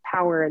 They have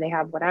power, they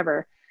have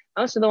whatever.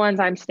 Most of the ones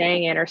I'm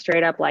staying in are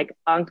straight up like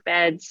bunk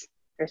beds.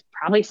 There's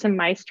probably some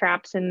mice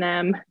traps in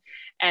them.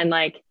 And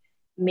like,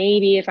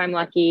 maybe if I'm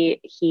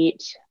lucky,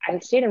 heat. I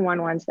stayed in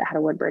one once that had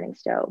a wood burning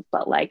stove,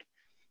 but like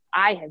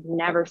I have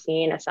never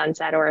seen a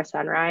sunset or a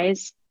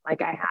sunrise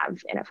like I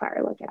have in a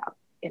fire lookout.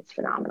 It's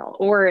phenomenal.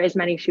 Or as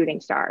many shooting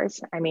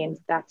stars. I mean,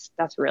 that's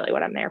really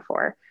what I'm there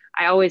for.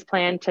 I always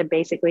plan to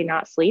basically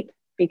not sleep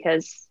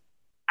because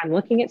I'm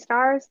looking at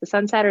stars, the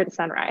sunset or the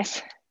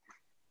sunrise.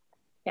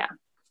 Yeah.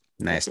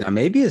 Nice. Now,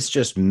 maybe it's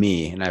just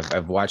me, and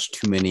I've watched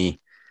too many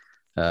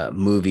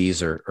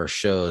movies or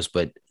shows,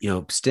 but, you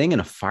know, staying in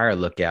a fire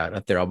lookout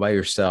up there all by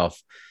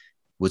yourself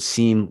would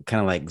seem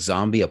kind of like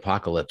zombie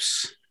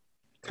apocalypse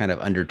kind of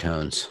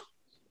undertones.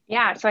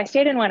 Yeah. So I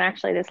stayed in one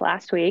actually this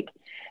last week,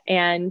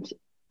 and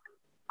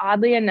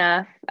oddly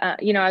enough,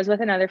 you know, I was with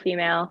another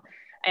female,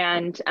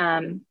 and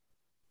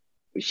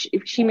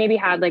she maybe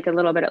had like a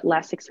little bit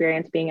less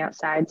experience being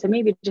outside. So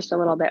maybe just a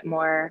little bit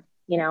more,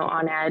 you know,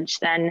 on edge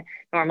than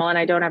normal. And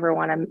I don't ever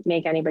want to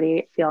make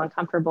anybody feel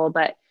uncomfortable,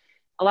 but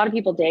a lot of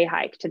people day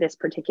hike to this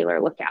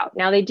particular lookout.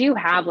 Now they do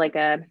have like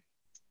a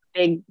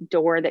big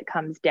door that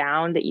comes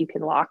down that you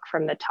can lock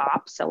from the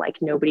top. So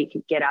like nobody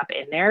could get up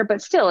in there,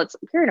 but still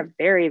you're in a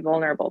very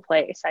vulnerable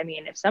place. I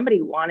mean, if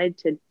somebody wanted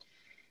to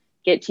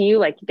get to you,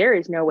 like there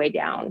is no way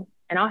down.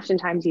 And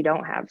oftentimes you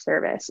don't have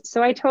service.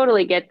 So I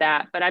totally get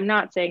that, but I'm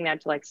not saying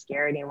that to like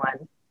scare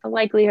anyone. The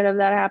likelihood of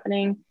that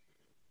happening,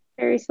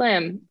 very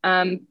slim.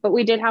 But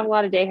we did have a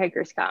lot of day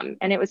hikers come,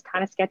 and it was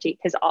kind of sketchy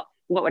because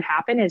what would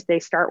happen is they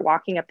start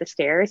walking up the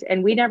stairs,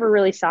 and we never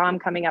really saw them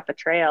coming up a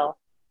trail.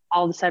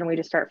 All of a sudden we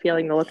just start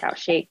feeling the lookout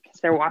shake because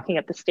they're walking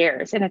up the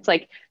stairs, and it's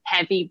like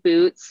heavy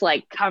boots,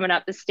 like coming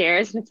up the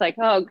stairs. And it's like,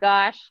 oh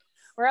gosh,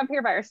 we're up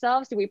here by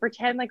ourselves. Do we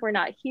pretend like we're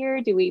not here?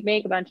 Do we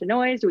make a bunch of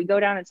noise? Do we go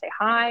down and say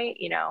hi?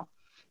 You know,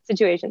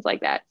 situations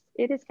like that.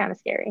 It is kind of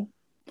scary.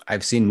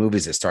 I've seen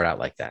movies that start out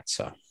like that.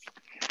 So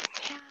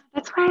yeah,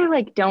 that's why I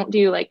like don't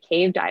do like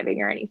cave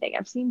diving or anything.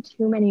 I've seen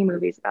too many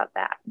movies about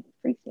that. It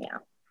freaks me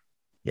out.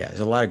 Yeah,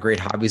 there's a lot of great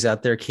hobbies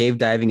out there. Cave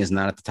diving is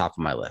not at the top of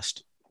my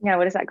list. Yeah,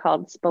 what is that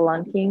called?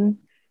 Spelunking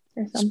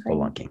or something?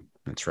 Spelunking.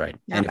 That's right.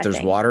 Not and if my there's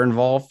thing. water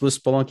involved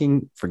with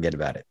spelunking, forget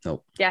about it.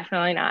 Nope.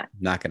 Definitely not.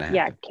 Not going to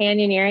Yeah, happen.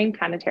 canyoneering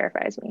kind of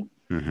terrifies me.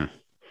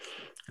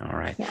 All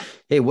right. Yeah.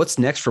 Hey, what's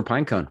next for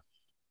Pinecone?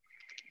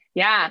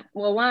 Yeah.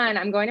 Well, one,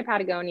 I'm going to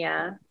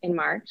Patagonia in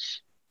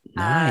March.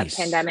 Nice.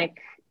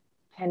 Pandemic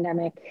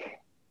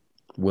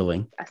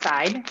Willing.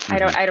 aside.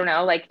 I don't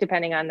know, like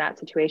depending on that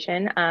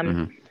situation.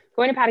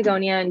 Going to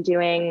Patagonia and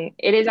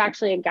it is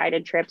actually a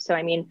guided trip. So,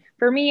 I mean,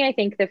 for me, I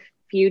think the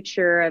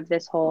future of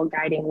this whole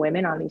guiding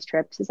women on these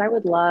trips is I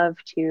would love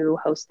to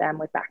host them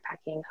with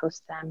backpacking,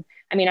 host them.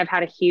 I mean, I've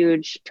had a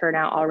huge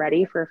turnout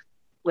already for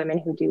women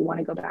who do want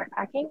to go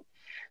backpacking.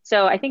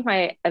 So I think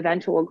my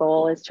eventual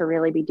goal is to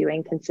really be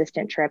doing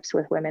consistent trips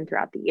with women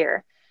throughout the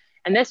year.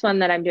 And this one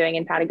that I'm doing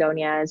in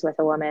Patagonia is with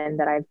a woman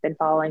that I've been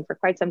following for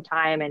quite some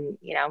time. And,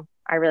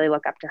 I really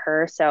look up to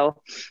her. So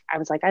I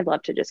was like, I'd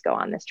love to just go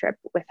on this trip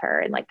with her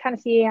and like kind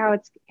of see how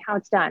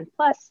it's done.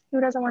 Plus,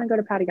 who doesn't want to go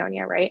to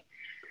Patagonia, right?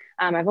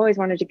 I've always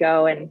wanted to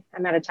go, and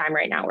I'm at a time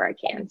right now where I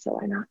can, so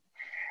why not?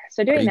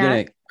 So doing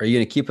that. Are you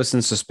going to keep us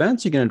in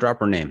suspense? You're going to drop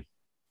her name?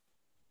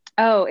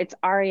 Oh, it's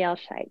Ariel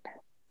Scheib.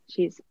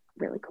 She's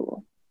really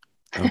cool.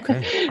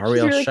 Okay. Ariel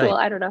she's really Scheib. Cool.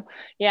 I don't know.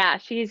 Yeah,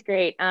 she's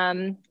great.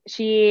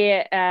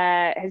 She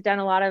has done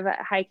a lot of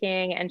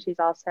hiking, and she's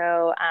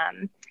also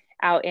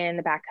out in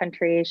the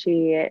backcountry.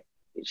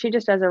 She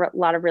just does a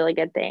lot of really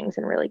good things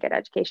and really good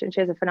education. She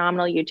has a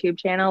phenomenal YouTube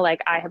channel. Like,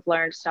 I have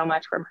learned so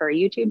much from her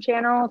YouTube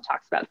channel.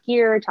 Talks about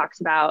gear,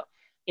 talks about,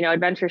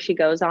 adventures she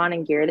goes on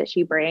and gear that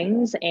she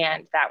brings.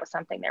 And that was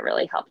something that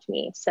really helped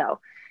me.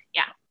 So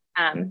yeah,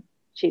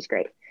 she's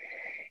great.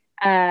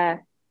 So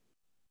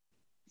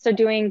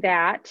doing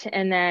that,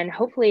 and then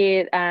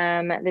hopefully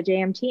the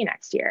JMT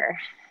next year,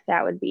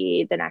 that would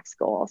be the next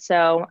goal.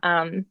 So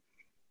I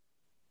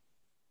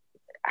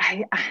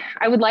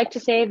would like to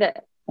say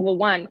that, well,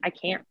 one,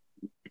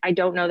 I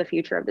don't know the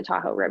future of the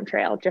Tahoe Rim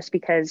Trail just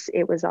because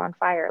it was on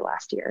fire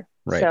last year.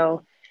 Right.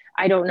 So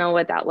I don't know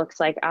what that looks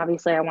like.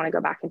 Obviously, I want to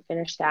go back and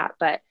finish that,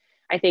 but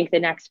I think the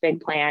next big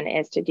plan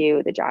is to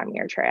do the John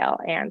Muir Trail,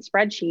 and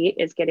Spreadsheet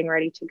is getting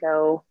ready to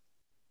go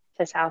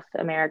to South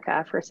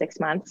America for 6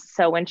 months.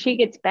 So when she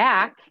gets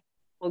back,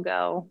 we'll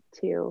go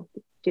to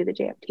do the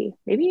JMT.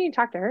 Maybe you need to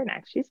talk to her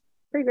next. She's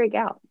a pretty great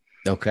gal.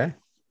 Okay.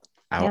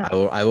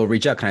 I will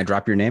reach out. Can I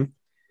drop your name?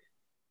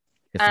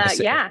 If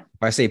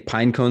I say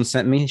Pinecone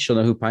sent me, she'll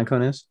know who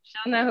Pinecone is?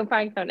 She'll know who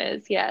Pinecone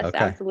is. Yes, okay.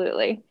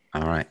 Absolutely.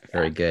 All right.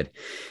 Very good.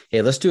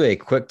 Hey, let's do a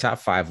quick top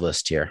 5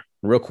 list here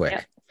real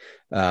quick.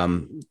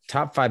 Yep.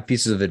 Top 5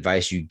 pieces of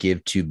advice you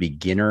give to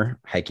beginner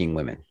hiking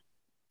women.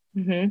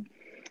 In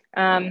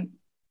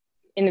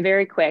the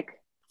very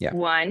quick,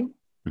 one,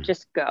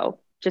 just go,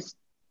 just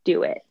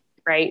do it,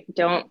 right?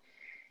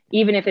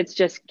 Even if it's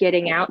just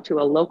getting out to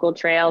a local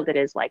trail that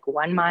is like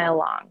 1 mile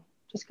long,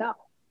 just go.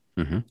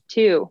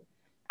 2,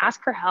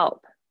 ask for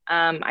help.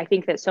 I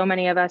think that so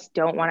many of us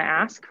don't want to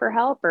ask for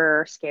help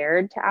or are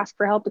scared to ask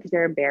for help because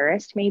they're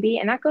embarrassed maybe.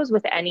 And that goes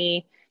with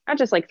not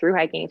just like through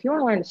hiking. If you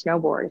want to learn to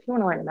snowboard, if you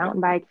want to learn to mountain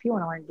bike, if you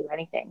want to learn to do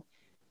anything,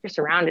 you're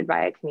surrounded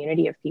by a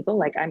community of people.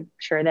 Like, I'm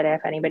sure that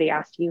if anybody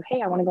asked you,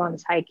 hey, I want to go on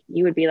this hike,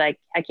 you would be like,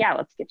 heck yeah,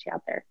 let's get you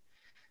out there.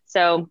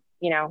 So,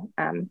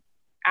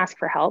 ask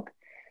for help.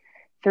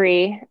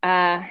 3,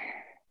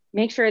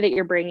 make sure that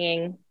you're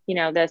bringing,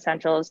 the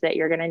essentials that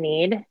you're going to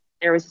need.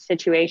 There was a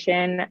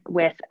situation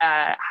with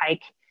a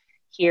hike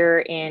here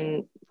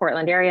in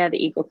Portland area.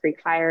 The Eagle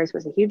Creek fires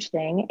was a huge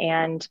thing.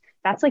 And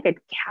that's like a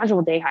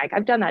casual day hike.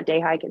 I've done that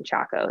day hike in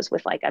Chacos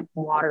with like a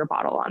water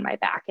bottle on my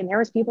back. And there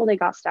was people that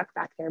got stuck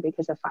back there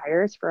because of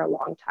fires for a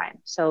long time.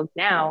 So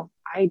now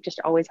I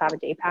just always have a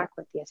day pack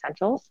with the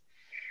essentials.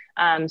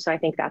 So I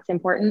think that's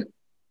important.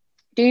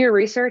 Do your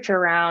research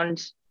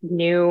around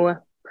new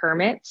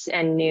permits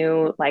and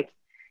new, like,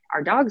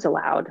 are dogs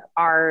allowed?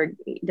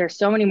 There's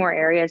so many more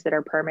areas that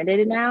are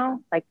permitted now,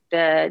 like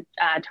the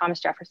Thomas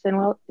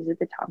Jefferson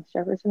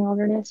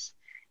Wilderness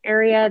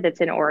area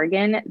that's in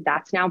Oregon,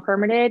 that's now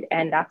permitted,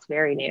 and that's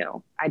very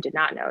new. I did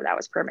not know that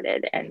was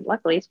permitted, and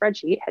luckily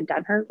Spreadsheet had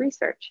done her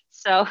research.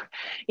 So,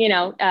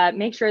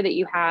 make sure that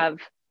you have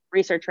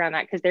research around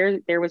that, because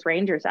there was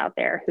rangers out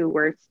there who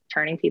were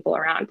turning people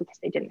around because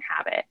they didn't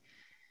have it.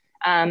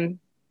 And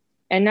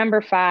number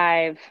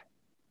 5,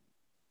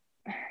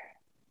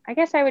 I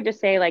guess I would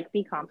just say, like,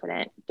 be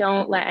confident.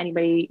 Don't let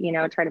anybody,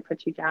 try to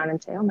put you down and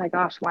say, oh my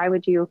gosh, why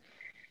would you?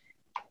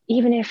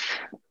 Even if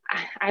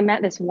I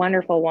met this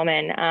wonderful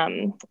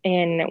woman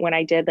when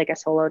I did like a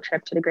solo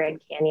trip to the Grand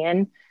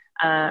Canyon.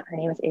 Her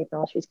name is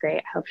April. She's great.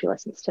 I hope she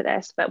listens to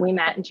this. But we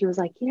met and she was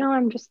like,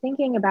 I'm just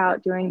thinking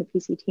about doing the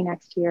PCT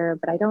next year,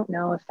 but I don't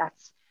know if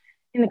that's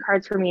in the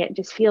cards for me. It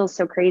just feels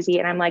so crazy.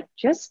 And I'm like,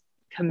 just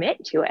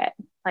commit to it.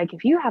 Like,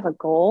 if you have a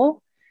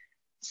goal,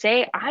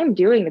 say, I'm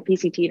doing the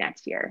PCT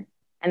next year.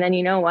 And then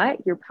you know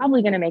what? You're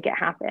probably going to make it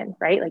happen,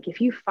 right? Like,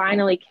 if you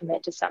finally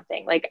commit to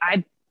something, like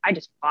I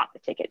just bought the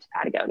ticket to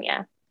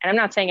Patagonia. And I'm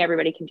not saying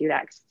everybody can do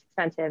that because it's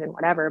expensive and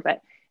whatever, but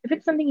if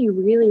it's something you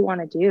really want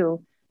to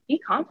do, be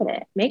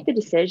confident, make the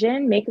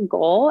decision, make a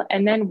goal,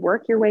 and then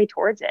work your way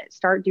towards it.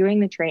 Start doing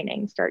the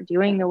training, start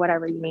doing the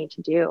whatever you need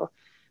to do.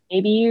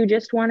 Maybe you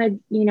just want to,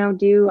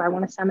 I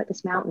want to summit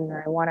this mountain,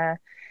 or I want to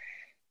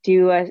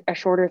do a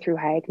shorter through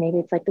hike. Maybe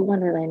it's like the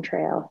Wonderland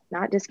Trail,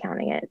 not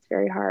discounting it. It's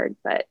very hard,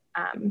 but,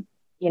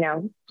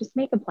 just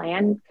make a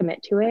plan,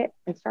 commit to it,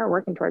 and start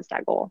working towards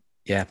that goal.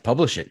 Yeah.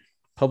 Publish it,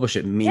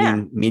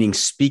 meaning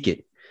speak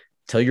it,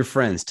 tell your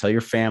friends, tell your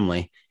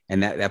family.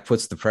 And that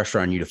puts the pressure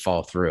on you to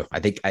follow through. I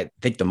think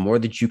the more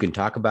that you can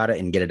talk about it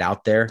and get it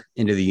out there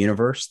into the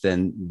universe,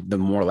 then the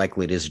more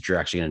likely it is that you're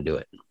actually going to do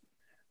it.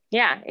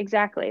 Yeah,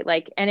 exactly.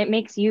 And it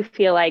makes you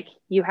feel like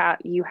you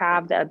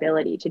have the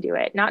ability to do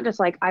it. Not just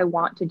like, I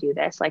want to do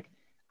this, like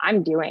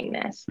I'm doing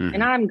this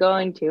and I'm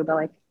going to, but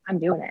like, I'm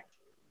doing it.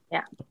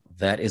 Yeah.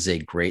 That is a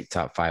great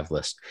top 5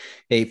 list.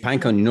 Hey,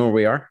 Pinecone, you know where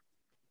we are?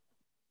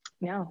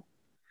 No.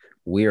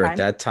 We are at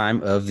that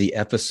time of the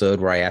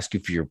episode where I ask you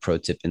for your pro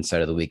tip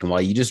insight of the week. And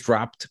while you just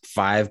dropped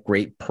 5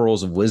 great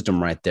pearls of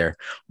wisdom right there,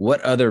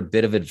 what other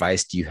bit of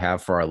advice do you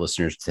have for our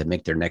listeners to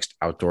make their next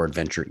outdoor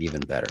adventure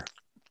even better?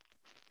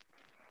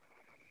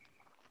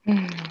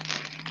 And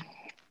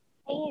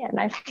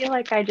I feel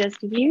like I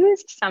just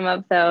used some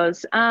of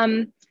those.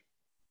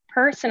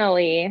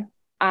 Personally,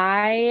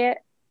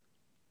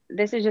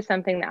 this is just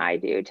something that I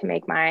do to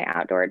make my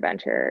outdoor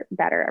adventure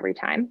better every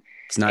time.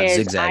 It's not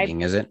zigzagging,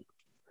 is it?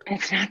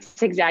 It's not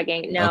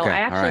zigzagging. No, okay, I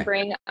actually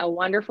bring a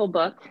wonderful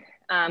book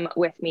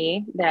with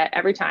me that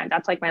every time,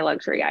 that's like my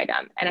luxury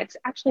item. And it's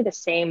actually the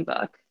same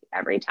book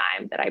every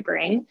time that I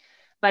bring,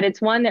 but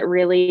it's one that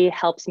really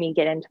helps me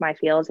get into my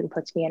feels and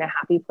puts me in a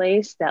happy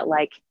place that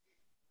like,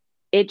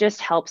 it just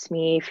helps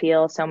me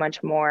feel so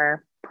much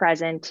more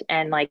present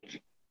and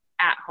like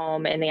at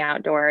home in the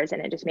outdoors.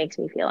 And it just makes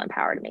me feel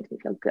empowered. It makes me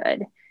feel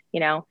good.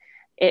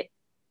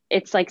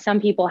 It's like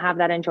some people have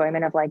that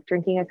enjoyment of like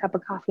drinking a cup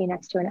of coffee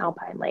next to an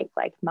alpine lake.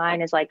 Like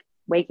mine is like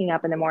waking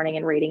up in the morning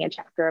and reading a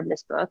chapter of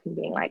this book and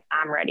being like,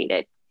 I'm ready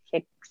to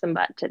kick some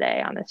butt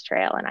today on this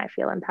trail. And I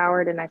feel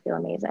empowered and I feel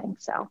amazing.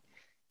 So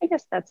I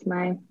guess that's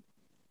my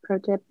pro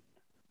tip.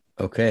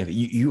 Okay.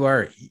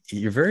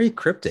 You're very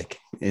cryptic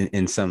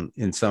in some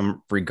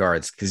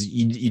regards, because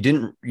you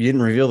didn't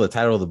reveal the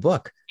title of the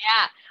book.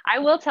 Yeah. I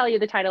will tell you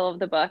the title of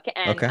the book,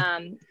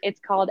 and it's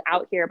called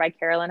Out Here by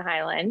Carolyn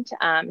Highland.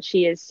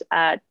 She is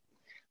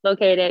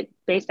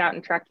based out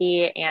in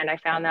Truckee, and I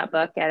found that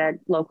book at a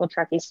local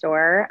Truckee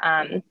store,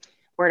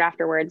 Word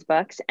After Words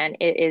books, and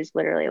it is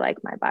literally like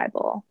my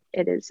Bible.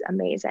 It is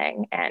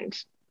amazing, and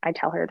I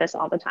tell her this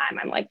all the time.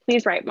 I'm like,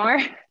 please write more.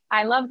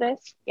 I love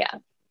this. Yeah.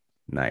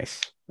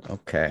 Nice.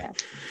 Okay. Yeah.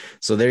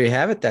 So there you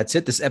have it. That's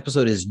it. This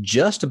episode is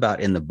just about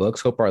in the books.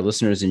 Hope our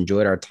listeners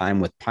enjoyed our time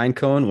with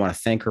Pinecone. Want to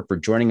thank her for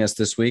joining us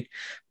this week.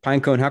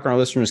 Pinecone, how can our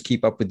listeners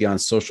keep up with you on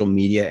social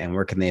media, and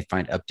where can they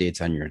find updates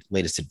on your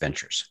latest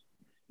adventures?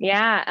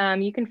 Yeah,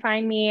 you can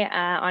find me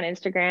on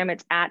Instagram.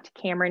 It's at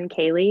Kamrin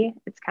Kaylee.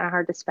 It's kind of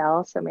hard to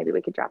spell, so maybe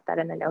we could drop that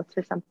in the notes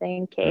or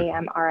something.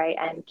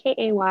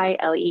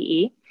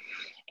 KamrinKaylee.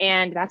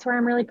 And that's where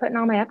I'm really putting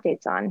all my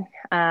updates on.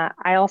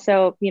 I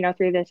also,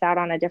 threw this out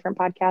on a different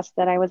podcast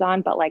that I was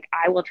on, but like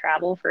I will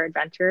travel for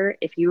adventure.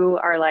 If you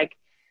are like,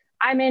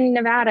 I'm in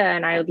Nevada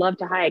and I would love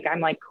to hike, I'm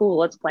like, cool,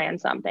 let's plan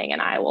something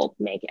and I will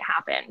make it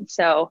happen.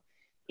 So,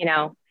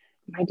 my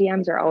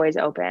DMs are always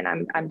open.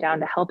 I'm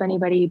down to help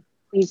anybody.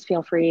 Please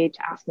feel free to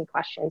ask me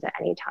questions at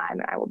any time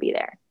and I will be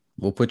there.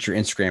 We'll put your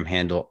Instagram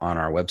handle on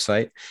our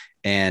website.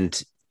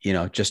 And,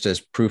 just as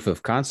proof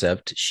of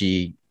concept,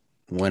 she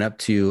went up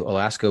to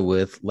Alaska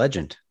with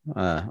Legend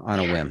on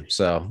a whim.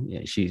 So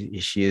yeah,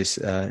 she is,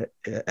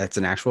 that's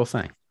an actual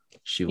thing.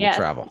 She will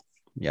travel.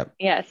 Yep.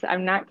 Yes.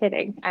 I'm not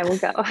kidding. I will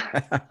go.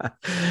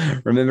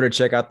 Remember to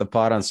check out the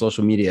pod on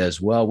social media as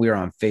well. We are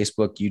on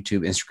Facebook,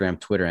 YouTube, Instagram,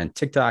 Twitter, and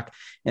TikTok.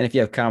 And if you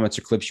have comments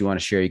or clips you want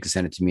to share, you can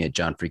send it to me at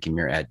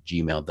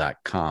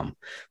johnfreakinmuir@gmail.com.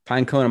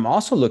 Pinecone, I'm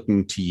also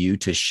looking to you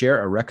to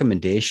share a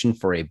recommendation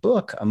for a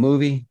book, a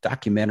movie,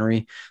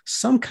 documentary,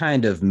 some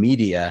kind of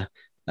media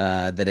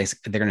they're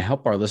going to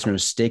help our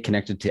listeners stay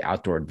connected to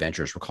outdoor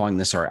adventures. We're calling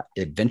this our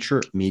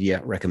adventure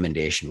media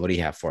recommendation. What do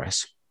you have for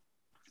us?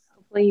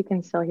 Hopefully you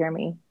can still hear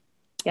me.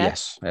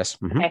 Yes.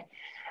 Mm-hmm. Okay.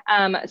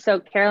 So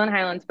Carolyn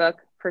Highland's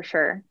book, for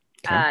sure.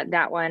 Okay.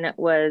 That one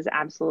was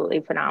absolutely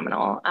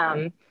phenomenal.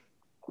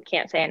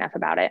 Can't say enough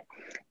about it.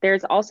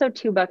 There's also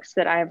 2 books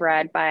that I've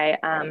read by,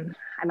 I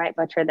might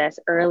butcher this,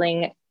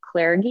 Erling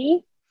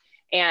Klergy.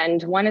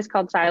 And one is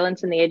called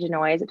Silence in the Age of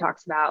Noise. It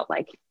talks about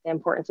like the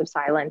importance of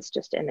silence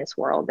just in this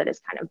world that is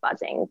kind of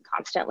buzzing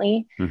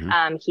constantly.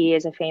 Mm-hmm. He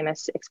is a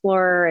famous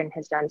explorer and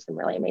has done some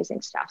really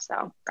amazing stuff.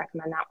 So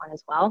recommend that one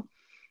as well.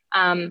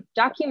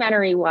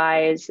 Documentary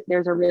wise,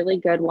 there's a really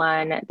good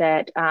one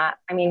that,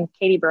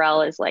 Katie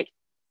Burrell is like,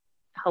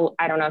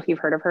 I don't know if you've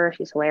heard of her.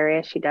 She's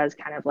hilarious. She does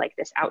kind of like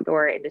this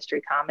outdoor industry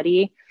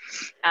comedy,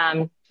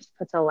 just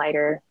puts a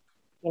lighter,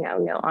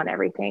 note on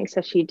everything.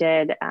 So she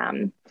did,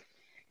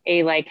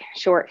 a like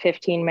short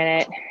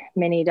 15-minute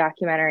mini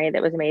documentary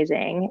that was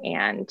amazing,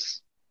 and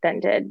then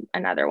did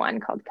another one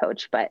called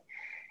Coach, but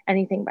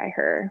anything by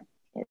her.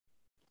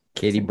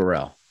 Katie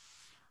Burrell.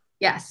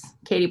 Yes,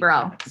 Katie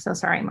Burrell. So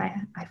sorry, my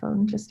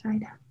iPhone just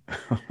died.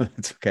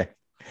 That's okay.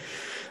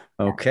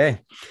 Okay.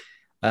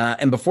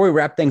 And before we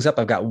wrap things up,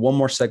 I've got one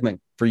more segment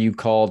for you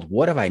called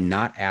What Have I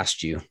Not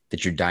Asked You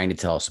That You're Dying to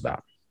Tell Us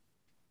About?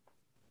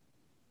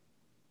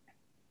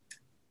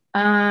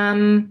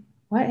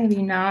 What have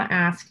you not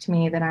asked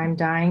me that I'm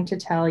dying to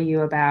tell you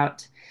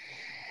about?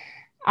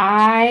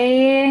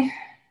 Oh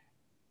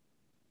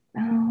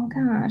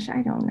gosh,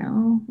 I don't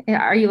know.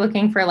 Are you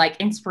looking for like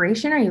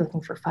inspiration? Are you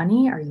looking for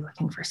funny? Are you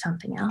looking for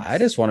something else? I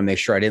just want to make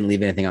sure I didn't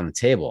leave anything on the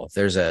table. If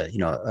there's a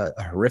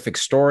horrific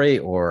story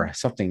or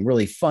something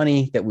really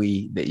funny that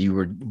you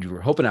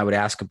were hoping I would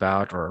ask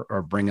about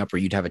or bring up, or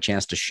you'd have a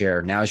chance to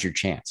share, now's your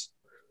chance.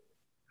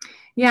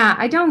 Yeah,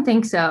 I don't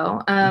think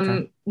so.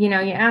 Okay. You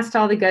asked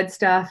all the good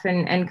stuff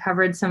and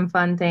covered some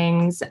fun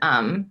things.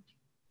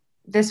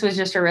 This was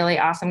just a really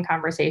awesome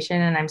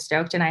conversation, and I'm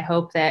stoked. And I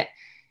hope that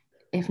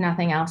if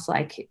nothing else,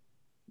 like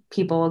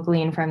people will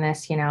glean from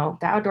this, the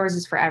outdoors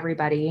is for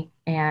everybody.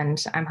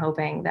 And I'm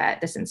hoping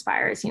that this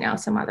inspires,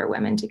 some other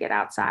women to get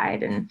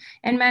outside and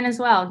men as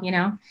well,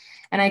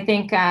 and I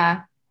think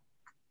that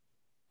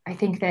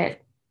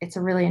it's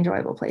a really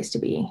enjoyable place to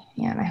be.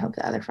 And I hope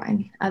that others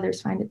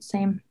find it the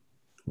same.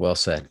 Well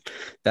said.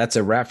 That's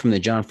a wrap from the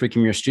John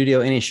Freaking Muir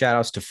studio. Any shout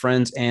outs to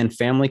friends and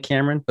family,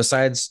 Kamrin,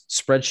 besides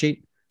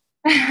Spreadsheet?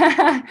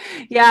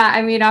 Yeah.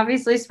 I mean,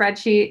 obviously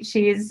Spreadsheet,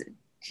 she's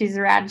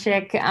a rad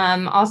chick.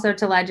 Also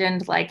to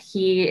Legend, like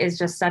he is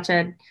just such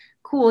a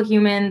cool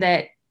human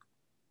that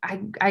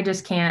I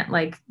just can't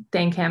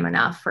thank him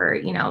enough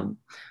for,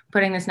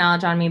 putting this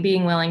knowledge on me,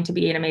 being willing to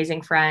be an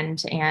amazing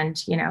friend.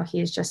 And,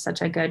 he's just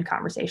such a good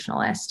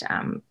conversationalist,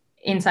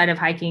 inside of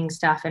hiking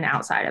stuff and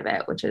outside of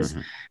it, which is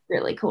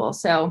really cool.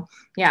 So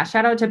yeah,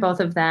 shout out to both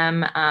of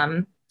them.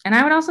 And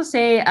I would also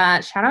say,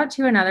 shout out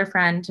to another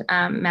friend,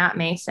 Matt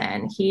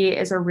Mason. He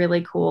is a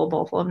really cool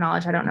bowl full of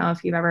knowledge. I don't know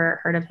if you've ever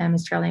heard of him.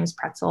 His trail name is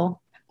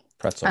Pretzel.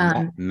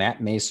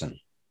 Matt Mason.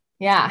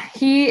 Yeah,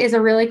 he is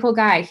a really cool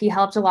guy. He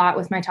helped a lot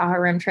with my Tahoe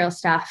Rim Trail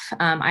stuff.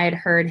 I had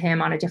heard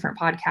him on a different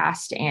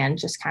podcast and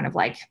just kind of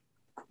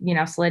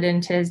slid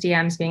into his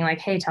DMs being like,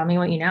 hey, tell me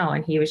what you know.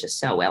 And he was just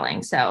so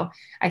willing. So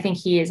I think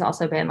he has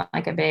also been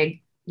like a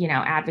big,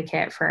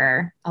 advocate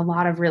for a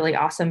lot of really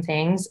awesome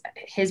things.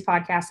 His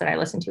podcast that I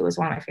listened to was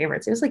one of my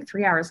favorites. It was like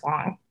 3 hours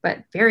long, but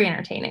very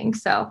entertaining.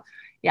 So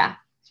yeah,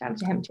 shout out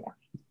to him too.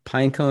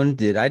 Pinecone,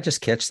 did I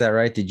just catch that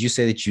right? Did you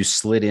say that you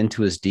slid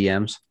into his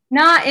DMs?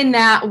 Not in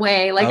that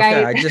way. Like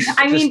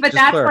okay, but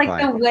that's clarifying.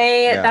 Like the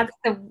way, that's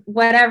the,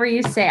 whatever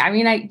you say. I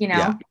mean, I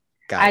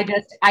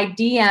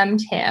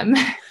DM'd him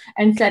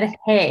and said,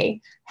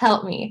 hey,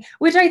 help me,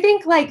 which I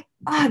think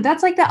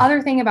that's like the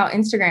other thing about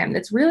Instagram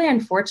that's really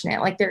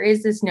unfortunate. Like there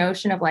is this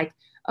notion of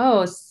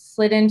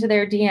slid into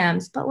their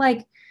DMs, but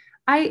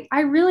I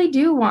really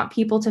do want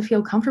people to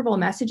feel comfortable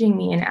messaging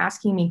me and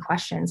asking me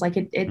questions. Like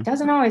it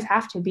doesn't always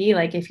have to be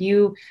like, if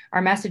you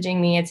are messaging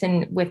me, it's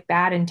with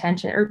bad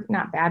intention, or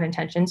not bad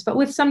intentions, but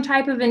with some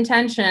type of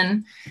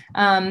intention.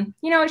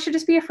 It should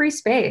just be a free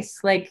space.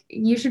 Like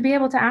you should be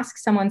able to ask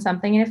someone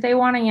something, and if they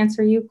want to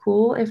answer you,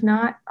 cool. If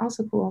not,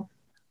 also cool.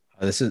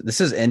 This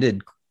has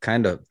ended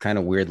kind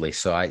of weirdly.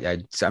 So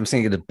I'm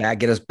saying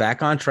get us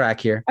back on track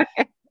here.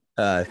 Okay.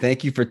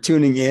 Thank you for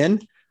tuning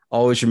in.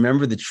 Always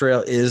remember, the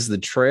trail is the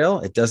trail.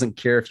 It doesn't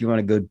care if you want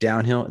to go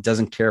downhill. It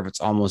doesn't care if it's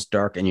almost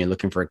dark and you're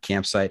looking for a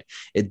campsite.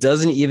 It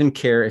doesn't even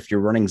care if you're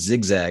running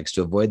zigzags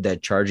to avoid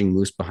that charging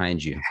moose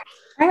behind you.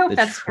 I hope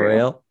that's true. The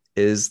trail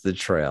is the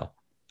trail.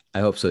 I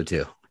hope so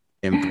too.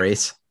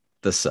 Embrace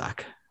the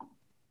suck.